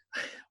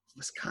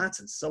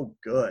 Wisconsin's so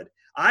good.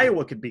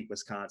 Iowa could beat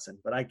Wisconsin,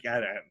 but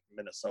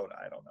Minnesota,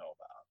 I don't know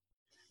about.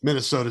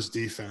 Minnesota's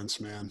defense,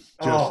 man,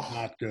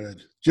 not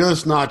good.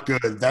 Just not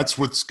good. That's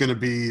what's going to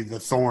be the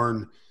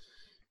thorn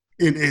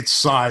in its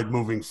side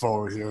moving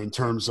forward here in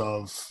terms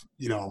of,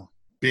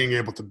 being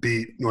able to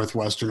beat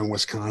Northwestern and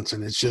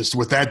Wisconsin. It's just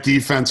with that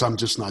defense, I'm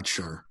just not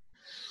sure.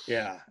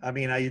 Yeah. I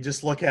mean, you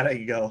just look at it,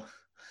 you go,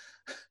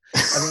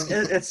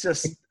 it's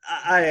just,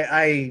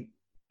 and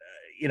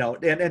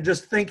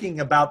just thinking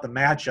about the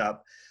matchup,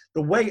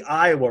 the way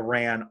Iowa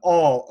ran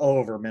all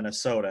over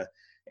Minnesota,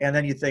 and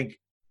then you think,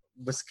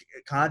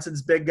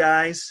 Wisconsin's big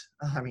guys,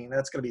 I mean,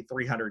 that's going to be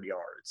 300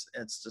 yards.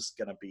 It's just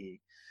going to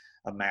be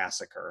a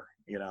massacre.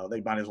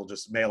 They might as well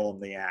just mail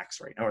them the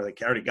axe right now, or they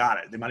already got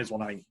it. They might as well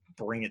not even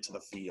bring it to the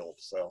field.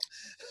 So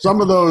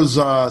some of those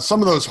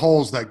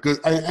holes that good,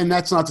 and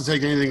that's not to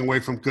take anything away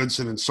from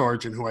Goodson and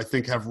Sargent, who I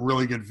think have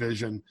really good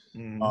vision,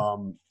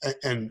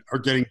 and are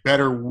getting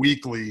better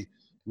weekly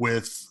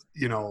with,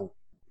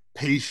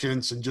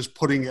 patience and just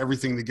putting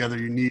everything together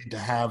you need to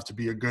have to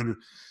be a good,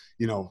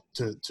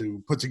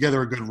 to put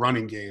together a good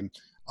running game.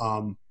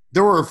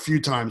 There were a few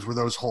times where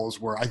those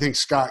holes were, I think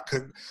Scott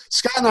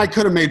and I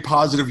could have made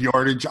positive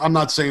yardage. I'm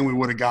not saying we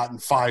would have gotten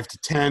 5 to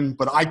 10,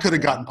 but I could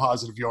have gotten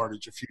positive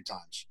yardage a few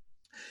times.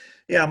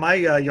 Yeah, my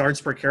yards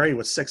per carry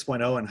was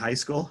 6.0 in high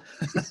school.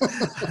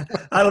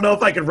 I don't know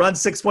if I could run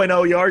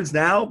 6.0 yards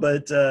now,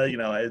 but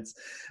it's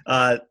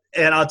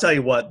and I'll tell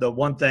you what, the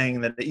one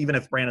thing that even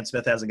if Brandon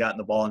Smith hasn't gotten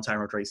the ball and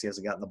Tyrone Tracy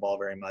hasn't gotten the ball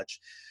very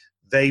much,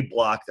 they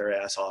block their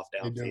ass off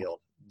downfield.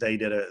 They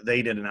did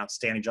an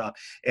outstanding job.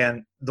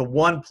 And the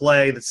one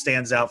play that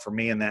stands out for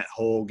me in that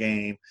whole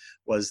game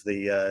was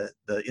the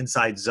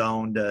inside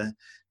zone to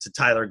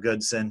Tyler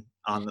Goodson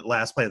on the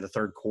last play of the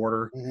third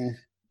quarter. Mm-hmm.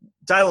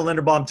 Tyler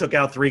Linderbaum took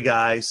out 3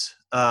 guys,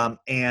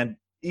 and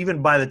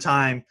even by the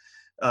time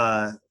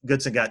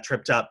Goodson got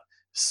tripped up,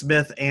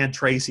 Smith and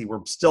Tracy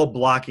were still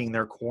blocking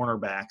their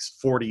cornerbacks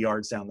 40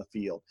 yards down the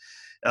field.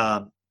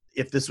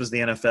 If this was the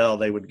NFL,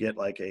 they would get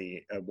like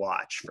a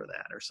watch for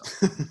that or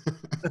something.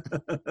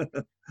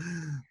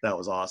 That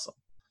was awesome.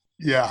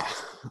 Yeah.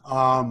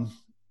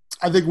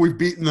 I think we've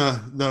beaten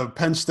the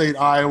Penn State,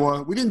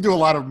 Iowa. We didn't do a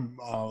lot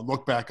of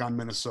look back on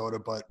Minnesota,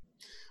 but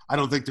I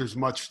don't think there's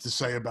much to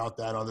say about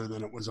that other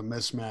than it was a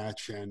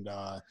mismatch. And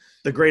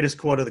the greatest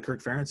quote of the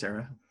Kirk Ferentz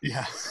era.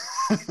 Yeah.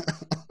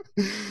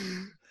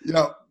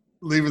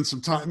 Leaving some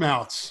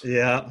timeouts.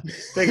 Yeah.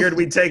 Figured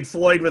we'd take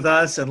Floyd with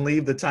us and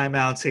leave the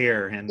timeouts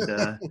here. And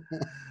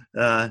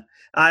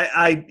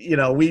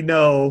we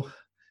know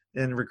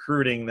in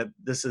recruiting that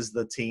this is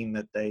the team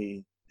that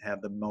they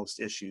have the most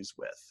issues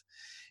with.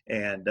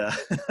 And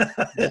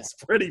it's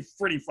pretty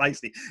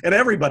feisty. And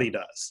everybody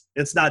does.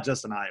 It's not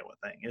just an Iowa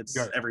thing. It's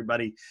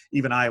everybody,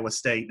 even Iowa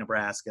State,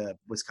 Nebraska,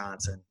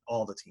 Wisconsin,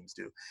 all the teams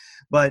do.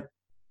 But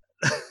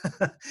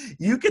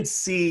you could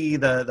see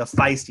the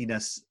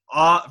feistiness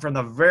from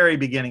the very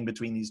beginning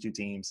between these two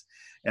teams.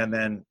 And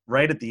then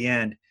right at the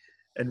end,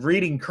 and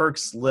reading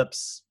Kirk's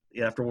lips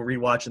after we're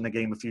rewatching the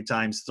game a few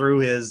times through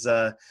his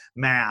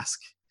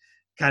mask,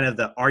 kind of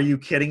the, are you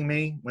kidding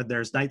me? When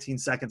there's 19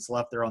 seconds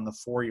left, they're on the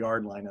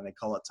 4-yard line and they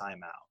call a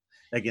timeout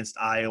against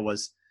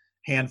Iowa's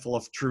handful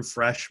of true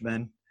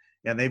freshmen.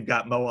 And they've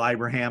got Mo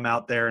Ibrahim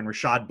out there and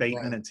Rashad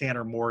Bateman and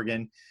Tanner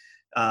Morgan.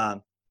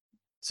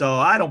 So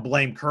I don't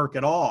blame Kirk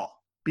at all.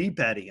 Be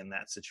petty in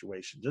that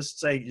situation. Just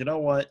say, you know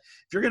what?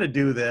 If you're going to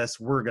do this,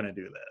 we're going to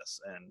do this.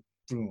 And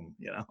boom,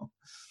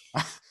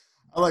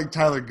 I like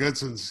Tyler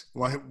Goodson's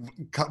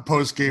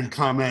post-game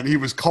comment. He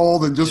was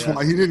cold and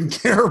he didn't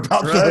care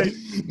about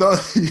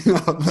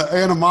the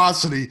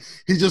animosity.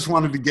 He just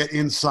wanted to get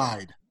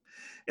inside.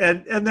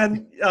 And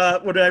then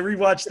when I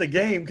rewatched the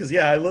game, because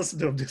I listened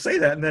to him to say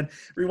that, and then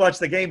rewatch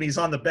the game, and he's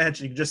on the bench,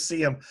 and you can just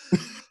see him.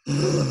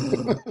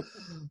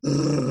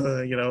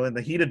 And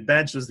the heated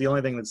bench was the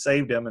only thing that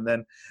saved him. And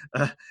then,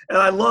 and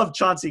I love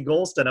Chauncey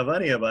Golston of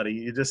anybody.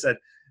 You just said,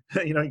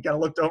 he kind of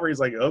looked over.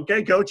 He's like,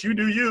 "Okay, coach, you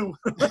do you."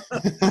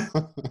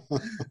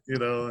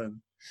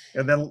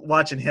 And then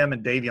watching him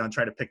and Davion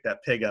try to pick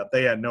that pig up,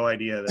 they had no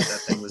idea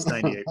that thing was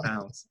 98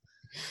 pounds.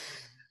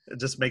 It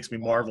just makes me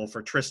marvel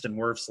for Tristan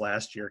Wirfs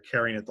last year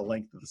carrying it the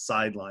length of the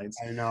sidelines.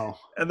 I know.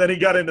 And then he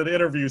got into the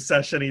interview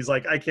session. He's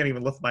like, "I can't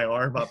even lift my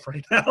arm up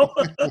right now."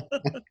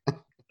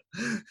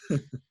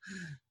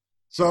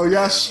 So,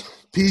 yes,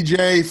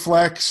 PJ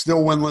Fleck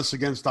still winless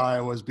against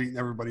Iowa, is beating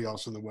everybody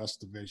else in the West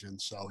Division.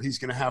 So he's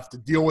going to have to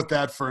deal with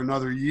that for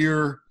another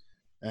year.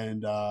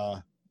 And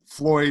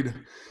Floyd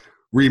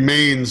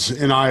remains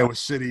in Iowa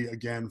City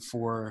again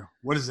for,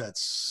 what is that,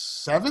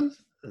 7?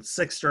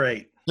 6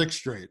 straight. 6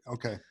 straight,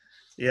 okay.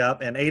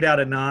 Yep, and 8 out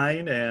of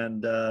 9.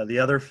 And the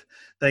other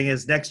thing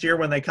is next year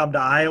when they come to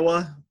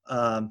Iowa,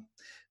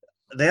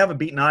 they haven't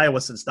beaten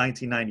Iowa since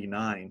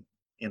 1999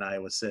 in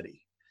Iowa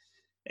City.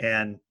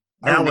 And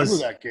I remember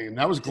that game.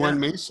 That was Glenn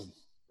Mason.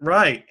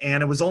 Right.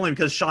 And it was only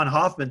because Sean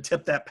Hoffman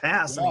tipped that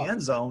pass in the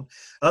end zone.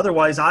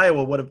 Otherwise,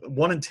 Iowa would have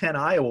 1 in 10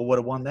 Iowa would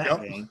have won that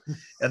game.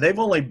 And they've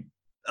only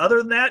other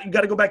than that, you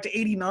got to go back to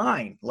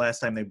 89 last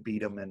time they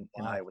beat them in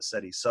Iowa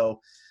City.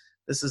 So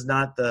this is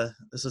not the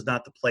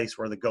place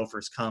where the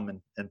Gophers come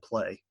and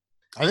play.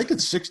 I think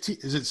it's 16.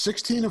 Is it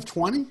 16 of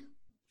 20?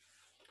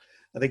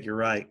 I think you're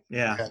right.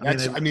 Yeah.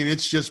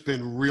 It's just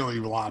been really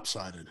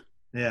lopsided.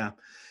 Yeah.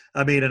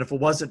 And if it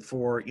wasn't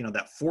for,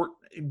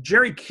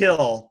 Jerry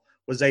Kill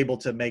was able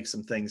to make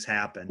some things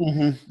happen.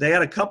 Mm-hmm. They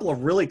had a couple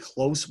of really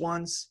close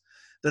ones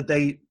that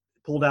they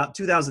pulled out.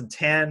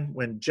 2010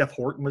 when Jeff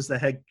Horton was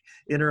the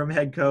interim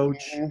head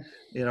coach,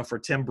 mm-hmm. For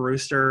Tim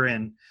Brewster.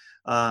 And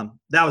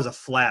that was a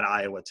flat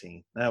Iowa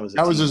team. That was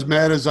as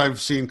mad as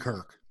I've seen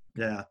Kirk.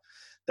 Yeah.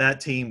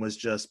 That team was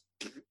just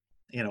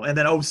And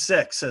then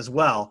 06 as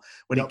well,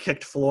 when Yep. he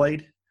kicked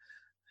Floyd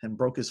and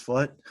broke his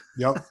foot.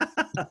 Yep.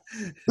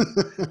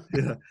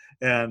 Yeah.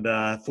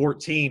 And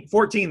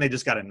 14, they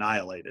just got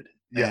annihilated.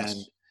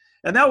 Yes.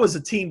 And that was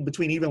a team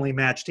between evenly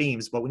matched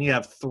teams. But when you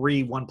have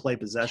 3 one-play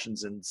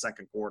possessions in the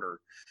second quarter,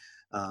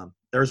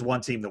 there's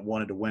one team that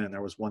wanted to win, and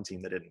there was one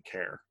team that didn't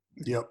care.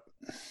 Yep.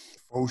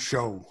 Faux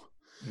show.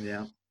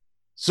 Yeah.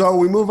 So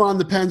we move on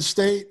to Penn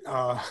State.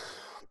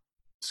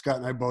 Scott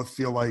and I both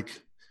feel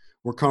like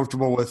we're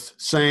comfortable with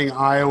saying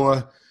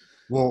Iowa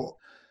will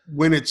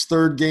win its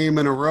 3rd game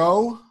in a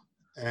row.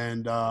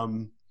 And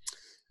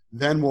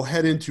then we'll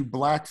head into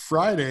Black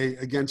Friday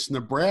against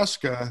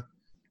Nebraska,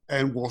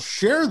 and we'll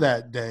share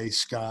that day,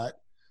 Scott,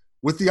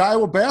 with the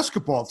Iowa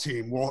basketball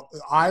team. Well,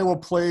 Iowa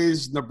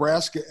plays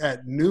Nebraska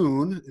at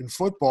noon in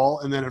football,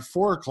 and then at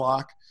 4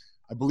 o'clock,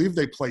 I believe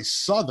they play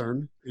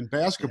Southern in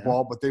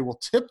basketball, but they will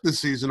tip the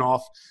season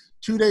off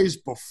 2 days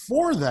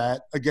before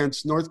that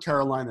against North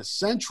Carolina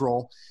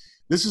Central.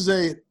 This is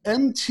a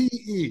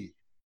MTE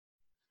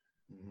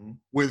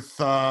with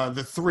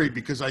the 3,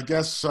 because I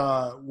guess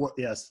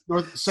Yes.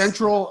 North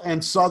Central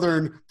and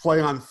Southern play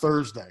on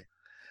Thursday.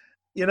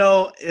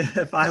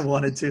 If I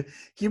wanted to, can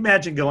you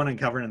imagine going and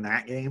covering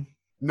that game?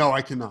 No,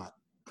 I cannot.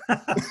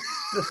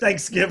 The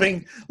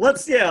Thanksgiving.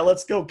 Let's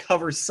go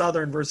cover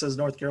Southern versus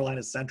North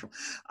Carolina Central.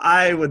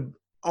 I would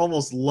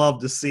almost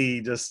love to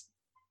see just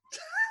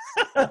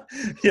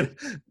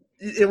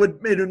it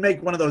would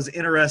make one of those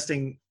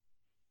interesting,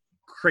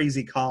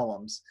 crazy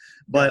columns.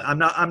 But I'm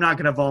not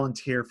going to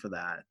volunteer for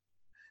that.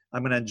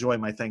 I'm going to enjoy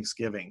my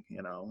Thanksgiving.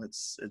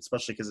 It's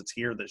especially because it's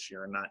here this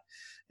year and not,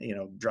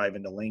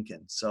 driving to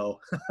Lincoln. So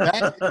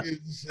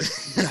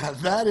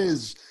that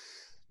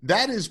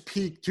is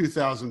peak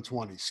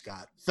 2020,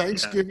 Scott.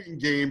 Thanksgiving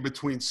game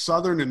between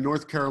Southern and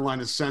North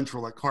Carolina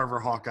Central at Carver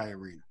Hawkeye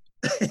Arena.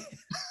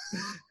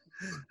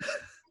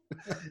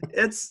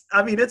 It's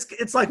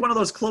like one of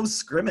those close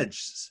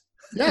scrimmages.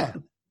 Yeah.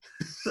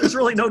 There's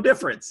really no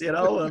difference,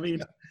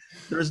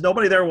 there's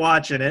nobody there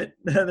watching it.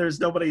 There's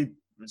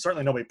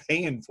certainly nobody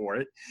paying for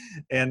it.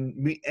 And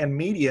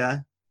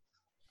media,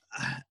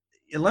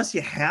 unless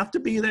you have to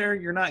be there,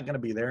 you're not going to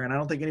be there. And I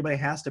don't think anybody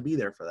has to be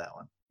there for that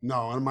one.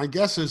 No, and my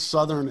guess is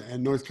Southern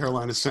and North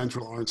Carolina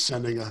Central aren't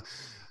sending a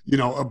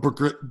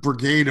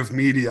brigade of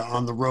media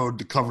on the road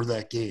to cover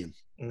that game.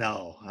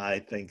 No, I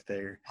think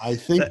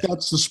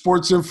that's the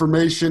sports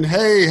information.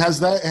 Hey, have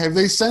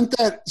they sent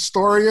that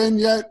story in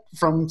yet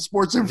from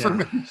sports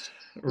information?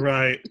 Yeah,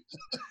 right.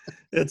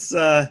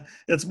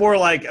 It's more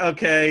like,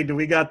 okay, do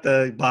we got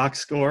the box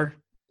score?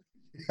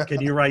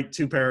 Can you write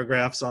 2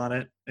 paragraphs on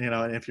it?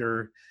 And if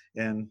you're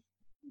in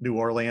New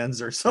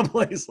Orleans or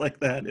someplace like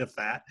that, if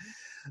that.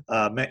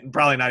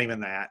 Probably not even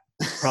that.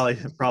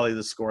 Probably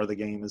the score of the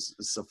game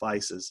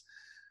suffices.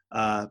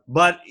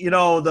 But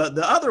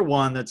the other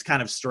one that's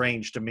kind of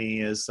strange to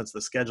me is, since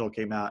the schedule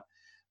came out,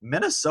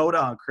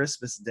 Minnesota on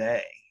Christmas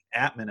Day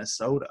at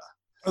Minnesota.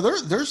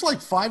 There's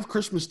like 5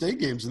 Christmas Day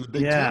games in the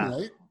Big Ten,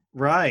 right?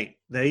 Right.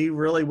 They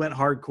really went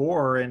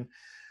hardcore, and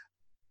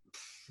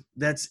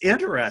that's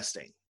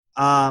interesting.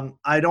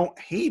 I don't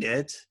hate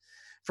it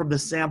from the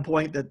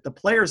standpoint that the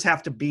players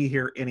have to be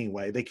here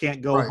anyway. They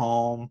can't go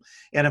home.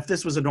 And if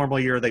this was a normal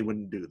year, they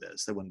wouldn't do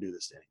this. They wouldn't do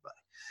this to anybody.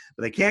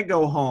 But they can't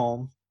go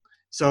home.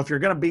 So if you're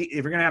going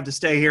to have to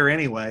stay here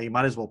anyway, you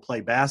might as well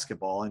play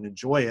basketball and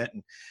enjoy it.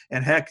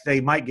 And heck,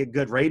 they might get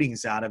good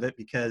ratings out of it,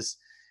 because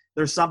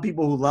there's some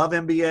people who love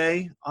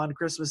NBA on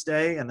Christmas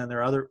Day, and then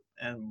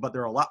but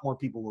there are a lot more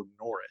people who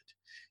ignore it,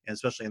 and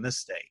especially in this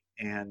state.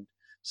 And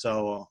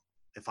so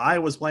if I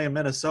was playing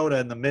Minnesota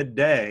in the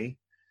midday,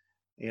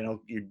 you're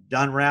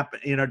done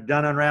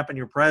unwrapping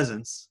your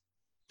presents.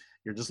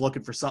 You're just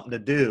looking for something to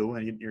do,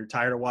 and you're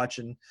tired of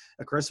watching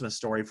A Christmas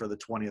Story for the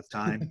 20th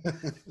time.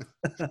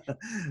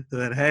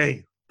 Then,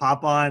 hey,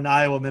 pop on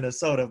Iowa,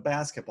 Minnesota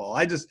basketball.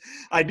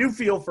 I do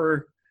feel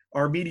for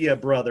our media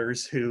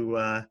brothers who,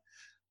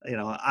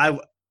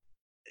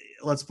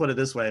 let's put it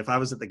this way. If I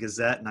was at the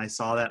Gazette and I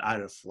saw that,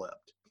 I'd have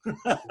flipped.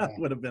 I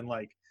would have been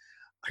like,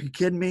 are you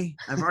kidding me?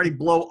 I've already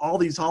blown all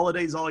these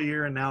holidays all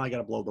year, and now I got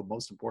to blow the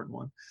most important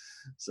one.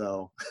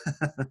 So,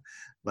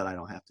 but I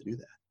don't have to do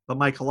that. But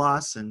Mike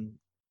Halas and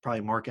probably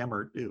Mark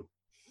Emmert do.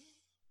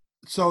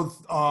 So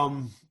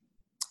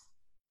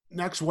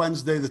next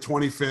Wednesday, the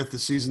 25th, the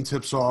season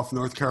tips off.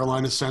 North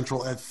Carolina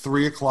Central at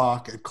 3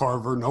 o'clock at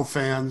Carver. No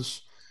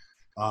fans.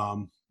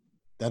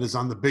 That is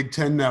on the Big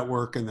Ten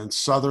Network. And then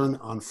Southern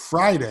on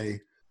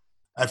Friday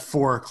at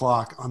 4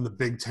 o'clock on the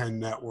Big Ten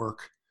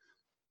Network.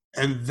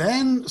 And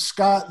then,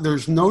 Scott,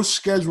 there's no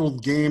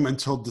scheduled game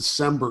until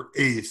December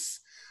 8th.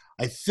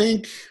 I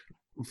think,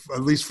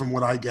 at least from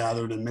what I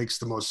gathered, it makes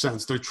the most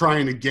sense. They're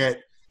trying to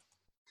get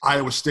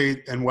Iowa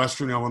State and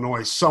Western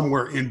Illinois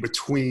somewhere in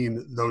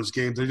between those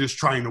games. They're just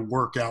trying to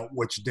work out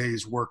which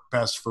days work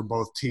best for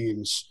both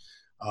teams.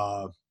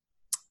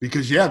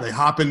 Because, they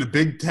hop into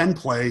Big Ten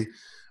play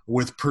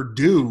with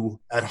Purdue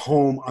at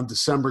home on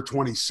December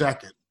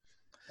 22nd.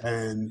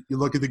 And you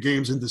look at the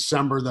games in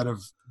December that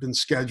have been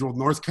scheduled.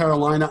 North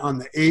Carolina on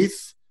the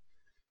 8th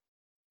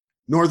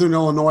Northern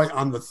Illinois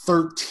on the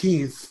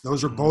 13th.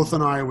 Those are both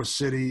in Iowa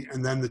City.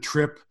 And then the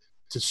trip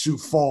to Sioux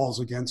Falls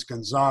against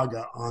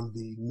Gonzaga on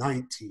the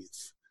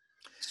 19th.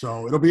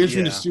 So it'll be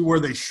interesting to see where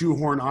they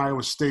shoehorn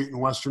Iowa State and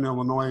Western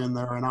Illinois in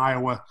there. And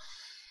Iowa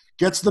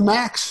gets the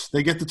max.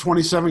 They get the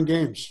 27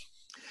 games.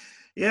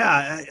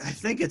 Yeah, I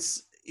think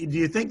it's – do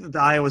you think that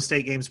the Iowa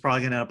State game is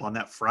probably going to end up on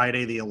that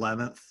Friday the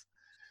 11th?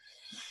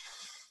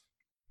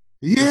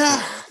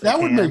 Yeah, that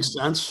would make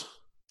sense.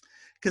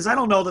 Because I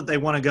don't know that they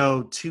want to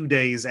go 2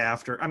 days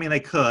after. I mean, they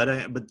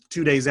could, but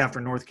 2 days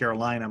after North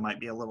Carolina might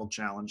be a little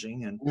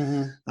challenging. And,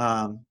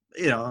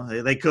 you know,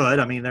 they could.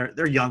 I mean,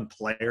 they're young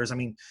players. I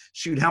mean,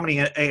 shoot, how many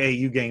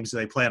AAU games do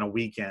they play on a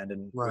weekend?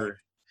 And,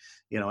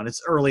 you know, and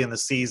it's early in the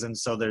season,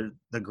 so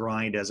the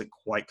grind hasn't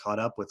quite caught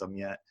up with them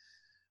yet.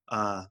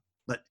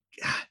 But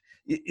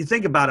you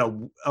think about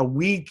a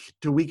week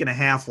to week and a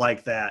half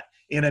like that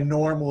in a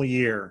normal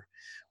year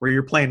where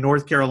you're playing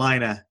North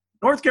Carolina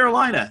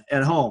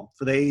at home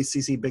for the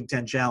ACC Big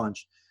Ten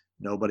Challenge.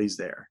 Nobody's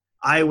there.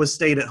 Iowa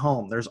State at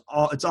home.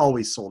 It's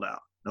always sold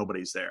out.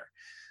 Nobody's there.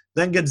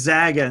 Then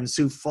Gonzaga and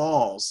Sioux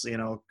Falls, you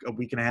know, a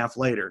week and a half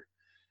later.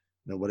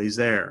 Nobody's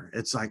there.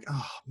 It's like,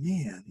 oh,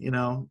 man, you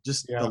know,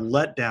 just the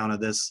letdown of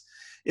this.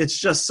 It's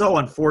just so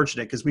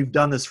unfortunate because we've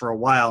done this for a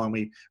while and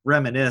we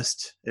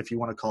reminisced, if you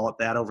want to call it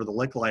that, over the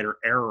Lickliter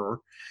error.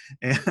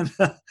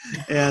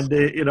 And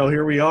you know,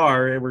 here we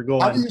are and we're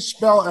going. How do you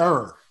spell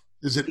error?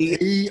 Is it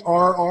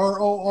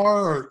ERROR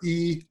or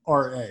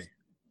ERA?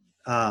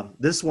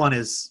 This one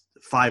is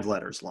 5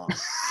 letters long.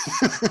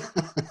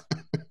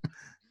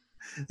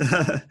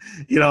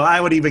 You know, I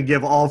would even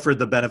give Alfred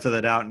the benefit of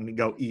the doubt and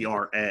go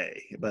ERA,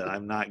 but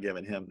I'm not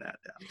giving him that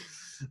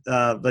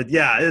down. But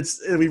yeah,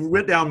 we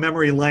went down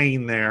memory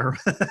lane there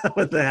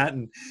with that,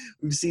 and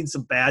we've seen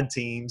some bad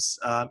teams.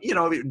 You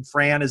know,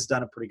 Fran has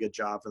done a pretty good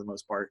job for the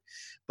most part,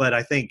 but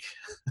I think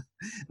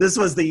this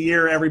was the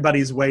year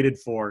everybody's waited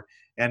for,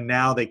 and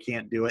now they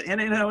can't do it. And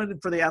you know,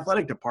 for the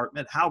athletic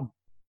department, how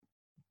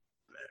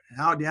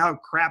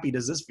crappy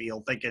does this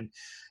feel? Thinking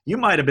you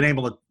might have been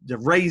able to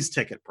raise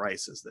ticket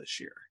prices this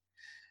year.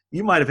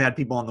 You might have had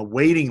people on the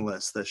waiting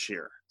list this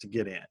year to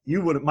get in.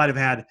 You might have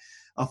had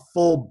a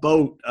full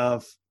boat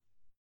of,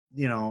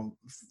 you know,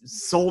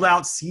 sold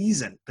out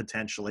season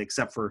potentially,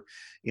 except for,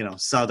 you know,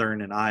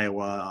 Southern and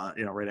Iowa,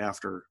 you know, right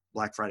after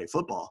Black Friday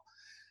football.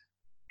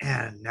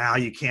 And now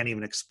you can't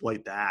even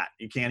exploit that.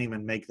 You can't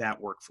even make that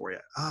work for you.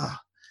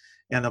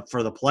 And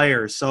for the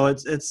players. So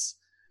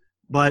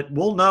but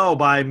we'll know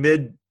by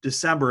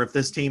mid-December if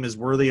this team is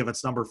worthy of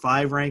its number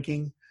 5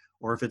 ranking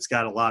or if it's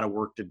got a lot of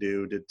work to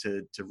do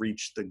to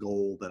reach the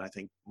goal that I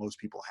think most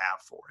people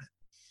have for it.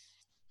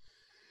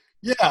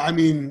 Yeah, I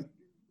mean,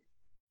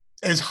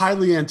 as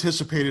highly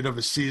anticipated of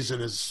a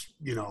season as,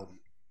 you know,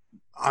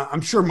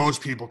 I'm sure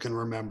most people can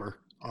remember.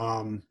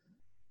 You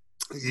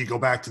go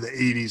back to the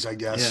 80s, I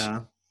guess.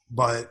 Yeah.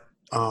 But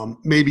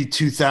maybe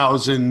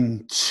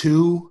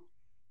 2002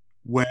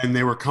 when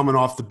they were coming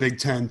off the Big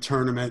Ten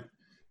tournament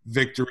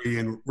victory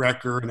and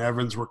Wrecker and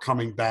Evans were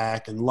coming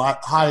back and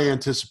high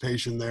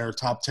anticipation there,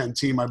 top 10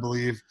 team, I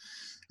believe,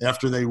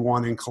 after they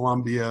won in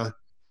Columbia.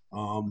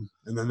 And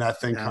then that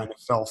thing kind of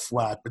fell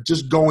flat. But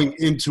just going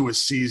into a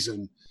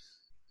season,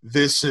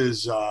 this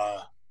is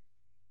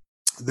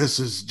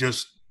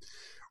just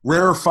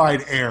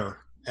rarefied air.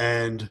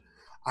 And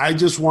I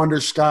just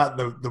wonder, Scott,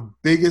 the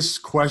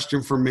biggest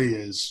question for me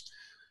is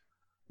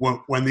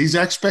when these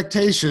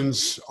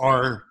expectations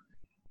are,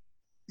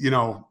 you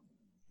know,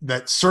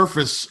 that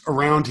surface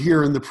around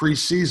here in the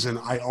preseason,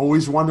 I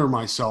always wonder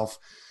myself,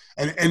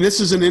 and this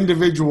is an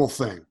individual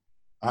thing.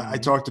 I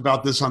talked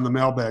about this on the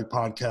Mailbag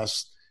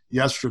podcast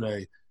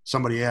yesterday.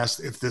 Somebody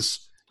asked if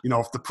this, you know,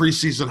 if the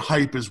preseason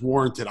hype is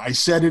warranted. I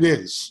said it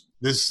is.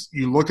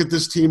 You look at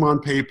this team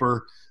on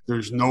paper,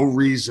 there's no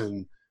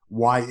reason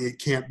why it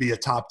can't be a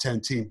top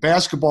 10 team.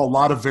 Basketball, a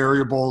lot of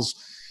variables,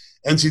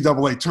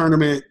 NCAA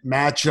tournament,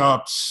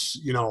 matchups,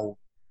 you know,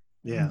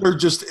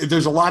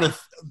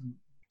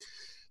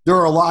 there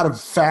are a lot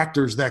of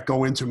factors that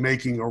go into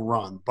making a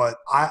run, but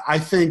I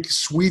think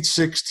Sweet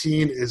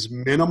 16 is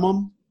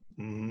minimum.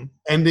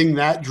 Ending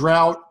that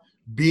drought,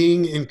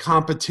 being in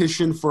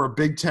competition for a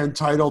Big Ten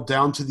title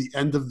down to the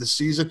end of the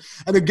season.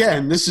 And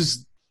again, this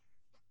is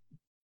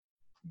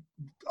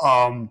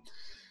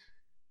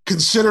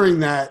considering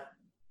that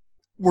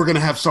we're going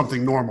to have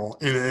something normal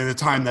in a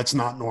time that's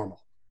not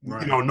normal.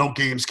 Right. You know, no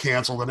games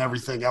canceled and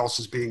everything else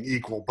is being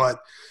equal.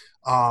 But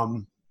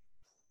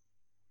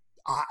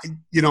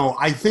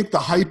I think the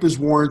hype is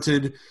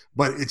warranted,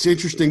 but it's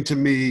interesting to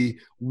me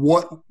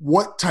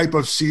what type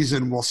of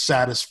season will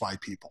satisfy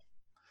people.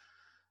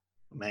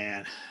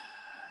 Man,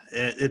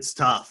 it's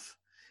tough,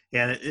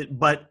 and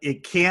but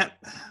it can't.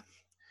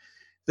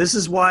 This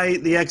is why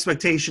the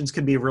expectations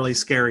can be a really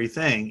scary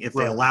thing if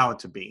they allow it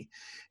to be.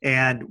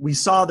 And we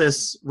saw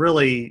this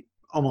really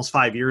almost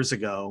 5 years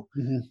ago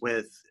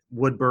with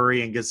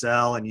Woodbury and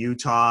Gazelle and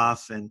Utah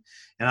and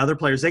other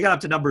players. They got up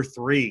to number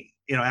 3.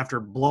 You know,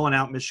 after blowing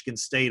out Michigan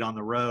State on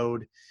the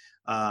road,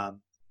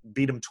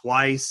 beat them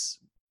twice,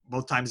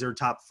 both times they were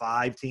top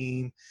 5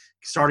 team,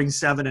 starting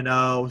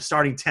 7-0,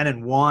 starting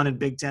 10-1 in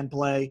Big Ten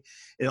play.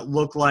 It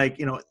looked like,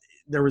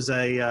 there was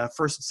a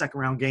first and second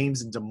round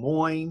games in Des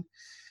Moines.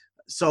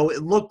 So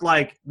it looked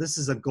like this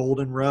is a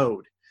golden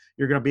road.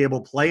 You're going to be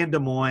able to play in Des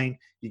Moines.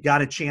 You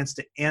got a chance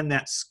to end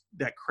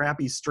that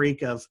crappy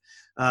streak of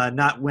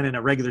not winning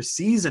a regular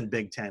season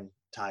Big Ten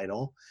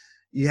title.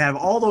 You have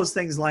all those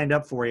things lined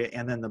up for you,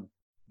 and then the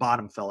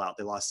bottom fell out.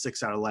 They lost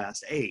 6 out of the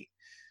last 8.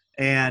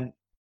 And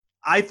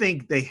I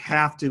think they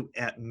have to,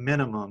 at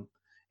minimum,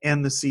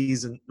 end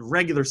the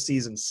regular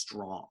season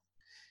strong.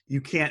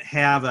 You can't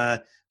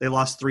have they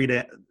lost 3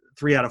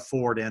 out of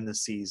 4 to end the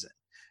season.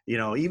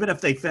 Even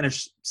if they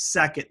finish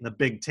second in the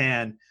Big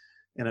Ten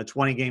in a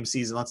 20-game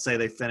season, let's say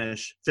they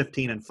finish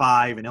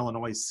 15-5 and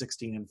Illinois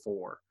 16-4.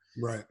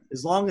 Right.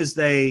 As long as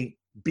they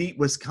beat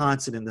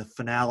Wisconsin in the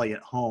finale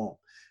at home,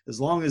 as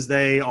long as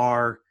they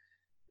are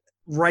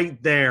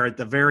right there at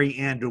the very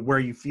end of where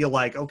you feel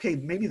like, okay,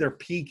 maybe they're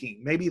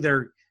peaking, maybe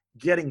they're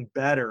getting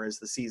better as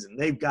the season,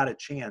 they've got a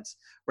chance,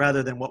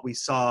 rather than what we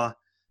saw,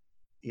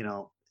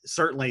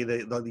 certainly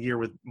the year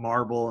with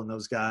Marble and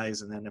those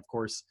guys, and then, of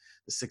course,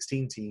 the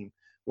 16 team,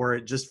 where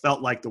it just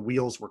felt like the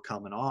wheels were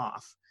coming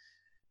off.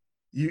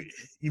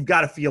 You've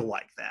got to feel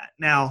like that.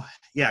 Now,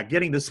 yeah,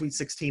 getting to Sweet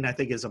 16, I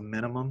think, is a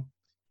minimum.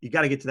 You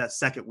got to get to that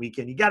second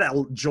weekend. You got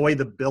to enjoy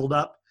the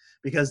buildup,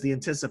 because the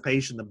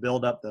anticipation, the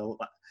buildup,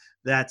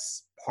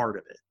 that's part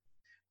of it.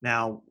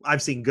 Now,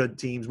 I've seen good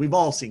teams. We've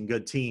all seen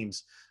good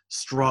teams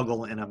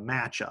struggle in a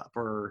matchup,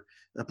 or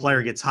the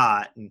player gets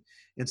hot.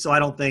 And so I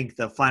don't think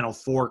the Final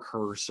Four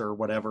curse or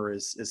whatever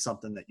is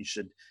something that you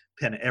should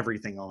pin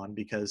everything on,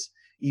 because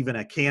even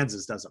a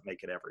Kansas doesn't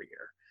make it every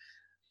year.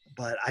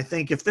 But I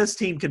think if this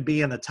team could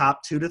be in the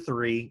top 2 to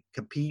 3,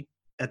 compete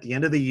at the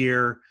end of the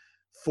year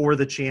for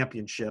the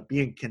championship, be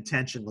in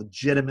contention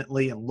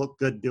legitimately and look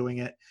good doing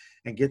it,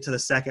 and get to the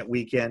second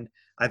weekend,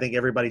 I think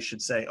everybody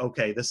should say,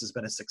 okay, this has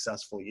been a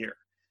successful year.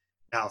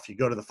 Now, if you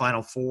go to the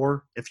Final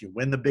Four, if you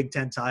win the Big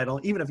Ten title,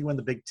 even if you win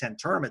the Big Ten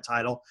tournament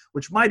title,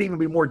 which might even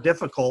be more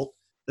difficult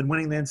than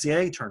winning the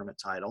NCAA tournament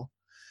title,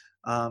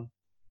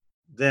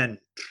 then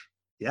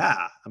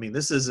yeah, I mean,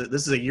 this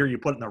is a year you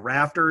put in the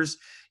rafters.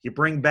 You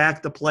bring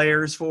back the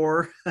players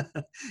for,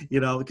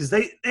 because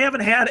they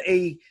haven't had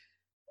a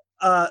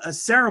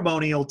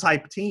ceremonial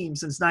type team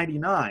since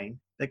 '99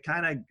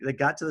 that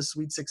got to the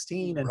Sweet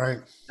 16, and right.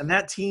 And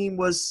that team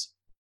was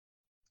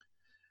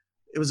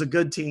a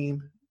good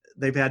team.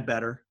 They've had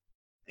better,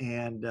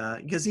 and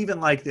because even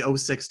like the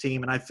 06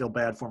 team, and I feel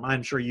bad for them.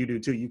 I'm sure you do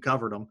too. You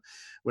covered them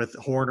with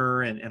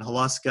Horner and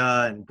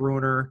Haluska and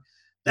Bruner.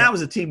 That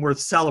was a team worth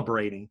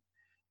celebrating.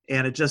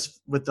 And it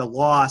just, with the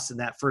loss in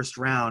that first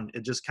round,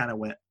 it just kind of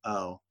went,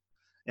 oh.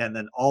 And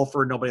then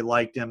Alford, nobody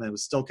liked him. It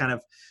was still kind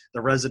of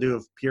the residue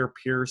of Pierre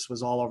Pierce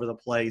was all over the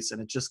place.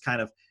 And it just kind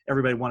of,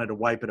 everybody wanted to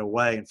wipe it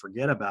away and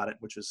forget about it,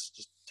 which was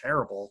just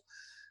terrible.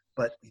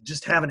 But we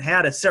just haven't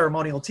had a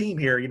ceremonial team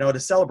here, to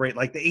celebrate,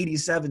 like the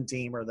 87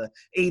 team or the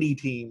 80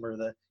 team or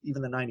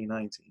even the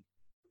 99 team.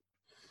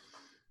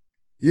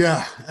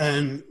 Yeah,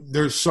 and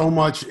there's so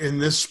much in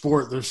this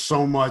sport. There's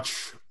so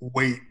much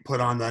weight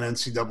put on that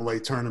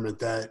NCAA tournament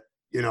that,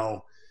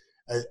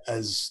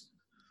 as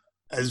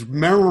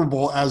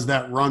memorable as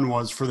that run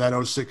was for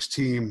that 06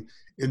 team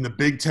in the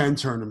Big Ten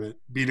tournament,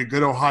 beat a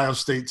good Ohio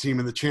State team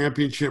in the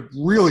championship,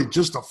 really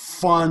just a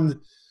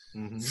fun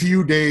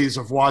few days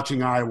of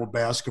watching Iowa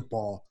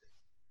basketball.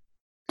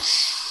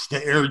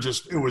 The air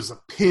it was a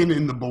pin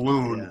in the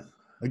balloon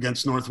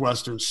against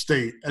Northwestern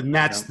State. And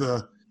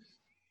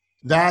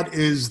that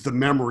is the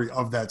memory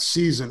of that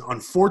season,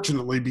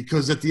 unfortunately,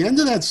 because at the end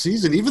of that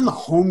season, even the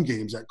home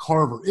games at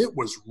Carver, it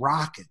was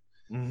rocking.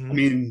 I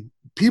mean,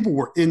 people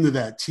were into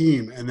that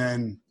team. And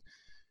then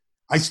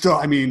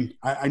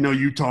I know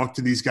you talk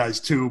to these guys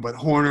too, but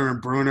Horner and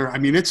Bruner, I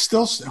mean, it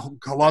still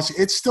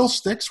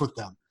sticks with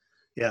them.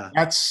 Yeah.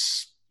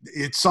 It's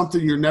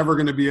something you're never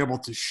going to be able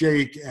to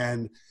shake.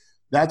 And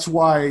that's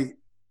why,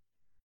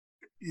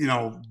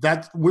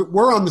 that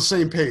we're on the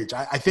same page.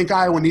 I think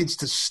Iowa needs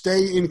to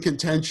stay in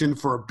contention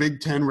for a Big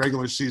Ten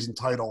regular season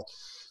title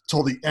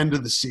till the end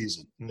of the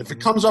season. If it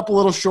comes up a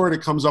little short,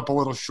 it comes up a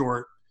little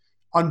short.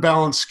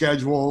 Unbalanced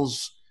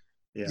schedules,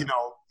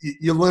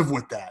 you live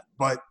with that.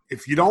 But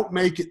if you don't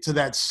make it to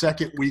that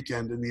second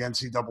weekend in the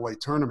NCAA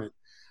tournament,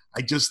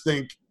 I just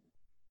think,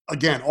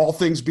 again, all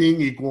things being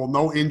equal,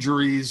 no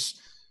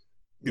injuries,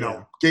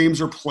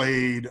 games are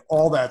played,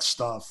 all that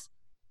stuff,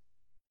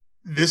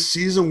 this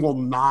season will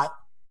not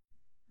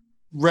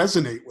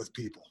resonate with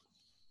people.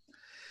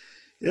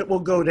 It will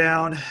go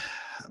down.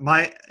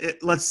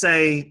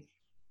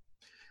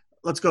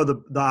 Let's go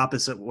the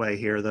opposite way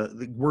here.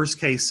 The worst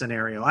case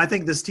scenario. I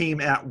think this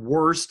team at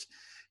worst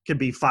could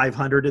be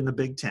 500 in the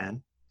Big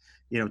Ten,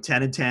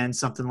 10-10,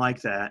 something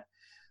like that.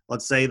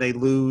 Let's say they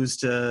lose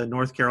to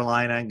North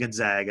Carolina and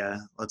Gonzaga.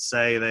 Let's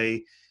say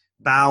they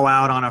bow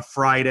out on a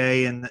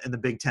Friday in the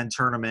Big Ten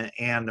tournament,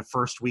 and the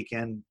first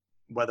weekend,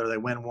 whether they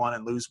win one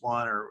and lose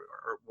one or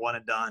one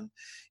and done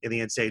in the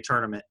NCAA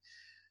tournament.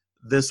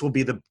 this will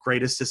be the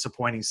greatest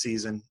disappointing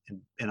season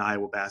in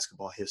Iowa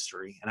basketball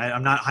history. And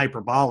I'm not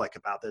hyperbolic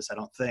about this, I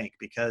don't think,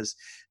 because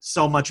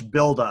so much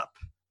buildup.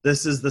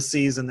 This is the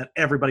season that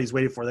everybody's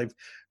waiting for. They've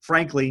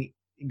frankly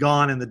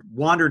gone and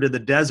wandered in the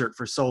desert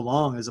for so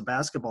long as a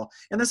basketball.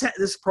 And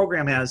this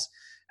program has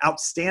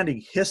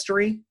outstanding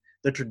history.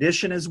 The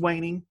tradition is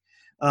waning.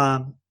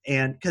 And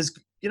because,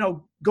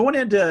 going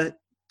into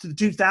the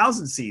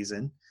 2000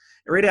 season,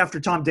 right after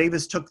Tom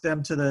Davis took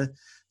them to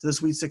the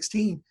Sweet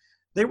 16,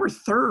 they were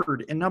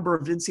third in number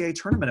of NCAA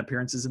tournament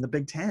appearances in the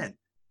Big Ten.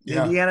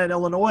 Yeah. Indiana and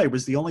Illinois were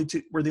the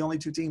only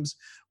two teams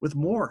with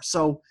more.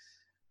 So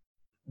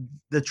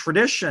the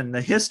tradition,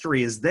 the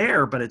history is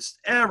there, but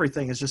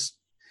everything is just,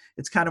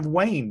 it's kind of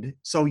waned.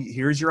 So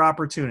here's your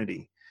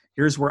opportunity.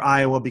 Here's where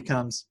Iowa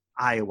becomes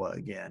Iowa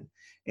again.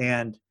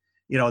 And,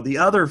 the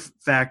other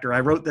factor,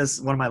 I wrote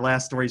this, one of my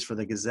last stories for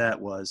the Gazette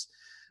was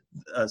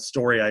a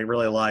story I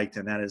really liked,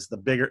 and that is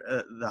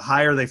the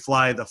higher they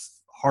fly, the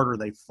harder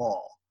they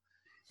fall.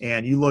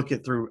 And you look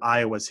at through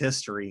Iowa's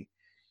history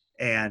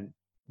and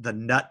the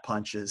nut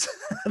punches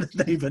that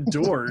they've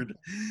endured,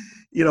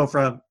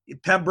 from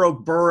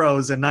Pembroke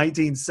Burroughs in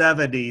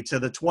 1970 to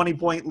the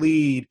 20-point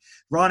lead,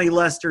 Ronnie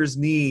Lester's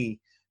knee,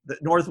 the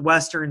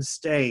Northwestern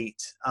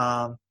State,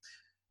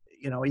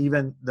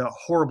 even the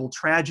horrible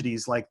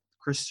tragedies like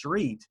Chris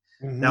Street.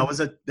 Mm-hmm.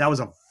 That was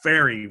a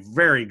very,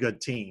 very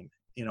good team,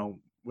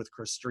 with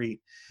Chris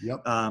Street.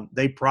 Yep.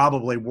 They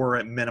probably were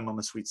at minimum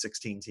a Sweet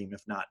 16 team,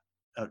 if not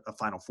a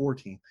Final Four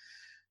team.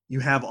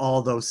 You have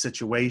all those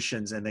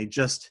situations, and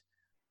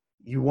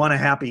you want a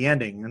happy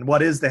ending. And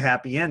what is the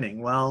happy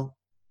ending? Well,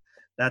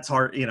 that's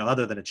hard,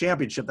 other than a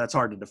championship, that's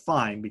hard to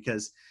define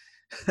because,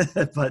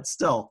 but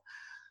still,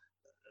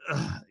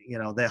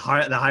 the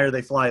higher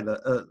they fly,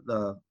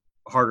 the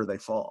harder they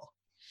fall.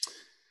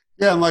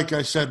 Yeah, and like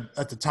I said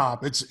at the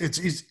top,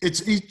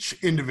 it's each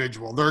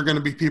individual. There are going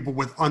to be people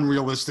with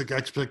unrealistic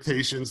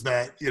expectations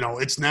that,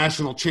 it's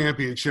national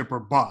championship or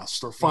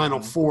bust or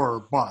Final Four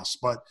or bust.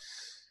 But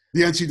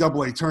the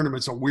NCAA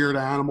tournament's a weird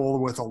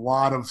animal with a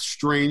lot of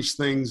strange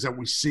things that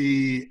we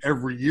see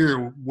every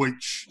year,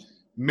 which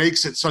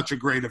makes it such a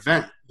great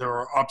event. There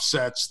are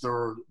upsets, there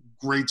are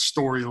great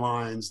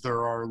storylines,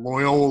 there are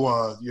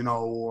Loyola,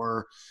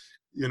 or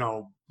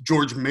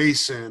George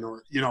Mason,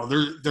 or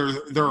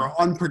there are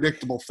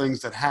unpredictable things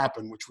that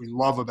happen, which we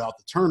love about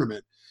the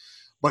tournament.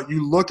 But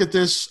you look at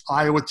this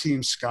Iowa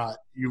team, Scott.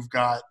 You've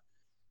got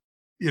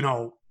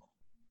the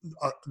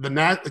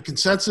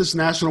consensus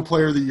National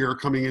Player of the Year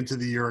coming into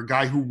the year, a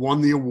guy who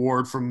won the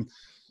award from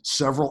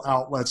several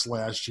outlets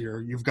last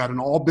year. You've got an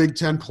all Big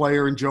Ten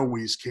player in Joe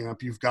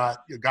Wieskamp. You've got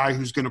a guy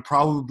who's going to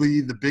probably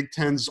be the Big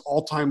Ten's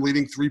all-time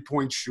leading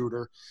three-point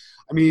shooter.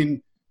 I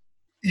mean,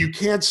 you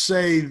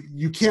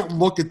can't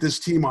look at this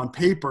team on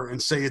paper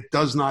and say it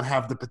does not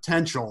have the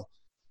potential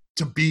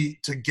to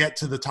get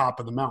to the top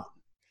of the mountain.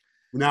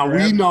 Now,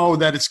 we know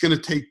that it's going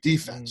to take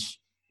defense.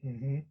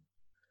 Mm-hmm.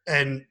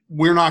 And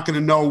we're not going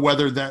to know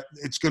whether that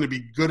it's going to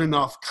be good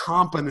enough,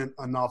 competent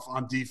enough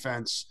on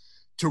defense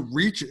to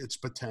reach its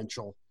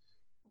potential,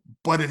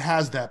 but it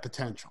has that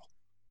potential.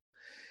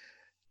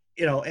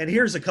 And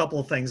here's a couple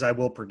of things I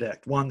will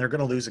predict. One, they're going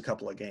to lose a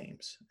couple of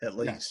games at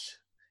least. Yes.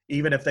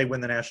 Even if they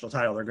win the national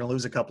title, they're going to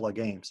lose a couple of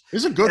games.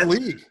 It's a good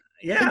league.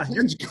 Yeah.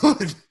 It's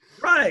good.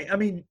 Right. I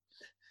mean,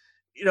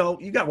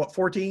 you got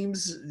 4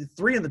 teams,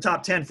 3 in the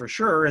top 10 for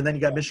sure. And then you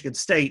got Michigan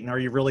State. And are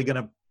you really going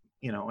to,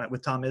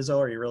 with Tom Izzo,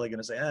 are you really going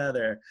to say,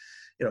 they're,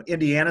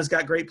 Indiana's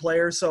got great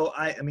players. So,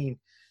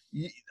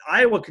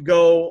 Iowa could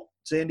go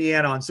to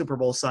Indiana on Super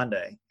Bowl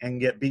Sunday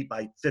and get beat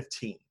by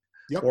 15.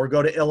 Yep. Or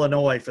go to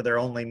Illinois for their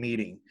only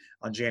meeting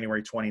on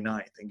January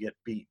 29th and get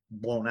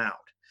blown out.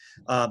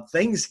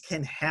 Things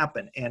can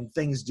happen, and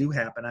things do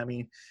happen. I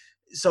mean,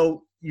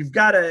 so you've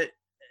got to,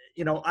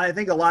 I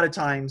think a lot of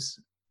times,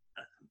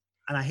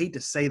 and I hate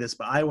to say this,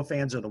 but Iowa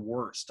fans are the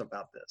worst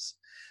about this,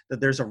 that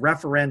there's a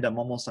referendum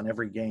almost on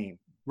every game,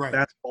 right?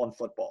 Basketball and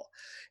football.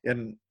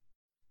 In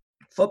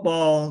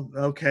football,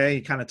 okay,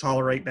 you kind of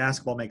tolerate.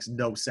 Basketball makes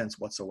no sense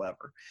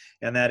whatsoever.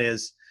 And that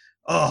is,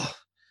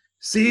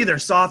 see, they're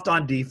soft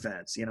on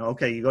defense.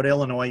 Okay, you go to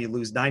Illinois, you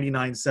lose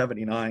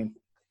 99-79.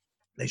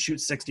 They shoot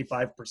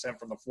 65%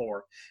 from the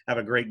floor, have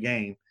a great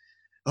game.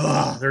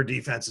 Their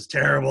defense is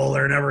terrible.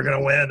 They're never going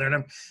to win. They're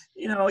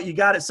never, you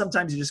got it.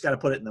 Sometimes you just got to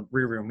put it in the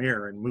rearview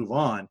mirror and move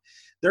on.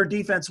 Their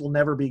defense will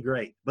never be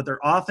great, but their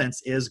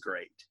offense is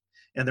great.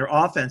 And their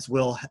offense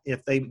will,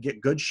 if they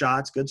get good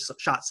shots, good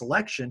shot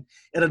selection,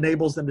 it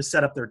enables them to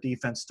set up their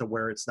defense to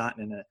where it's not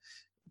in a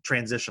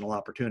transitional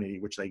opportunity,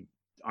 which they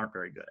aren't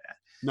very good at.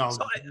 No,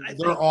 so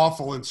they're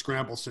awful in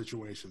scramble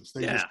situations.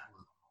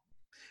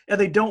 And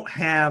they don't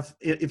have,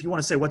 if you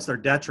want to say what's their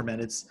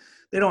detriment,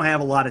 they don't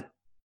have a lot of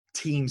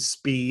team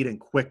speed and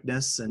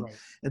quickness. And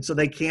so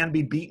they can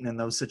be beaten in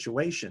those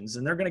situations.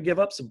 And they're going to give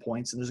up some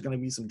points, and there's going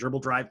to be some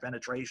dribble drive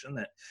penetration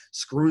that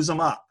screws them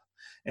up.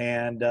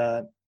 And,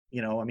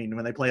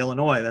 when they play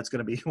Illinois, that's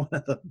going to be one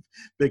of the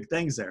big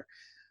things there.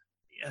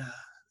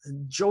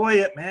 enjoy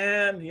it,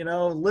 man.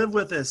 Live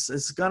with this.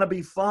 It's going to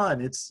be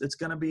fun. It's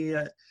going to be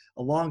a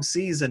long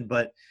season.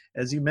 But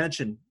as you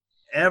mentioned,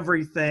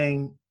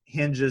 everything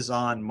hinges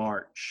on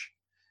March.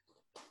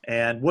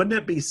 And wouldn't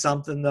it be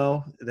something,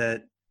 though,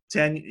 that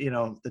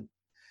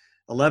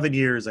 11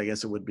 years, I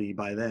guess it would be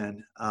by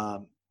then,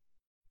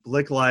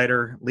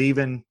 Licklider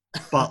leaving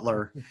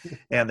Butler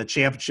and the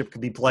championship could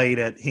be played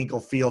at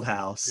Hinkle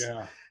Fieldhouse.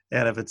 Yeah.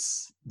 And if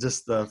it's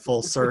just the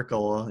full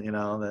circle,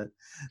 that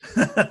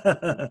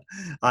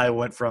I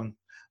went from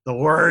the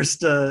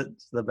worst to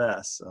the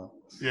best. So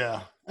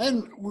yeah.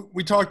 And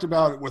we talked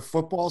about it with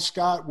football,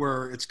 Scott,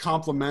 where it's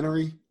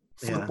complementary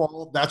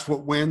football. Yeah. That's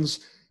what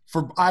wins.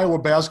 For Iowa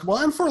basketball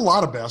and for a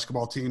lot of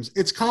basketball teams,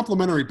 it's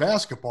complementary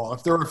basketball.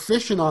 If they're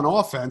efficient on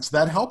offense,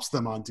 that helps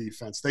them on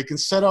defense. They can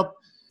set up,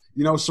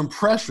 some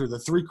pressure, the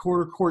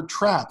three-quarter court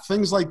trap,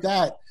 things like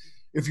that.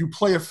 If you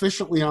play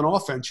efficiently on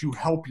offense, you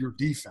help your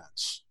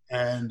defense.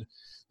 And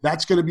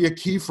that's going to be a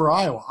key for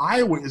Iowa.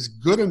 Iowa is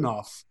good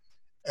enough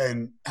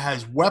and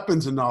has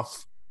weapons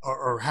enough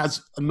or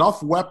has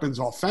enough weapons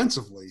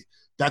offensively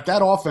that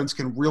offense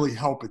can really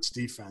help its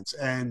defense.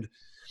 And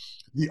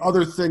the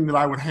other thing that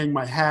I would hang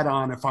my hat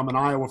on if I'm an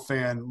Iowa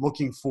fan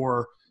looking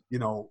for,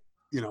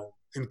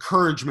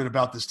 encouragement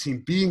about this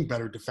team being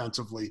better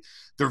defensively,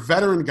 they're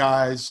veteran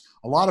guys.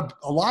 A lot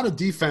of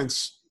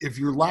defense, if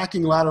you're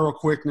lacking lateral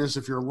quickness,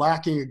 if you're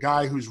lacking a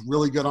guy who's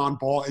really good on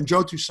ball, and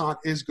Joe Toussaint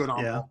is good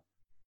on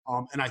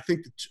ball. And I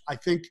think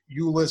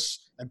Ulis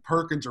and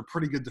Perkins are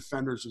pretty good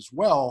defenders as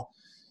well.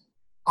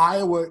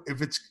 Iowa,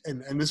 if it's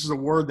and this is a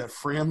word that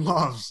Fran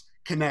loves,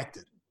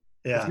 connected.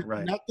 Yeah, if you're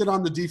right. connected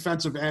on the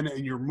defensive end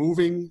and you're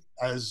moving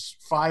as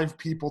five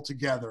people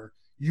together,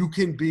 you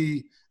can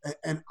be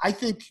 – and I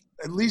think,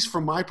 at least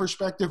from my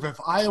perspective, if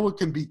Iowa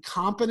can be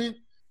competent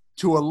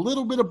to a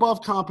little bit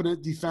above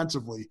competent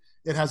defensively,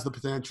 it has the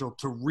potential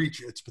to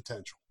reach its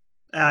potential.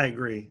 I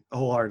agree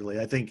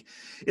wholeheartedly. I think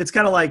it's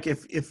kind of like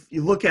if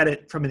you look at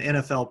it from an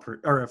NFL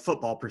or a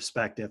football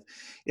perspective,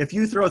 if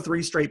you throw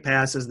 3 straight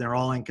passes and they're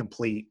all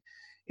incomplete,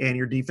 and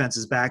your defense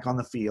is back on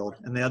the field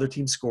and the other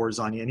team scores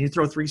on you and you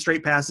throw 3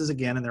 straight passes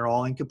again and they're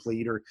all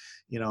incomplete or,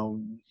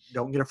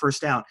 don't get a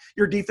first down,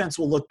 your defense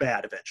will look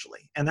bad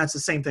eventually. And that's the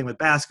same thing with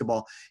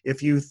basketball.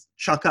 If you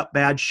chuck up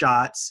bad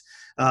shots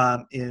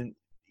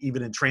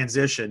even in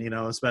transition,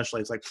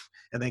 especially it's like,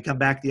 and they come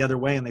back the other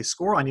way and they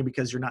score on you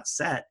because you're not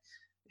set,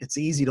 it's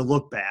easy to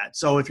look bad.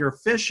 So if you're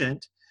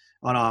efficient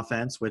on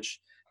offense, which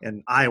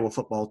in Iowa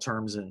football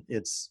terms, and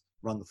it's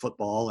run the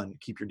football and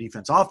keep your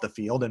defense off the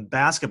field. And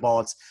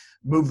basketball, it's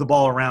move the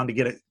ball around to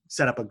get it,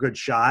 set up a good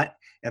shot.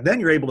 And then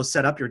you're able to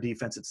set up your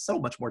defense. It's so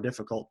much more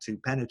difficult to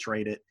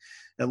penetrate it,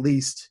 at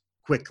least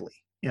quickly.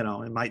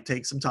 It might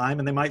take some time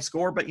and they might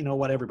score, but you know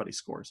what? Everybody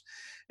scores.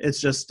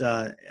 It's just,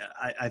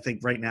 I think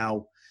right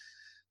now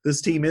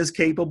this team is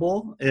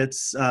capable.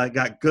 It's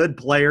got good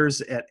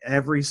players at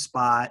every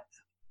spot.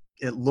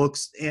 It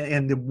looks,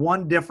 and the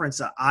one difference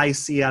that I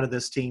see out of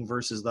this team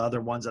versus the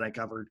other ones that I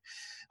covered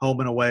home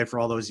and away for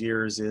all those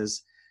years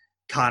is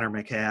Connor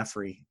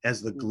McCaffrey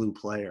as the glue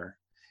player.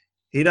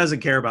 He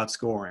doesn't care about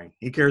scoring.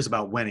 He cares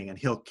about winning, and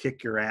he'll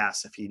kick your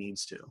ass if he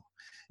needs to.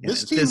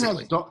 This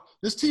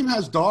team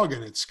has dog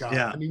in it, Scott.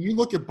 Yeah. I mean, you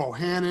look at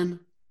Bohannon,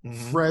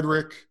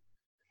 Frederick,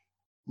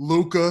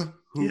 Luka,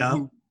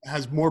 who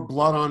has more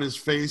blood on his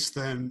face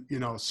than,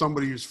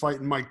 somebody who's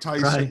fighting Mike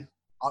Tyson.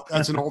 Right.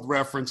 That's an old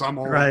reference. I'm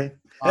old. Right.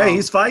 Hey,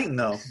 he's fighting,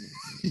 though.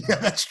 Yeah,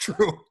 that's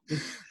true.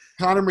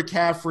 Connor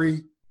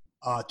McCaffrey,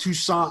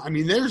 Toussaint. I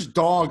mean, there's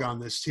dog on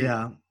this team.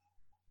 Yeah.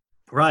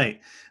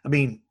 Right. I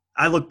mean,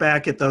 I look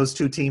back at those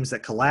 2 teams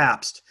that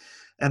collapsed,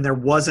 and there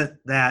wasn't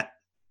that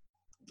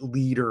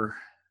leader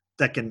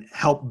that can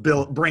help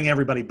bring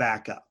everybody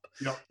back up.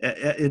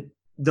 Yep.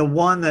 The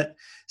one that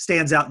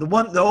stands out,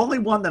 the only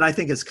one that I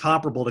think is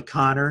comparable to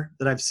Connor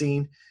that I've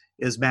seen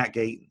is Matt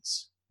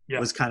Gatens.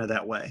 Yeah. Was kind of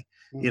that way.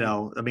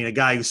 Mm-hmm. A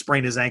guy who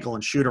sprained his ankle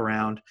and shoot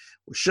around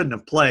shouldn't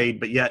have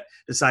played, but yet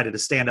decided to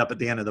stand up at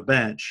the end of the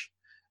bench,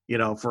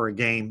 for a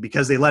game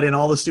because they let in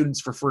all the students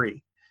for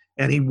free.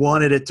 And he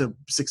wanted it to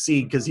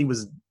succeed because he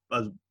was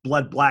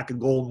blood black and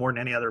gold more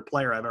than any other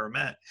player I've ever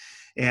met,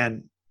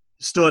 and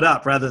stood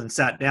up rather than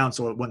sat down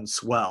so it wouldn't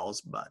swell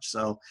as much.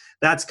 So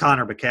that's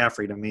Connor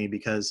McCaffrey to me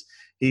because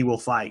he will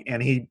fight.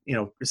 And he,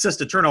 assist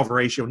to turnover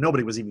ratio,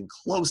 nobody was even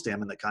close to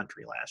him in the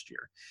country last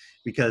year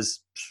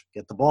because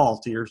get the ball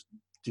to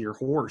your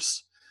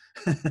horse.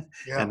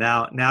 Yeah. And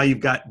now you've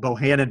got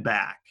Bohannon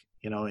back,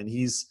 and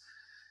he's,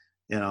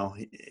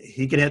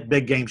 he can hit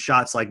big game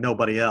shots like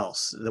nobody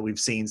else that we've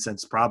seen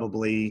since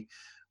probably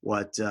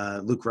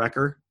Luke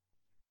Recker.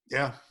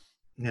 Yeah.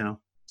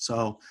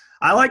 So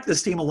I like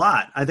this team a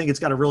lot. I think it's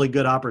got a really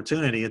good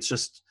opportunity. It's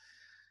just,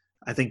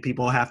 I think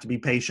people have to be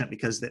patient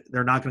because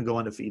they're not going to go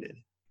undefeated.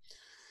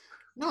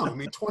 No, I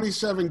mean,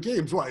 27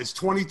 games. What, it's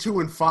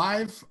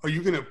 22-5? Are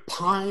you going to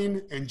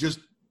pine and just,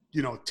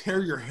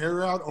 tear your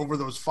hair out over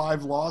those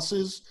 5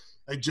 losses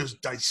and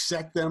just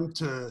dissect them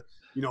to,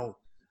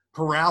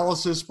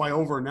 paralysis by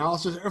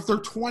overanalysis? If they're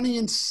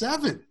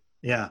 20-7,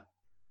 yeah,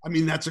 I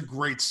mean, that's a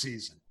great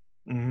season.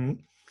 Mm-hmm.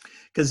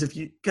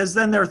 because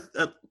then they're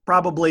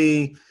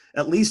probably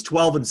at least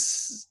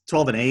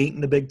 12-8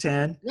 in the Big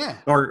Ten. Yeah.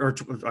 Or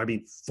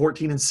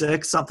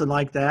 14-6, something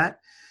like that.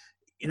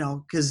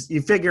 Because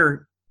you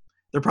figure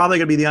they're probably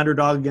going to be the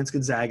underdog against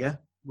Gonzaga.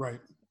 Right.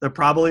 They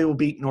probably will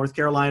beat North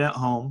Carolina at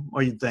home,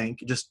 or you'd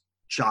think, just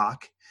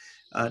chalk,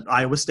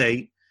 Iowa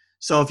State.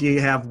 So if you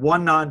have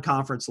one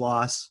non-conference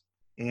loss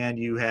and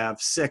you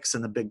have 6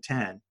 in the Big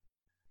Ten,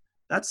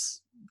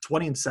 that's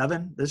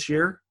 20-7 this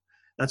year.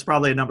 That's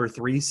probably a number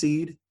 3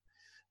 seed.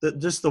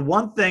 Just the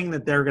one thing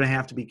that they're going to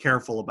have to be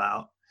careful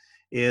about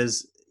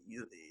is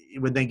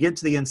when they get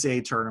to the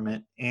NCAA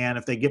tournament, and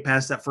if they get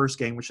past that first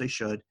game, which they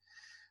should,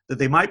 that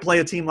they might play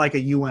a team like a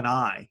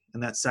UNI in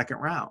that second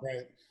round.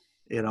 Right.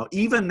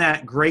 Even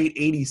that great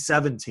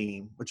 87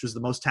 team, which was the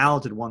most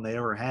talented one they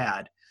ever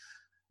had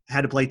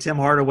to play Tim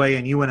Hardaway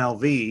and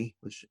UNLV,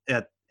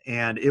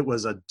 and it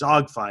was a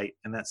dogfight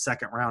in that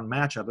second round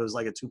matchup. It was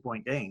like a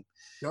 2-point game.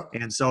 Yep.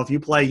 And so if you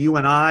play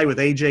UNI with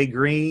AJ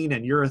Green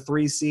and you're a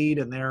 3 seed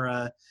and they're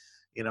a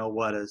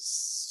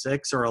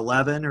 6 or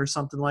 11 or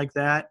something like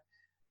that,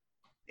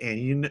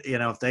 and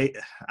if they,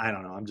 I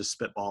don't know, I'm just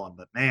spitballing,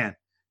 but man,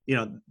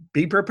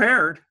 be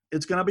prepared.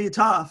 It's going to be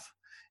tough.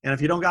 And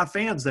if you don't got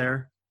fans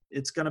there,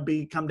 it's going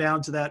to come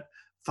down to that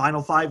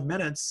final 5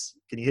 minutes.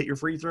 Can you hit your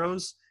free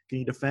throws? Can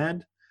you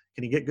defend?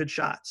 Can you get good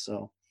shots?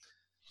 So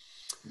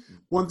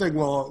one thing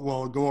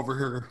we'll go over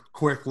here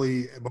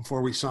quickly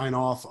before we sign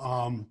off.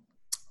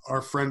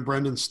 Our friend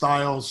Brendan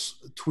Stiles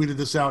tweeted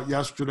this out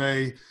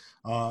yesterday.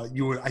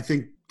 I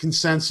think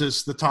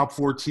consensus, the top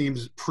 4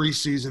 teams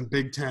preseason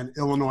Big Ten: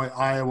 Illinois,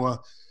 Iowa,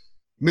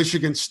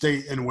 Michigan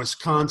State, and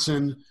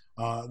Wisconsin.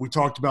 We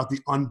talked about the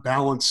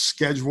unbalanced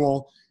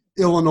schedule.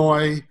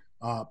 Illinois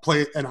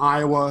and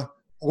Iowa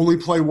only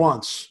play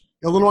once.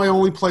 Illinois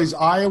only plays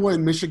Iowa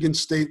and Michigan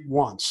State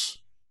once.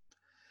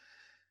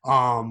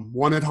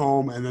 One at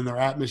home, and then they're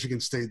at Michigan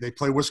State. They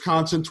play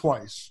Wisconsin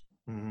twice.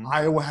 Mm-hmm.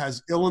 Iowa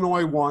has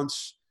Illinois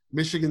once,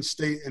 Michigan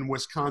State and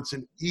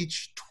Wisconsin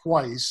each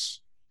twice.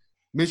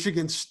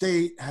 Michigan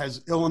State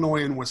has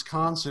Illinois and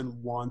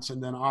Wisconsin once,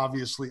 and then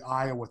obviously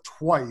Iowa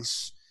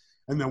twice.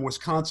 And then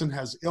Wisconsin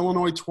has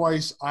Illinois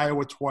twice,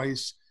 Iowa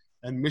twice,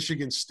 and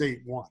Michigan State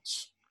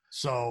once.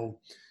 So,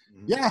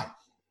 yeah.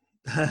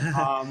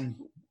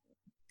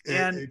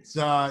 It's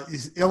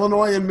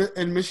Illinois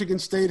and Michigan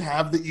State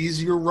have the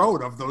easier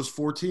road of those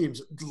 4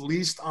 teams, at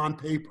least on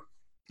paper.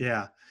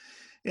 Yeah.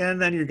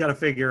 And then you've got to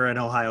figure an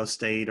Ohio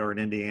State or an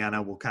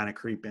Indiana will kind of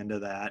creep into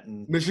that.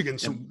 And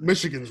Michigan's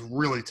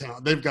really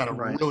talented. They've got a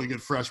really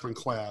good freshman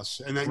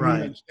class. And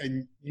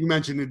then you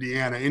mentioned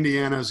Indiana.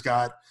 Indiana's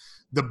got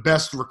the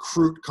best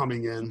recruit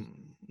coming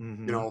in,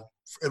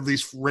 at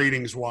least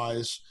ratings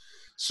wise.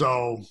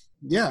 So,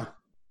 yeah.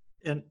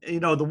 And,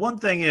 the one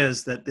thing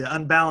is that the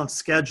unbalanced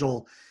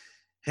schedule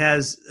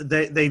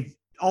they've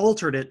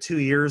altered it 2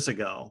 years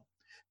ago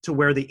to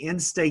where the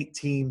in-state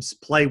teams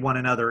play one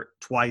another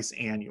twice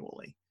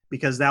annually,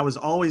 because that was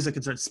always a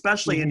concern,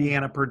 especially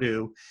Indiana,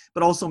 Purdue,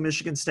 but also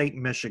Michigan State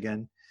and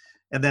Michigan.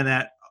 And then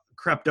that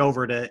crept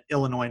over to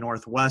Illinois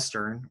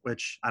Northwestern,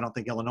 which I don't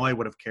think Illinois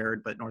would have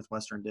cared, but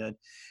Northwestern did.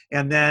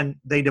 And then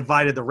they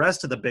divided the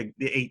rest of the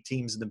 8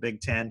 teams in the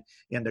Big Ten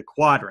into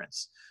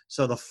quadrants.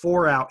 So the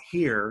 4 out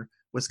here,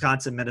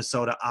 Wisconsin,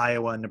 Minnesota,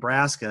 Iowa, and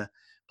Nebraska,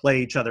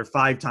 play each other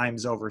 5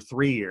 times over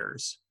 3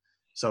 years.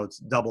 So it's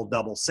double,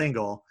 double,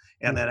 single.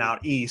 And then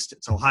out east,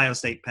 it's Ohio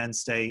State, Penn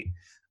State,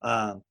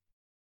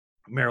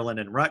 Maryland,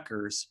 and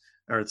Rutgers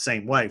are the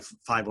same way,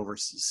 5 over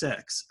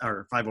 6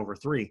 or 5 over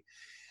 3.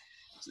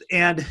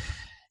 And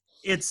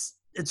it's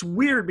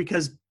weird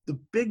because the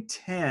Big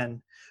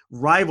Ten,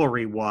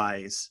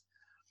 rivalry-wise,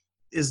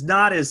 is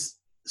not as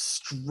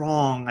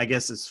strong, I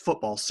guess, as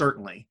football,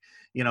 certainly.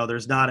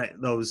 There's not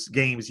those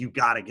games, you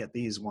got to get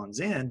these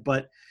ones in.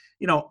 But,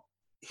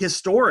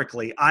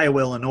 historically,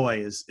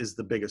 Iowa-Illinois is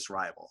the biggest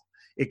rival.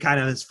 It kind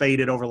of has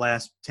faded over the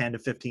last 10 to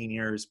 15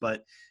 years,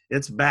 but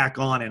it's back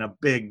on in a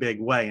big, big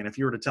way. And if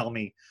you were to tell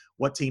me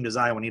what team does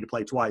Iowa need to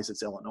play twice,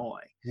 it's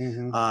Illinois.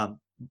 Mm-hmm.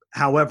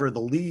 However,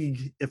 the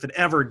league, if it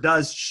ever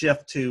does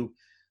shift to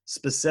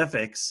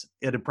specifics,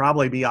 it'd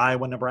probably be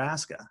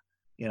Iowa-Nebraska.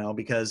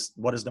 Because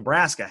what does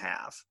Nebraska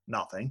have?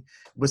 Nothing.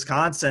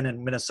 Wisconsin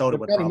and Minnesota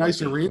would probably got a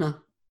nice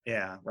arena.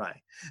 Yeah,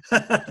 right.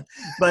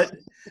 but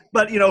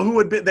who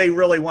would they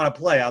really want to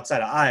play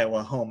outside of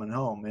Iowa, home and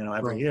home,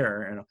 every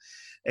year,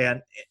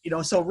 and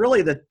so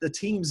really the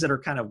teams that are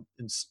kind of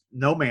in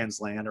no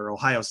man's land are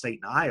Ohio State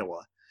and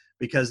Iowa,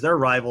 because their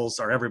rivals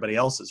are everybody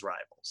else's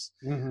rivals.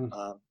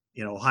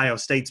 Mm-hmm. Ohio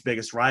State's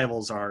biggest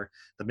rivals are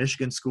the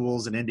Michigan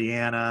schools in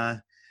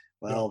Indiana.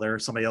 Well, they're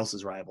somebody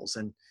else's rivals,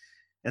 and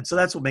so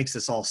that's what makes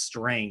this all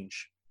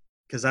strange.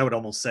 Because I would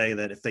almost say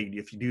that if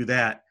you do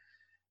that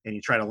and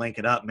you try to link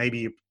it up, maybe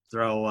you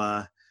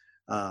throw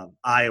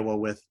Iowa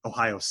with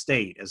Ohio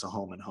State as a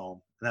home and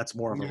home. And that's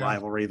more of a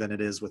rivalry than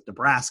it is with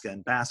Nebraska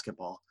in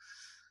basketball.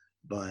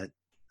 But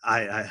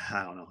I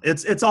don't know.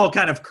 It's all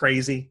kind of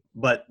crazy,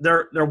 but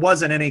there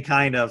wasn't any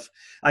kind of.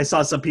 I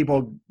saw some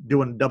people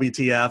doing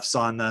WTFs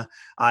on the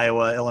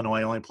Iowa,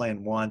 Illinois only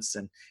playing once,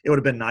 and it would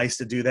have been nice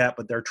to do that,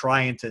 but they're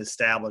trying to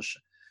establish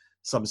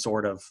some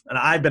sort of. And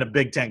I've been a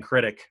Big Ten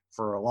critic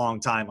for a long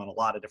time on a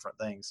lot of different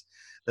things.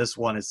 This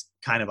one is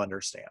kind of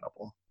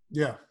understandable.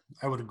 Yeah,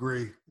 I would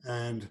agree.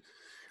 And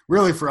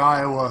really, for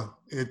Iowa,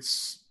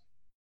 it's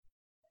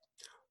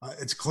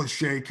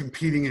cliche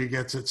competing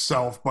against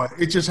itself, but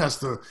it just has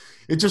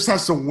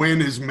to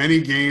win as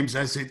many games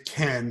as it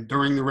can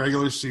during the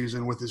regular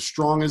season with as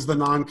strong as the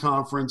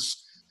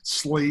non-conference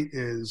slate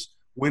is.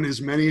 Win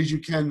as many as you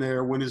can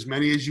there, win as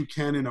many as you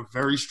can in a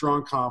very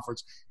strong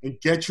conference, and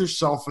get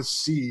yourself a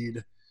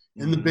seed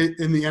in the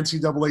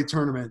NCAA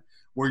tournament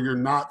where you're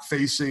not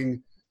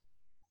facing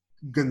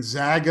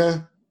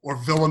Gonzaga or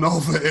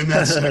Villanova in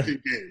that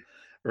second game.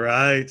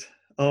 Right.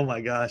 Oh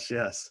my gosh,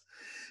 yes.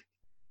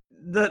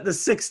 The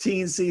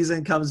 16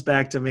 season comes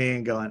back to me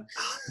and going,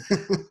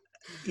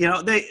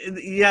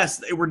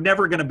 they were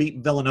never going to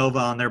beat Villanova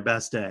on their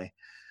best day,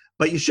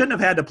 but you shouldn't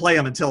have had to play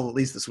them until at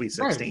least the Sweet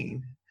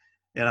 16.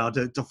 Right.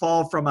 To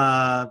fall from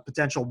a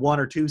potential 1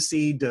 or 2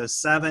 seed to a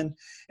 7.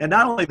 And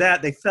not only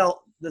that, they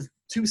fell the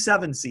 2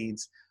 7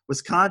 seeds.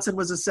 Wisconsin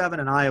was a 7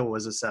 and Iowa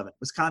was a 7.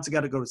 Wisconsin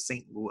got to go to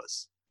St.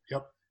 Louis.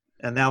 Yep.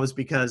 And that was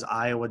because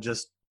Iowa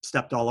just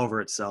stepped all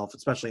over itself,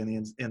 especially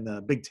in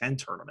the Big Ten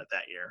tournament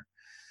that year.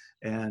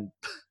 And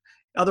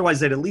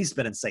otherwise, they'd at least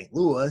been in St.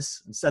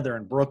 Louis. Instead, they're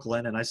in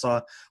Brooklyn. And I saw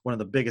one of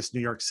the biggest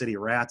New York City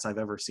rats I've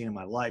ever seen in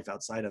my life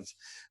outside of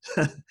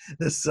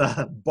this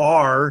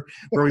bar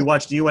where we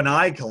watched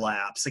UNI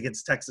collapse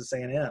against Texas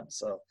A&M.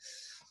 So,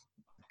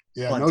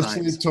 yeah, no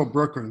seeing until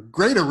Brooklyn.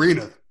 Great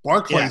arena.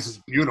 Barclays is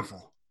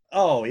beautiful.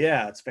 Oh,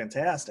 yeah, it's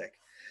fantastic.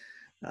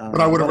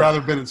 But I would have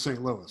rather been in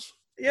St. Louis.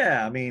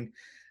 Yeah, I mean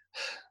 –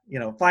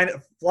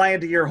 fly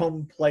into your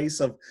home place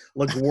of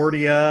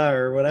LaGuardia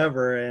or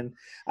whatever, and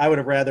I would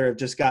have rather have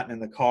just gotten in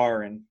the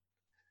car and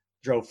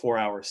drove 4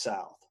 hours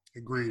south.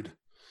 Agreed.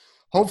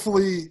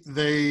 Hopefully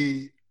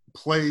they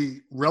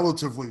play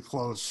relatively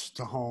close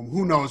to home.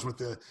 Who knows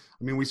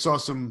we saw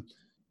some.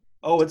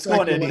 Oh, it's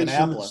going to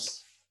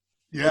Indianapolis.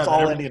 Yeah, it's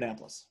all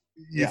Indianapolis.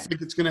 You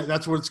think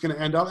that's where it's gonna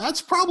end up?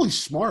 That's probably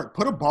smart.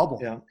 Put a bubble.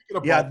 Yeah.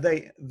 Yeah.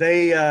 They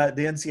the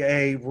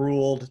NCAA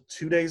ruled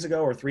 2 days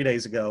ago or 3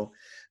 days ago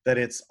that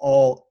it's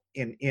all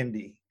in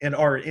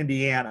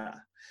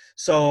Indiana.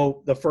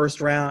 So the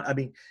first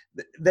round,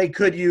 they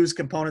could use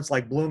components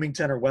like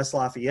Bloomington or West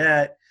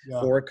Lafayette,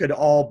 or it could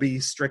all be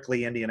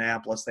strictly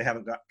Indianapolis. They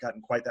haven't gotten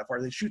quite that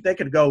far. They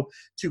could go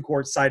 2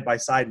 courts side by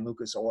side in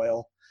Lucas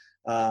Oil.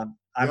 I'm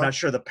not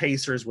sure the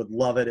Pacers would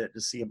love it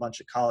to see a bunch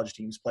of college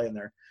teams play in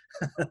their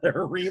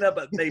arena,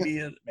 but maybe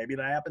that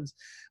happens.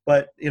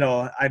 But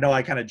I know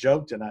I kind of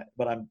joked,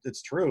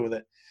 it's true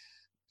that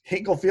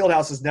Hinkle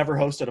Fieldhouse has never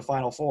hosted a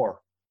Final Four.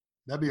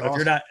 That'd be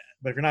awesome.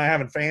 If you're not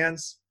having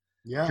fans,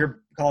 if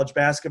you're college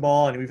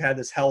basketball, and we've had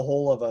this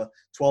hellhole of a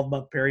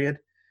 12-month period,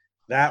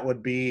 that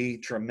would be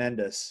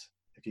tremendous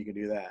if you could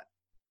do that.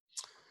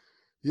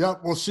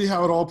 Yep, we'll see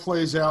how it all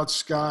plays out,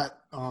 Scott.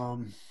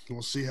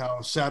 We'll see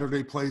how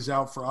Saturday plays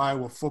out for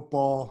Iowa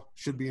football.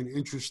 Should be an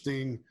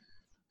interesting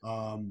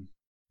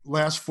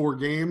last 4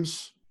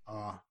 games.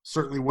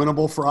 Certainly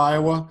winnable for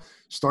Iowa.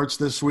 Starts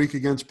this week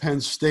against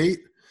Penn State.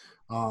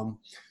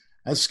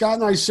 As Scott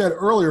and I said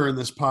earlier in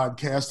this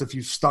podcast, if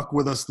you've stuck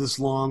with us this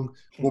long,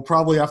 we'll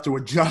probably have to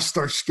adjust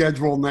our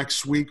schedule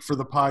next week for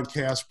the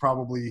podcast,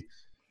 probably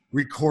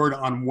record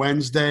on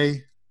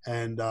Wednesday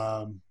and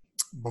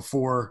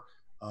before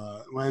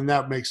and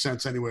that makes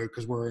sense anyway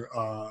because we're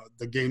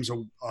the game's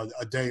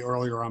a day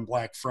earlier on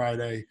Black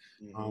Friday.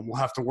 We'll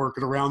have to work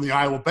it around the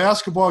Iowa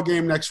basketball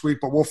game next week,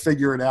 but we'll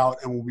figure it out,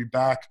 and we'll be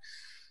back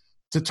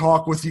to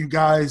talk with you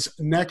guys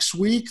next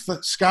week.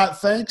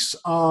 Scott, thanks.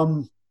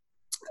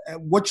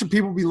 What should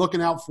people be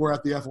looking out for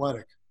at The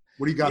Athletic?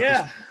 What do you got?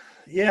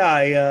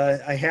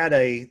 I had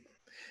a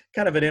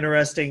kind of an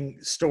interesting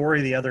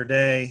story the other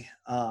day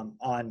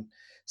on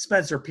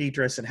Spencer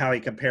Petras and how he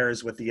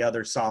compares with the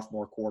other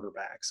sophomore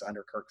quarterbacks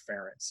under Kirk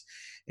Ferentz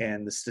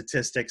and the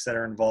statistics that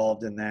are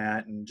involved in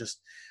that. And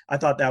just, I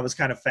thought that was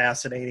kind of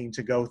fascinating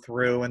to go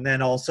through. And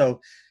then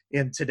also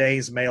in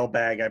today's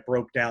mailbag, I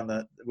broke down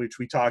which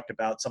we talked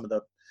about some of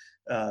the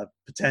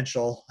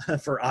potential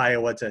for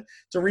Iowa to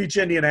reach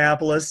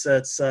Indianapolis.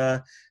 It's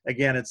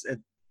again,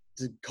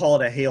 to call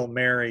it a Hail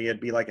Mary,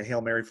 it'd be like a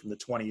Hail Mary from the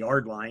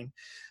 20-yard line.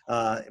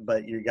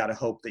 But you got to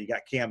hope that you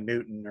got Cam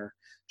Newton or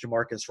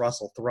Jamarcus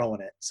Russell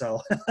throwing it. So,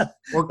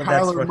 or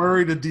Kyler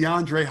Murray to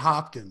DeAndre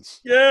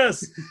Hopkins.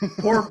 Yes.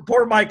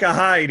 Poor Micah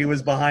Hyde, who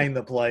was behind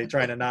the play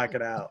trying to knock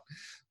it out.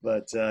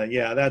 But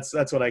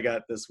that's what I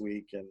got this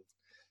week. And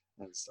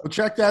well,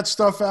 check that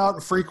stuff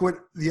out. Frequent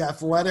The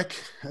Athletic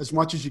as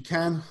much as you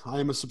can. I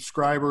am a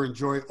subscriber.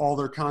 Enjoy all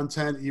their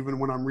content, even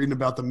when I'm reading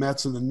about the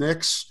Mets and the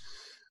Knicks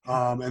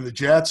and the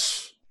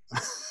Jets.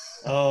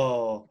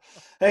 Oh,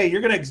 hey, you're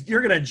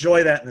gonna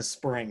enjoy that in the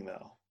spring,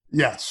 though.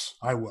 Yes,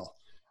 I will.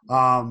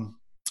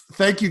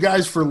 Thank you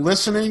guys for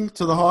listening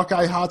to the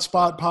Hawkeye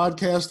Hotspot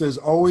podcast. As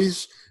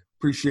always,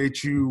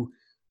 Appreciate you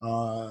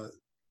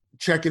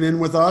checking in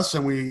with us,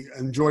 and we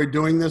enjoy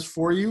doing this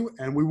for you.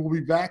 And we will be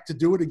back to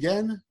do it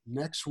again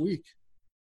next week.